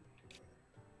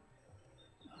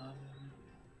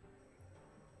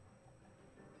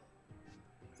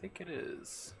 I think it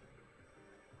is.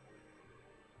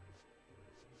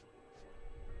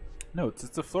 No, it's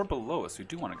the floor below us. We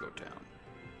do want to go down.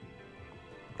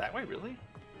 That way, really?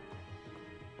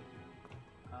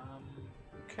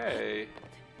 Okay.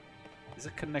 Is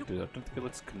it connected? I don't think it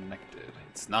looks connected.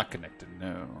 It's not connected,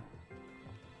 no.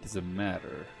 Doesn't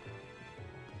matter.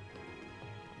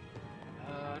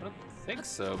 I don't think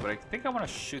so, but I think I want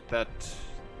to shoot that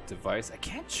device. I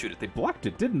can't shoot it. They blocked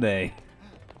it, didn't they?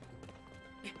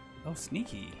 Oh,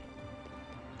 sneaky.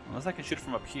 Unless I can shoot it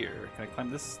from up here. Can I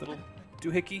climb this little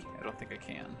doohickey? I don't think I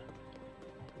can.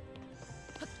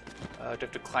 Do I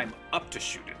have to climb up to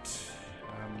shoot it?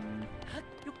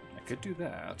 I could do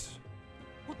that.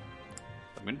 If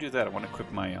I'm gonna do that, I want to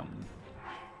equip my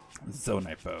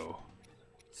Zonite bow.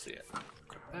 So yeah,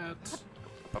 equip that.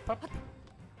 Up, up, up.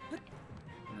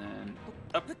 And then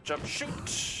up, jump,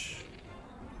 shoot.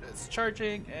 It's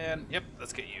charging, and yep,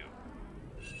 let's get you.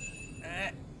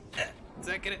 Does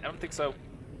that get it? I don't think so.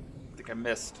 I think I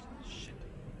missed. Shit.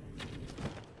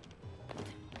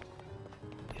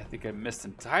 Yeah, I think I missed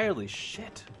entirely.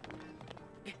 Shit.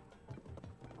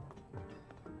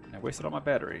 And I wasted all my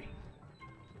battery.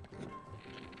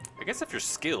 I guess if you're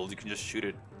skilled, you can just shoot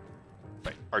it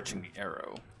by arching the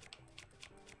arrow.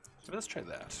 So let's try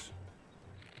that.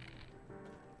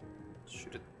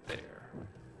 Shoot it there.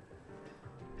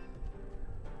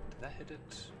 Did that hit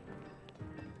it?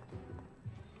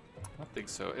 I don't think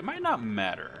so. It might not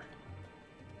matter.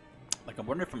 Like, I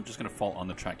wonder if I'm just gonna fall on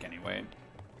the track anyway.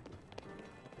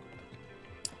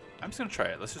 I'm just gonna try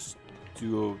it. Let's just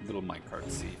do a little minecart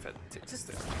and see if it takes us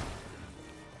there.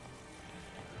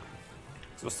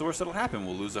 So what's the worst that'll happen?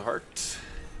 We'll lose a heart.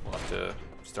 We'll have to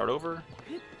start over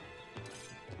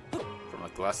from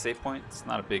like the last save point. It's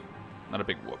not a big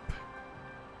whoop.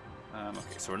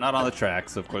 Okay, so we're not on the track,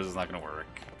 so of course it's not gonna work.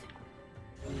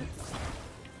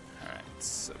 Alright,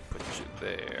 so put you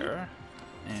there.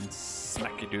 And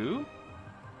smack-a-doo.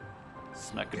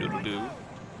 Smack-a-doodle-doo.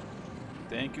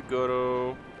 Thank you,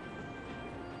 Goro.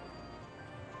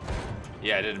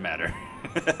 Yeah, it didn't matter.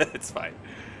 It's fine.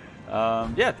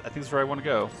 Yeah, I think this is where I want to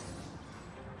go.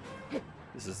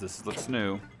 This looks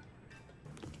new.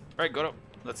 Alright, Goro.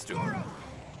 Let's do it.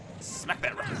 Smack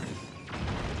that rock.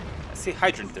 I see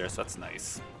hydrant there, so that's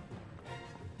nice.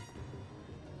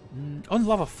 Oh, and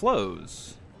lava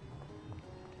flows.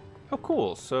 Oh,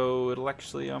 cool. So it'll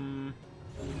actually, yeah,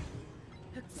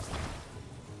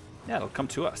 it'll come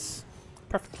to us.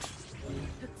 Perfect.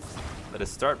 Let us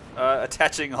start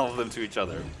attaching all of them to each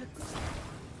other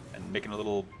and making a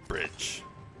little bridge.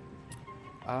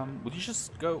 Would you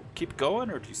just keep going,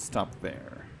 or do you stop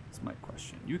there? That's my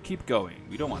question. You keep going.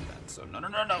 We don't want that. So no.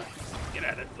 Get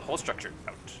at it. The whole structure.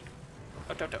 Out.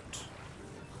 Out.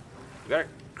 We gotta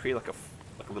create like a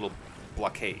little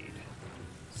blockade.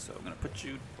 So I'm gonna put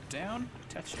you down,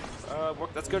 attach you.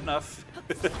 Work. That's good enough.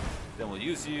 Then we'll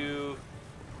use you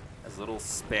as a little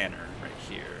spanner right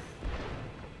here.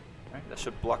 All right, that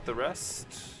should block the rest.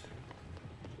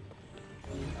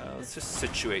 Let's just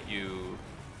situate you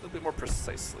a little bit more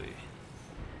precisely.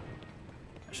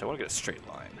 Actually, I want to get a straight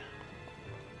line.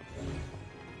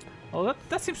 Oh,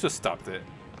 that seems to have stopped it.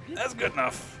 That's good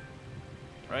enough,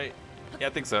 right? Yeah, I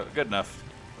think so. Good enough.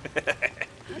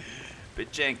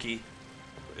 Bit janky,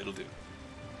 but it'll do.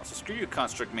 Also, screw you,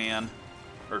 construct man,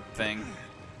 or thing.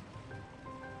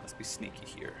 Let's be sneaky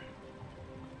here.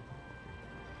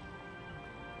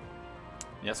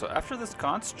 Yeah, so after this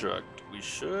construct, we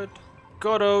should...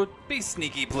 Goto, be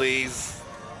sneaky, please.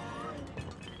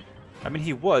 I mean,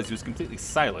 he was completely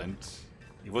silent.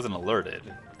 He wasn't alerted.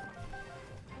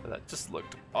 But that just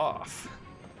looked off.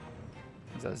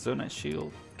 Is that a Zonite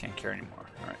shield? Can't carry anymore.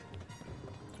 Alright.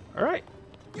 Alright.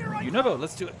 You know,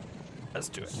 let's do it. Let's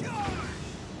do it.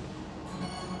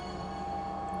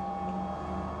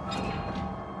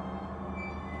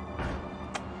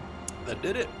 That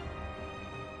did it.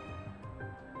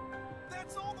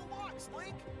 That's all the locks,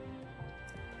 Link.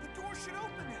 The door should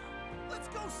open now. Let's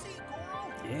go see,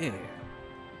 Goro. Yeah.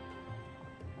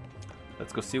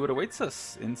 Let's go see what awaits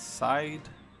us inside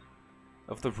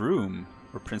of the room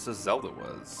where Princess Zelda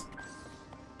was.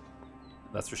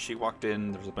 That's where she walked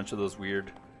in. There's a bunch of those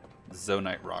weird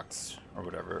Zonite rocks or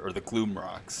whatever, or the Gloom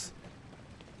rocks.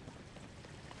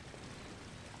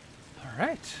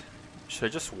 Alright. Should I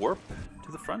just warp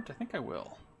to the front? I think I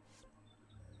will.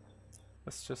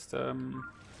 Let's just,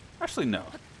 actually, no.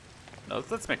 No,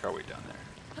 let's make our way down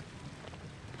there.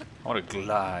 I want to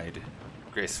glide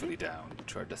gracefully down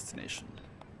to our destination.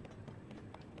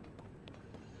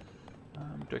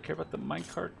 Do I care about the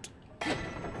minecart?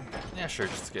 Yeah, sure,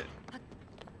 just to get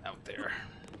out there.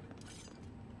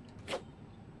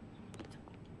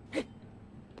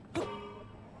 Alright,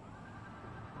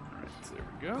 there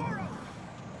we go.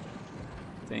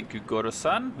 Thank you,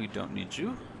 Goro-san. We don't need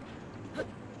you.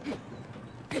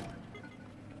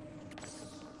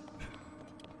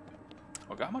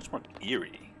 Oh, got much more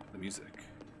eerie, the music.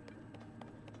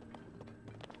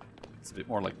 It's a bit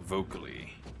more like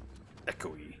vocally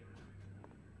echoey.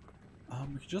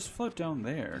 We could just float down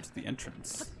there to the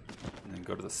entrance and then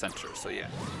go to the center. So yeah,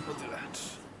 we'll do that.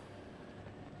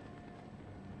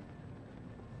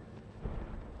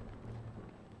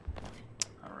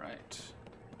 All right.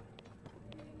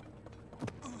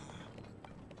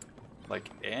 Like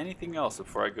anything else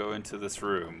before I go into this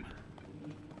room.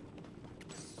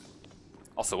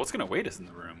 Also, what's gonna wait us in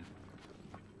the room?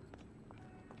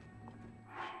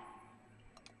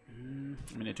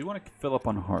 I mean, I do want to fill up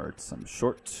on hearts. I'm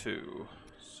short 2.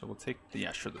 So we'll take the,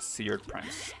 yeah, sure, the seared prime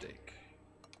steak.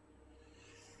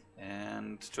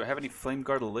 And do I have any flame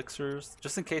guard elixirs?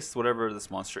 Just in case whatever this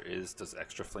monster is does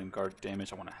extra flame guard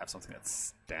damage, I want to have something that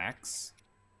stacks.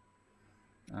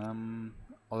 Although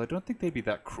I don't think they'd be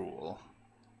that cruel.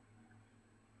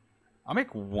 I'll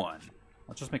make 1.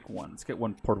 Let's just make 1. Let's get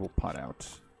 1 portable pot out.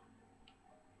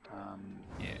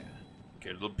 Yeah.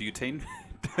 Get a little butane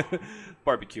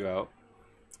barbecue out.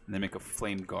 And then make a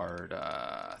flame guard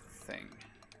thing.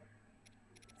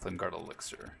 Flame guard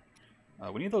elixir.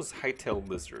 We need those hightail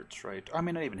lizards, right? Oh, I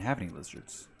may not even have any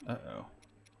lizards. Uh-oh.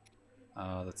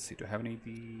 Let's see. Do I have any of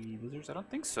the lizards? I don't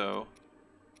think so.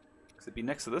 Because it'd be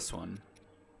next to this one.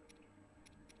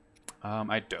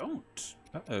 I don't.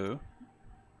 Uh-oh.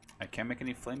 I can't make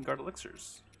any flame guard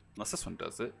elixirs. Unless this one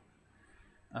does it.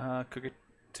 Cook it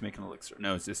to make an elixir.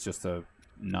 No, it's just a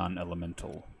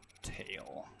non-elemental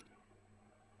tail.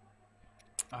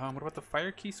 What about the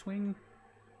fire key swing?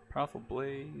 Powerful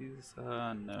blaze?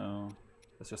 No.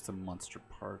 That's just a monster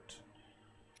part.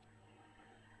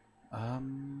 Yeah,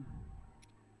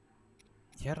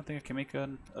 I don't think I can make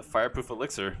a fireproof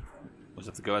elixir. We'll just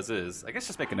have to go as is. I guess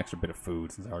just make an extra bit of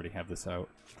food since I already have this out.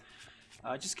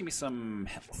 Just give me some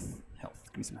health.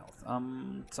 Give me some health.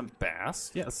 Some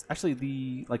bass. Yes, actually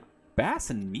the bass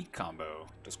and meat combo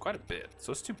does quite a bit.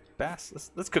 So let's do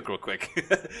bass. Let's cook real quick.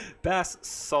 Bass,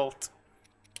 salt,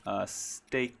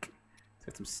 steak. Let's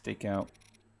get some steak out.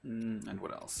 And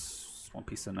what else? 1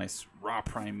 piece of nice raw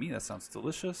prime meat. That sounds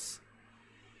delicious.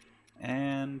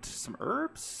 And some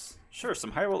herbs. Sure,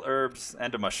 some Hyrule herbs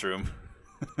and a mushroom.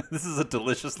 This is a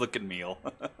delicious looking meal.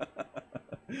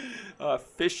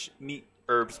 Fish, meat,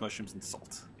 herbs, mushrooms, and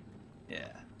salt.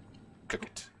 Yeah. Cook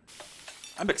it.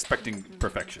 I'm expecting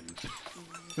perfection.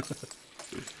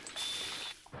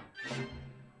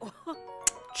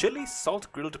 Chili,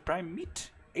 salt, grilled prime meat.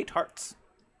 8 hearts.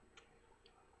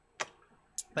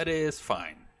 That is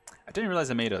fine. I didn't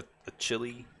realize I made a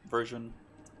chili version.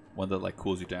 One that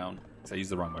cools you down. Because I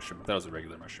used the wrong mushroom. I thought it was a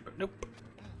regular mushroom, but nope.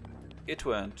 It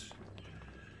went.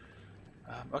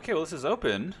 Okay, well this is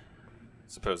open.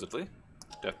 Supposedly.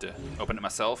 Do I have to open it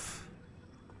myself?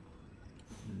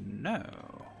 No.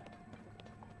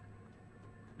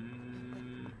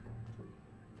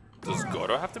 Does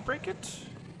Goro have to break it?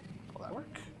 Will that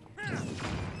work?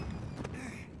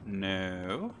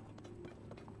 No.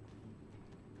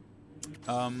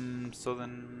 So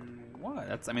then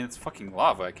what? I mean, it's fucking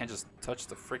lava. I can't just touch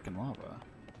the freaking lava.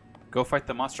 Go fight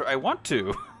the monster I want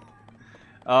to.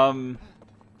 I'm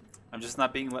just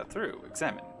not being let through.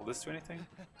 Examine. Will this do anything?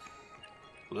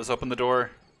 Will this open the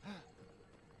door?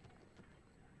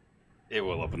 It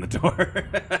will open the door.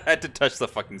 I had to touch the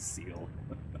fucking seal.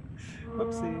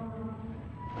 Whoopsie.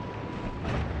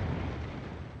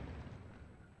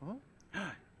 Huh?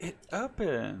 It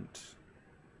opened.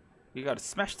 We gotta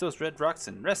smash those red rocks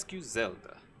and rescue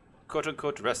Zelda. Quote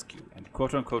unquote rescue and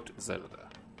quote unquote Zelda.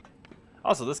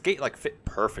 Also, this gate fit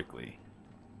perfectly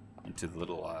into the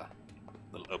little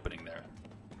opening there.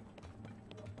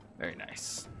 Very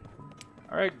nice.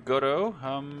 Alright, Goro,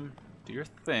 do your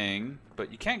thing,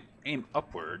 but you can't aim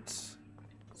upwards.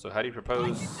 So how do you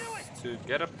propose to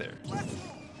get up there? Do you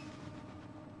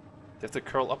have to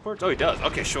curl upwards? Oh, he does.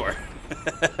 Okay, sure.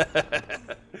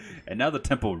 And now the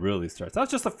temple really starts. That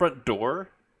was just the front door.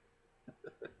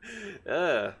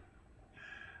 That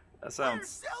Where's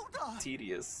sounds Zelda?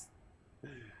 tedious.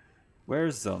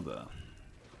 Where's Zelda?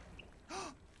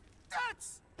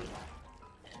 That's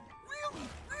really,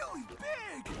 really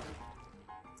big.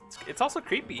 It's also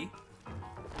creepy.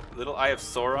 Little Eye of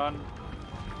Sauron.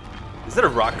 Is it a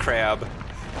rock crab?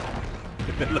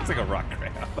 It looks like a rock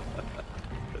crab.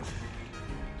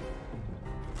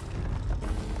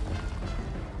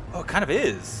 Oh, it kind of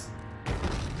is.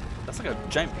 That's like a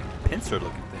giant pincer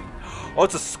looking thing. Oh,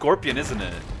 it's a scorpion, isn't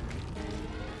it?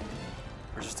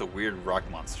 Or just a weird rock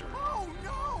monster. Oh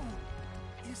no!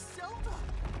 Is Zelda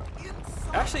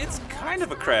inside? Actually, it's kind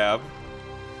of a crab.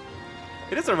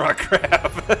 It is a rock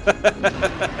crab.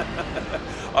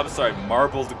 I'm sorry,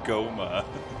 marbled goma.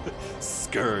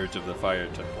 Scourge of the Fire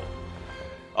Temple.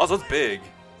 Also, it's big.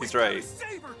 He's right.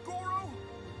 Save her, Goro.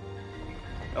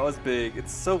 That was big.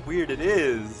 It's so weird. It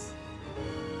is.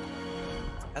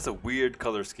 That's a weird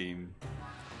color scheme.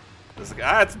 It's like,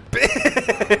 it's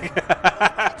big.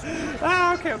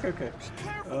 Okay.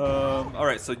 All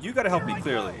right. So you gotta help me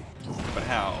clearly, but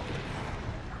how?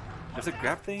 Does it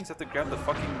grab things? I have to grab the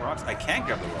fucking rocks. I can't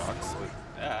grab the rocks.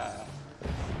 But,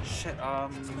 shit. It's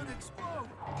gonna explode.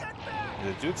 Get back.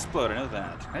 They do explode. I know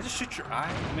that. Can I just shoot your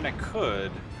eye? I mean, I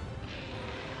could.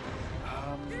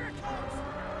 Here it comes.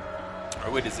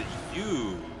 Or wait, is it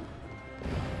you?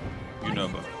 You know,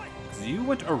 because you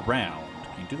went around.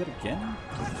 Can you do that again?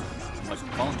 Like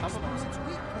fall on top of it? Its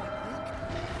weak point, Link.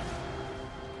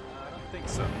 I don't think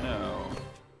so. No.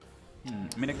 I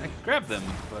mean, I can grab them,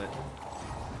 but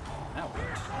now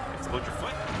what? Explode your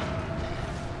foot?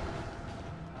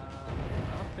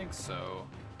 I don't think so.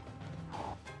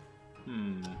 I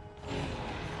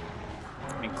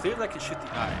mean, clearly I can shoot the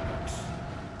eye,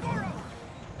 but I don't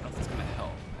know if it's gonna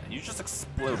help. And you just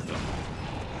explode them.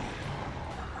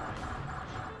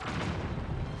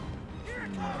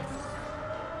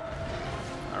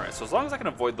 Alright, so as long as I can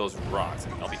avoid those rocks, I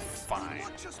think I'll be fine. They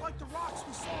look just like the rocks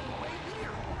we saw on the way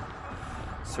here.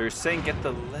 So you're saying get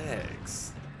the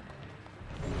legs.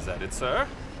 Is that it, sir?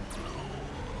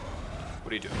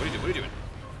 What are you doing? What are you doing?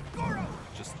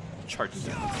 Just charge it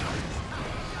down.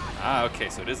 Ah, okay,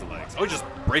 so it is the legs. Oh, just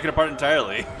break it apart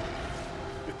entirely.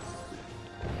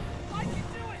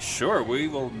 Sure, we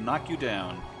will knock you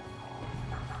down.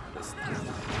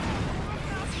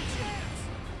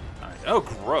 Alright. Oh,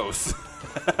 gross.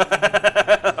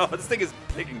 Oh, this thing is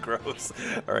big and gross.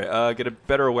 Alright, get a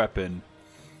better weapon.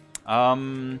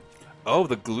 Oh,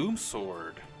 the Gloom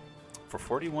Sword. For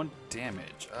 41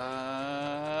 damage. No,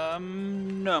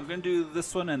 I'm gonna do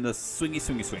this one and the swingy.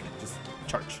 Just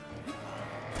charge.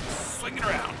 Swing it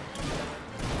around.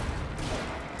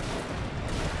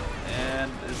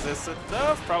 And is this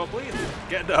enough? Probably. It's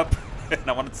getting up. And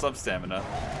I wanted some stamina.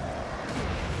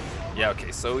 Yeah,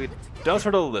 okay, so it does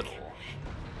hurt a little.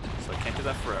 So I can't do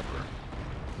that forever.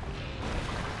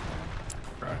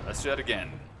 Alright, let's do that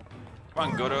again.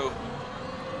 Come on, Goto.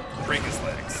 Break his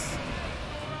legs.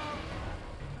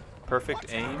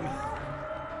 Perfect aim.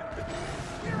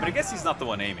 But I guess he's not the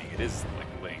one aiming. It is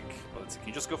like Link. But can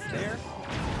you just go from there?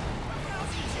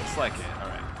 Looks like it. All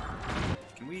right.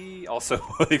 Can we also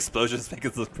the explosions make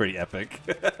it look pretty epic?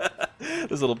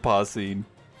 This little pause scene.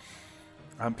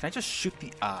 Can I just shoot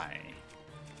the eye?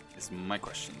 Is my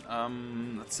question.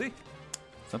 Let's see.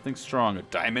 Something strong. A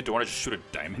diamond. Do I want to just shoot a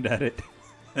diamond at it?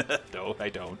 No, I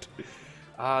don't.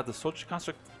 The Soldier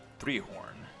Construct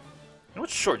 3-horn. You know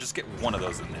what's short? Just get one of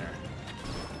those in there.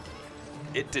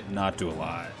 It did not do a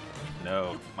lot.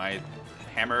 No, my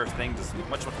hammer thing does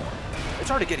much more. It's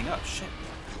already getting up. Shit.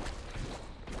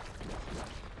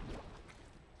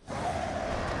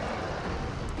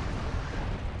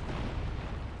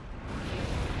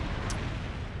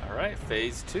 All right,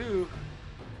 phase 2.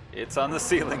 It's on the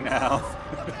ceiling now.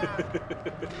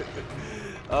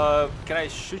 Can I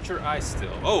shoot your eye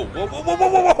still? Oh,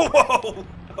 whoa.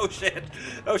 Oh shit.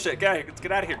 Get out of here. Let's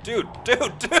get out of here. Dude.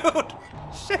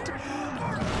 Shit.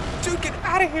 Dude, get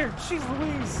out of here. Jeez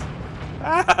Louise.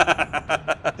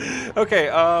 Okay,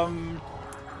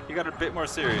 you got a bit more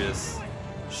serious.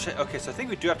 Shit, okay, so I think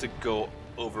we do have to go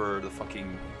over the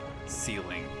fucking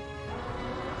ceiling.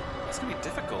 That's gonna be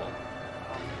difficult.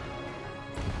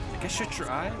 I guess shoot your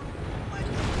eye?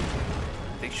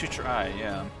 I think shoot your eye,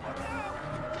 yeah.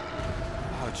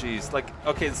 Oh, jeez. Like,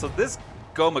 okay, so this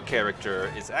Goma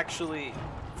character is actually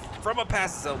from a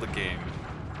past Zelda game.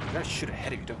 We gotta shoot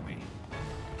ahead of you, don't we?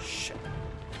 Shit.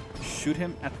 Shoot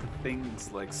him at the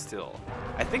thing's legs still.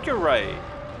 I think you're right.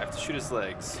 I have to shoot his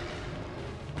legs.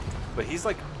 But he's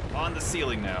like on the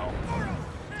ceiling now.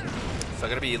 So I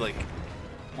gotta be like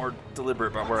more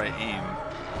deliberate about where I aim.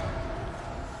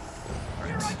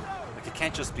 Alright. Like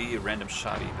can't just be a random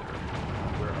shot either.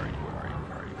 Where are you? Where are you?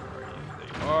 Where are you? Where are you?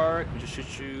 There you are. Let me just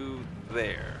shoot you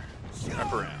there.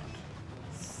 Wrap around.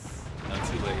 No,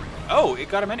 too late. Oh, it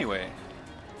got him anyway.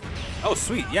 Oh,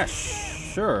 sweet. Yeah,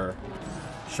 sure.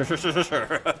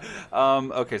 Sure.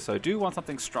 Okay, so I do want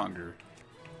something stronger.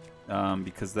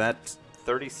 Because that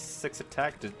 36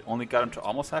 attack only got him to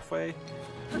almost halfway.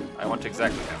 I want to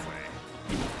exactly halfway.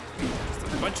 Just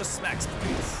a bunch of smacks,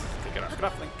 please. Okay, get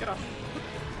off, Link, get off.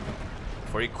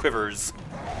 Before he quivers.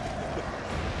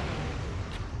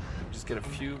 Just get a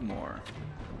few more.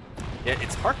 Yeah,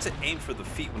 it's hard to aim for the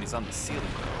feet when he's on the ceiling,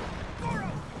 though. Can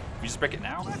you just break it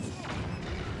now?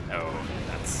 No,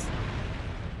 that's...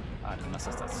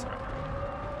 that's sorry.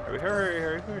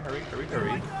 Hurry.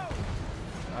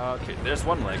 Okay, there's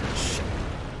one leg. Shit.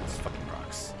 These fucking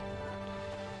rocks.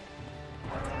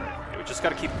 Okay, we just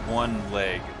gotta keep one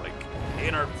leg, like,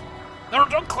 in our... No,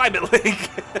 don't climb it, Link!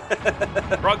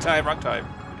 Wrong time.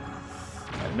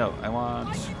 No, I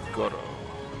want Goro.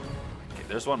 Okay,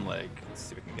 there's one leg. Let's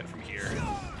see if we can get it from here.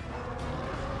 No,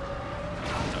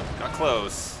 got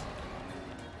close.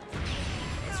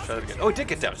 Let's try that again. Oh, it did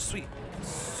get down. Sweet.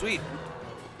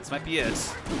 This might be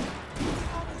it.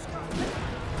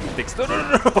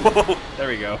 No. There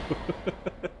we go.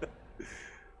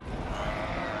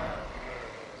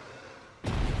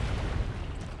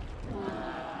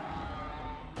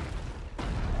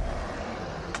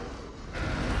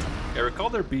 I recall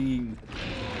there being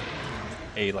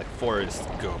a like Forest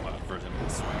Goma version of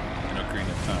this one in Ocarina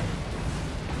of Time.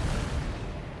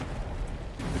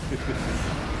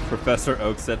 Professor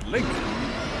Oak said, "Link,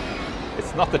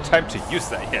 it's not the time to use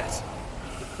that yet."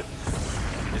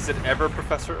 Is it ever,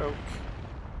 Professor Oak?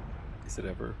 Is it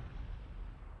ever?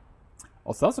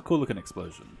 Also, that was a cool looking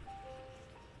explosion.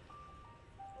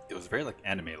 It was very like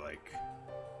anime-like,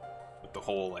 with the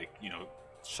whole like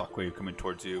shockwave coming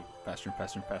towards you faster and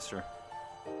faster and faster.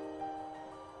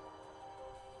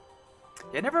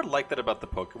 Yeah, I never liked that about the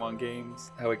Pokemon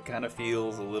games. How it kind of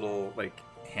feels a little like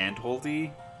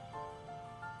handholdy.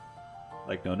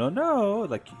 Like, no.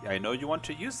 Like, I know you want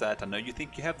to use that. I know you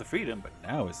think you have the freedom, but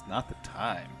now is not the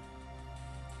time.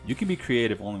 You can be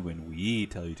creative only when we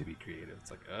tell you to be creative.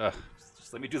 It's like,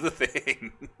 just let me do the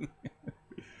thing.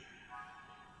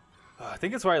 I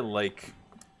think that's why I like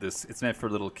this. It's meant for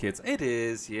little kids. It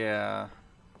is, yeah.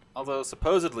 Although,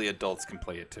 supposedly, adults can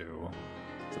play it too.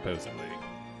 Supposedly.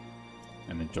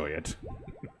 And enjoy it.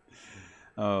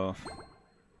 Oh.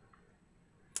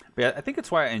 But yeah, I think it's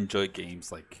why I enjoy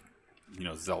games like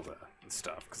Zelda and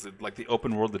stuff, because like the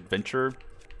open world adventure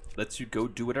lets you go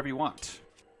do whatever you want,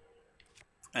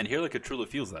 and here like it truly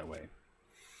feels that way.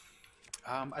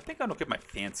 I think I'm gonna get my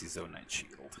fancy Zonite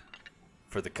shield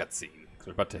for the cutscene, because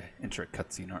we're about to enter a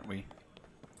cutscene, aren't we?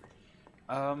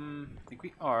 I think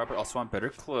we are, but also on better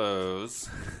clothes.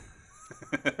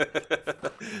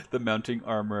 The mounting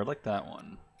armor, like that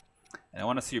one, and I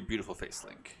want to see your beautiful face,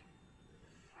 Link.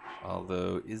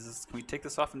 Although, can we take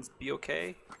this off and be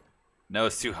okay? No,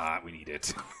 it's too hot. We need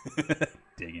it.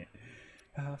 Dang it.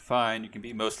 Fine, you can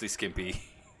be mostly skimpy.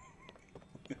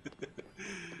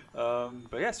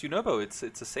 But yes, Yunobo, it's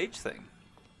a sage thing.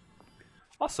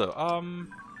 Also,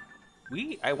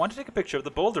 I want to take a picture of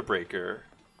the boulder breaker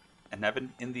and have it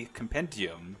in the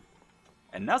compendium,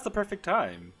 and now's the perfect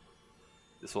time.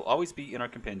 This will always be in our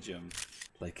compendium.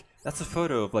 Like, that's a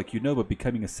photo of like Yunobo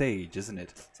becoming a sage, isn't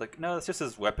it? It's like, no, that's just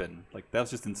his weapon. Like, that was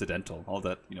just incidental. All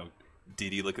that,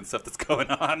 Diddy looking stuff that's going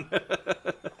on.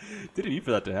 Didn't need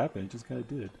for that to happen, it just kind of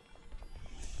did.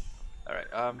 Alright,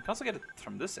 can also get it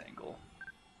from this angle.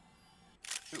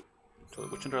 Ooh, so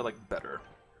which one do I like better?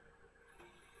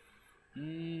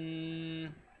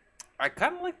 I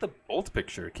kind of like the old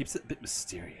picture. It keeps it a bit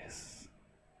mysterious.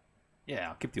 Yeah,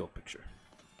 I'll keep the old picture.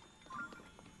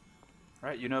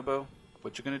 Alright, Yunobo,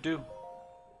 what you gonna do?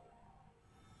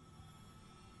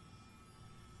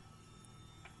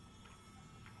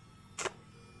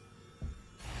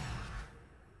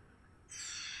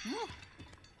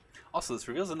 Also, this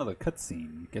reveals another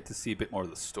cutscene. You get to see a bit more of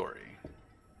the story.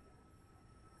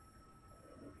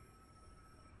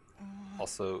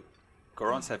 Also,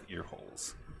 Gorons have ear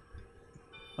holes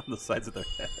on the sides of their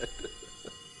head.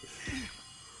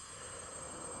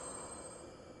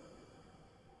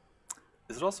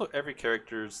 Is it also every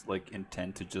character's like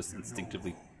intent to just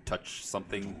instinctively touch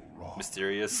something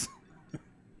mysterious?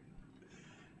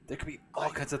 There could be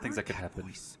all kinds of things that could happen.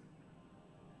 Voice.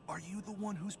 Are you the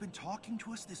one who's been talking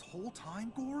to us this whole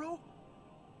time, Goro?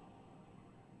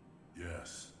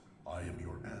 Yes, I am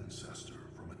your ancestor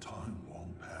from a time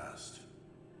long past.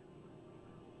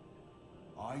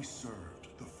 I served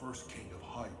the first king of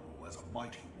Hyrule as a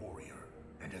mighty warrior,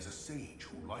 And as a sage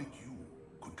who, like you,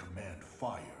 could command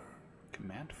fire,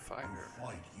 Command you fire.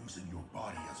 fight using your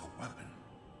body as a weapon.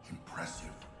 Impressive.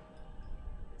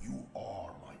 You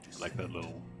are my descendant, Like that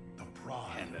little the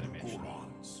pride hand of the animation.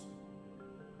 Gorons.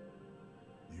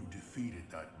 You defeated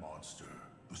that monster,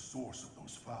 the source of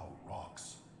those foul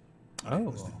rocks. But it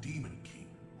was the Demon King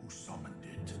who summoned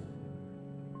it.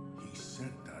 He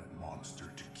sent that monster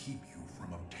to keep you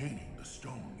from obtaining the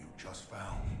stone you just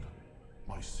found.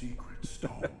 My secret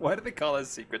stone. Why do they call us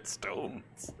secret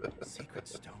stones? Secret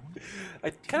stone?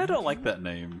 I kind of don't like that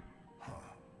name. Huh.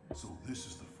 So this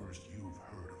is the first you've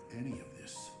heard of any of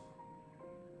this.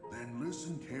 Then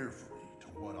listen carefully to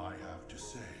what I have to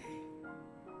say.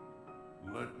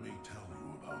 Let me tell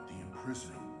you about the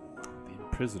imprisoning war. The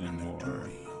imprisoning And the war.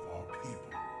 duty of our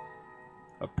people.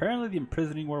 Apparently, the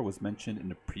imprisoning war was mentioned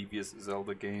in a previous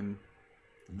Zelda game,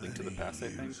 Link to the Many Past, I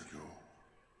think. years ago,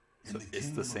 in So the it's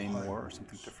Kingdom the of same war or Hyrule's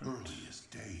something different?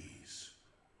 earliest days.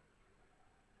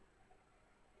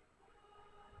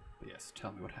 Yes,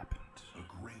 tell me what happened.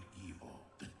 A great evil,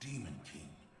 the Demon King,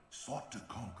 sought to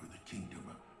conquer the kingdom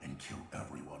and kill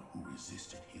everyone who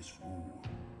resisted his rule.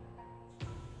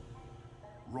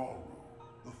 Rauru,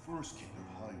 the first king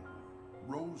of Hyrule,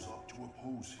 rose up to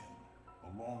oppose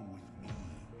him, along with me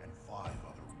and 5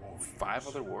 other warriors. 5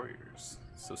 other warriors,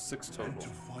 so 6 total. And to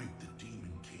fight the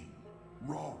Demon King,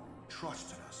 Rauru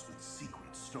trusted us with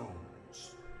secret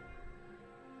stones.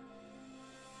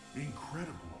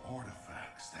 Incredible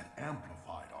artifacts that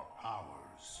amplified our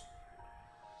powers.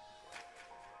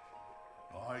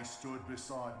 I stood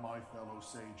beside my fellow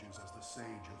sages as the Sage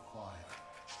of Fire,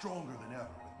 stronger than ever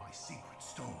with my secret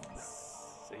stone.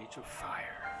 Sage of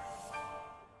Fire.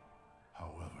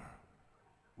 However,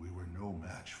 we were no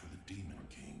match for the Demon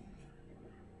King.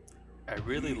 I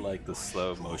really like the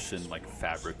slow motion, like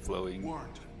fabric flowing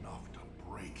Weren't enough to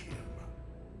break him.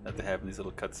 that they have in these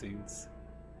little cutscenes.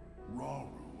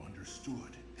 Rauru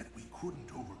understood that we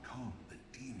couldn't overcome the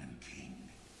Demon King.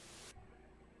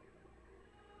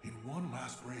 In one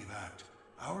last brave act,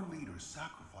 our leader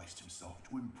sacrificed himself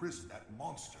to imprison that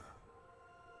monster.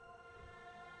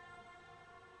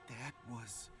 That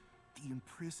was the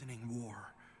imprisoning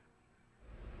war.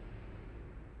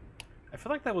 I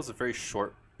feel like that was a very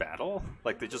short battle.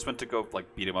 Like they just went to go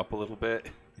like beat him up a little bit.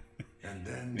 And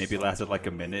then Maybe it lasted like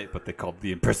a minute, but they called it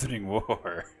the imprisoning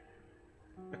war.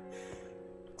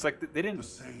 It's like they didn't.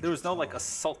 There was no like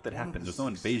assault that happened. There's no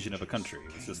invasion of a country.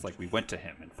 It was just like we went to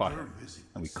him and fought him,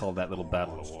 and we called that little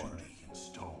battle a war. duty in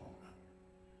stone.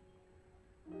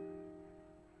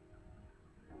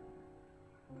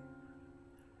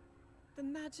 The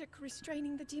magic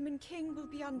restraining the Demon King will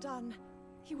be undone.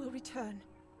 He will return.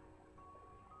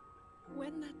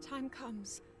 When that time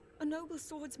comes, a noble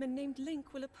swordsman named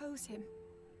Link will oppose him.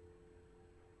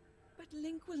 But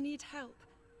Link will need help.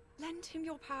 Lend him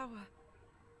your power.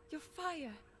 Your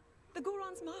fire. The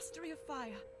Goron's mastery of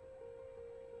fire.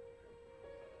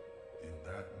 In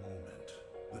that moment,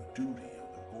 the duty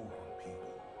of the Goron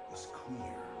people was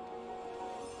clear.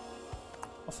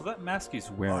 Also, that mask he's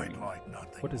wearing. I'd like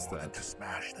nothing What is more than that? to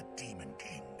smash the Demon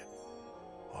King.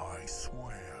 I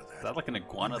swear that Is that like an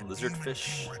iguana when the lizard Demon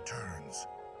fish? King returns,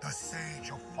 the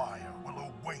Sage of Fire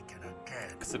will awaken again.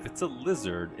 Because if it's a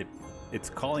lizard, it's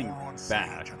calling Goron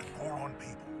back Sage and the Goron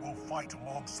people will fight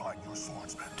alongside your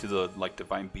swordsmen. to the like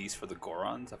divine beast for the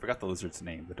Gorons. I forgot the lizard's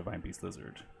name, the divine beast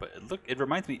lizard, but it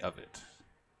reminds me of it.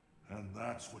 And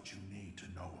that's what you need to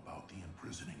know about the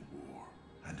imprisoning war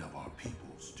and of our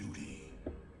people's duty.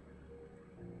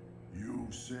 You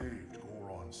saved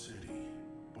Goron City,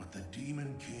 but the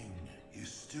Demon King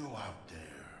is still out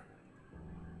there.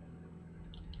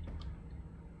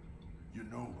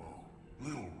 Yunobo,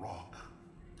 Little Rock,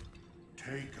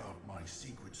 take out my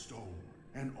secret stone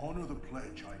and honor the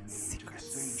pledge I made to the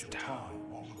Sage of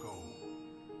Time long ago.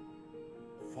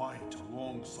 Fight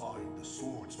alongside the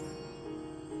swordsman.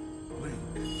 Link.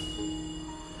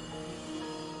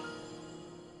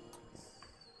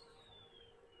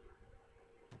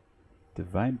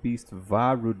 Divine beast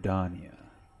Varudania.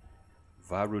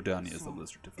 Varudania is the So,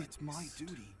 lizard divine it's my beast.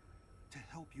 duty to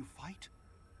help you fight?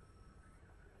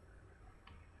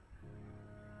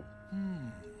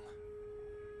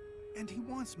 And he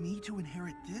wants me to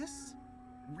inherit this?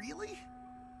 Really?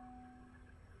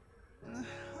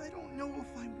 I don't know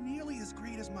if I'm nearly as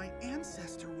great as my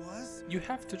ancestor was. You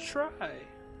have to try.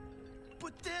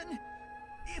 But then,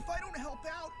 if I don't help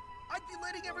out, I'd be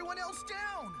letting everyone else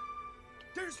down.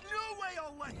 There's no way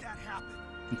I'll let that happen.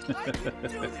 I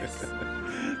can do this.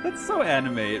 That's so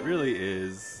anime, it really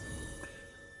is.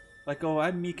 Like, oh,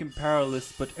 I'm meek and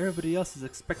powerless, but everybody else is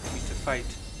expecting me to fight.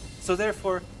 So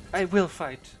therefore, I will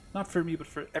fight. Not for me, but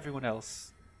for everyone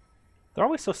else. They're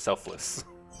always so selfless.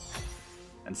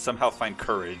 And somehow find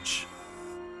courage.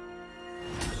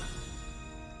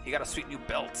 He got a sweet new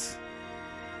belt.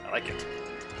 I like it.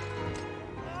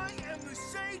 I am the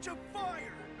Sage of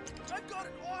Fire! I've got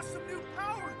an awesome new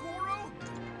power, Goro!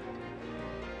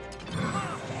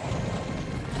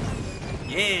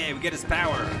 Yeah, we get his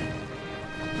power.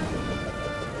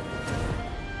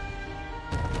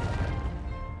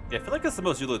 Yeah, I feel like it's the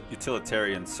most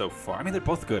utilitarian so far. I mean, they're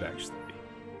both good, actually.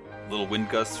 Little wind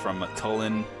gusts from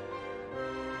Tulin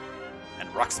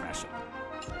and rock smashing.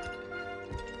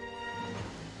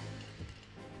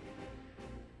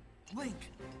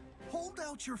 Link, hold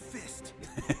out your fist.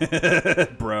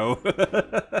 Bro.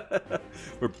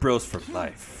 We're bros for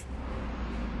life.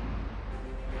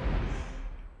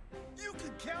 You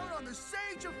can count on the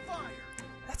Sage of Fire.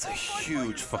 That's a I'll fight by your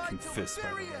huge side fucking till the fist, by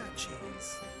the way. very end.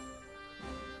 Jeez.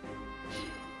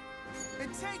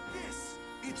 And take this.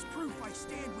 It's proof I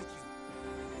stand with you.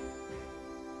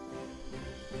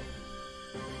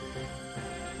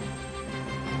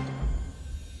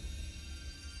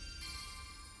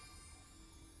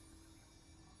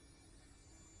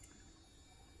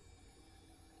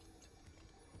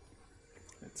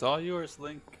 It's all yours,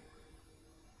 Link.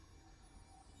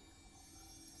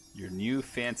 Your new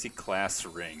fancy class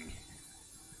ring.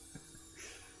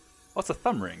 Oh, it's a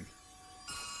thumb ring.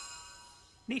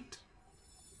 Neat.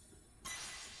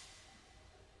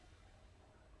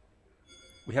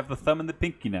 We have the thumb and the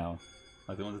pinky now,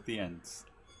 like the ones at the ends.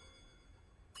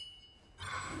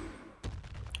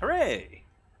 Hooray!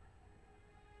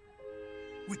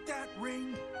 With that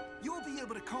ring, you'll be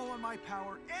able to call on my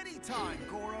power anytime,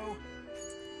 Goro.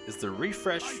 Is the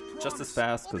refresh I just as promise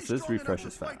fast? I'll be Because this strong enough refresh to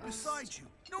is fight fast. beside you,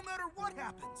 no matter what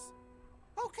happens.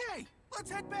 Okay,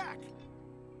 let's head back.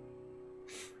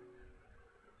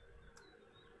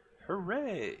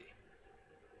 Hooray!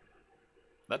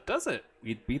 That does it.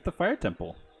 We beat the Fire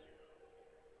Temple.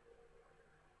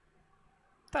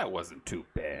 That wasn't too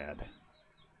bad.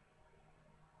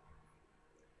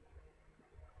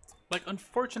 Like,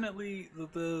 unfortunately,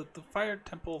 the Fire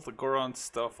Temple, the Goron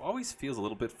stuff, always feels a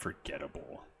little bit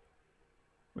forgettable.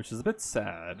 Which is a bit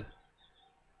sad.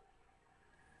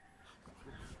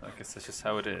 I guess that's just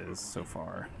how it is so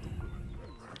far.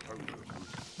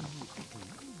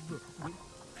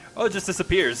 Oh, it just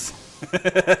disappears.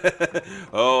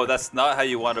 Oh, that's not how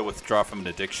you want to withdraw from an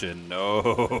addiction. No.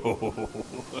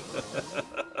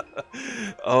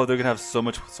 Oh, they're gonna have so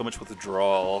much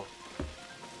withdrawal.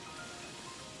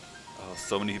 Oh,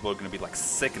 so many people are gonna be like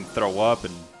sick and throw up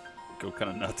and go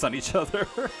kind of nuts on each other.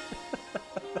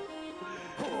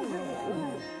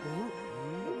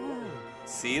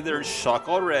 See, they're in shock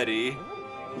already.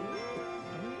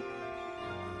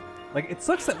 Like, it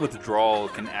sucks that withdrawal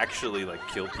can actually, like,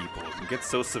 kill people. It can get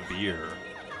so severe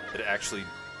that it actually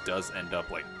does end up,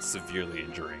 like, severely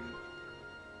injuring.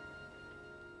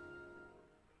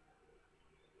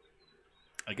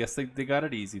 I guess they got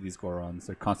it easy, these Gorons.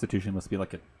 Their constitution must be,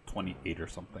 like, at 28 or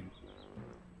something.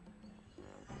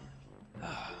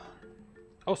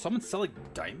 Oh, someone's selling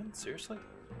diamonds? Seriously?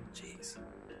 Jeez.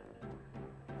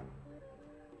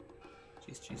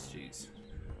 Jeez.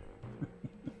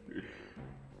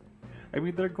 I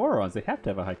mean, they're Gorons. They have to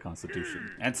have a high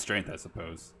constitution. And strength, I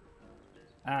suppose.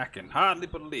 I can hardly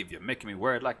believe you're making me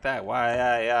worried like that. Why,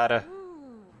 I oughta...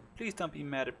 Please don't be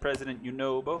mad at President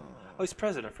Yunobo. Oh, he's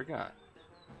president, I forgot.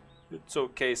 It's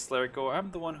okay, Slarigo.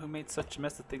 I'm the one who made such a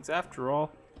mess of things after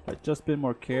all. I've just been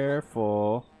more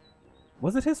careful.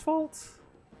 Was it his fault?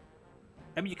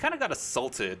 I mean, you kind of got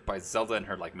assaulted by Zelda and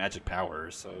her, like, magic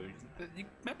powers, so you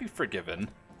might be forgiven.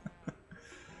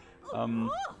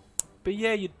 But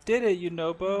yeah, you did it,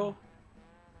 Yunobo.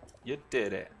 You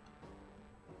did it.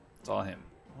 It's all him.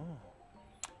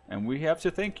 And we have to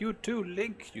thank you too,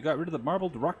 Link. You got rid of the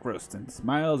marbled rock roast, and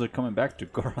smiles are coming back to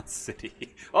Goron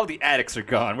City. All the addicts are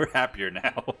gone. We're happier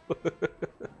now.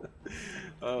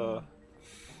 Oh,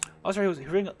 sorry,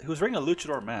 he was wearing a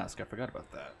luchador mask. I forgot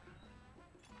about that.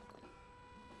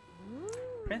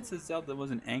 Princess Zelda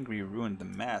wasn't angry you ruined the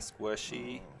mask, was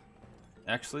she?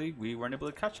 Actually, we weren't able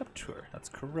to catch up to her. That's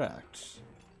correct.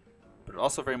 But it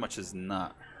also very much is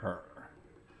not her.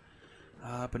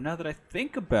 But now that I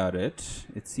think about it,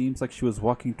 it seems like she was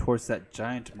walking towards that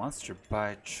giant monster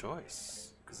by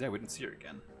choice. Because, yeah, we didn't see her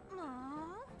again.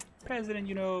 President,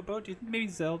 you know, do you think maybe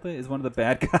Zelda is one of the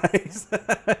bad guys?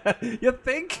 You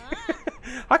think?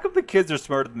 How come the kids are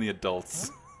smarter than the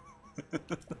adults?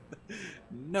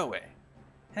 No way.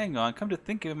 Hang on, come to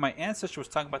think of it, my ancestor was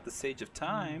talking about the Sage of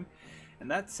Time. And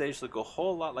that sage looked a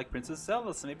whole lot like Princess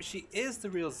Zelda, so maybe she is the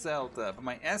real Zelda. But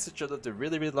my ancestor lived a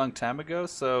really, really long time ago,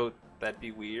 so that'd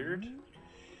be weird.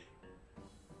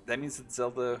 that means that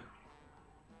Zelda.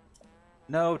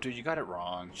 No, dude, you got it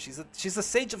wrong. She's a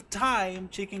sage of time.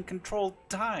 She can control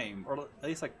time, or at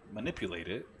least like manipulate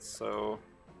it. So,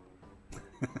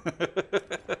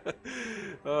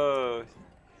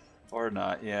 or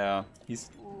not. Yeah, he's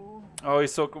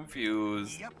so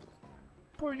confused. Yep.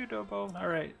 Poor Yudobo. All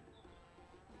right,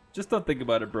 just don't think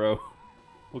about it, bro.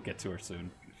 We'll get to her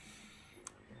soon.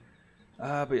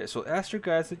 But yeah, so ask your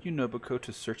guys at Unobiko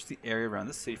to search the area around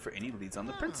the city for any leads on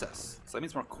the princess. So that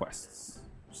means more quests.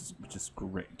 Which is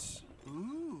great.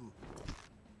 Ooh.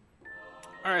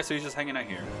 Alright, so he's just hanging out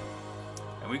here.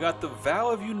 And we got the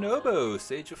Vow of Unobo,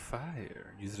 Sage of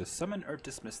Fire. Use it to summon or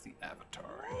dismiss the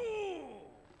avatar.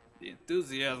 The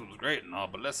enthusiasm was great and all,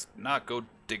 but let's not go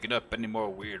digging up any more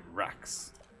weird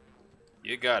rocks.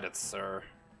 You got it, sir.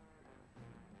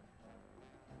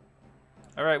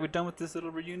 Alright, we done with this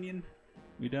little reunion?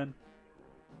 We done?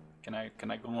 Can I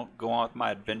go on with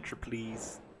my adventure,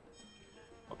 please?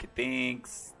 Okay,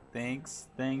 thanks.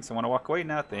 I want to walk away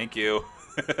now. Thank you.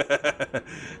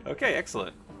 Okay,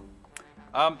 excellent.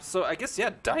 So I guess,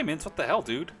 yeah, diamonds. What the hell,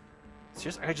 dude?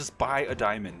 Seriously, I just buy a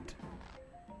diamond.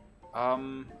 I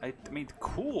mean,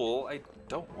 cool. I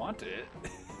don't want it,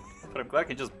 but I'm glad I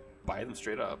can just buy them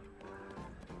straight up.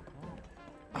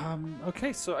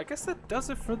 Okay, so I guess that does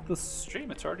it for the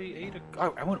stream. It's already 8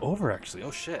 o'clock. Oh, I went over, actually.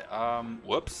 Oh, shit.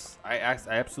 Whoops. I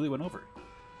absolutely went over.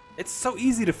 It's so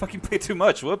easy to fucking play too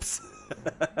much. Whoops.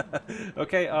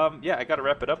 Okay, yeah, I gotta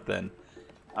wrap it up then.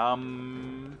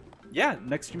 Yeah,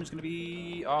 next stream is gonna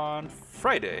be on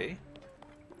Friday.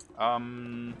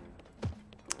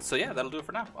 So yeah, that'll do it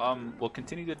for now. We'll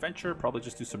continue the adventure, probably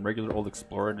just do some regular old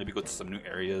exploring, maybe go to some new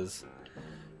areas.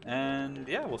 And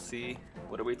yeah, we'll see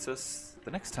what awaits us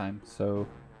the next time. So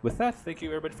with that, thank you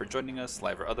everybody for joining us,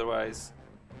 live or otherwise.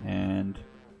 And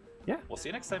yeah, we'll see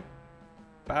you next time.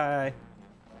 Bye.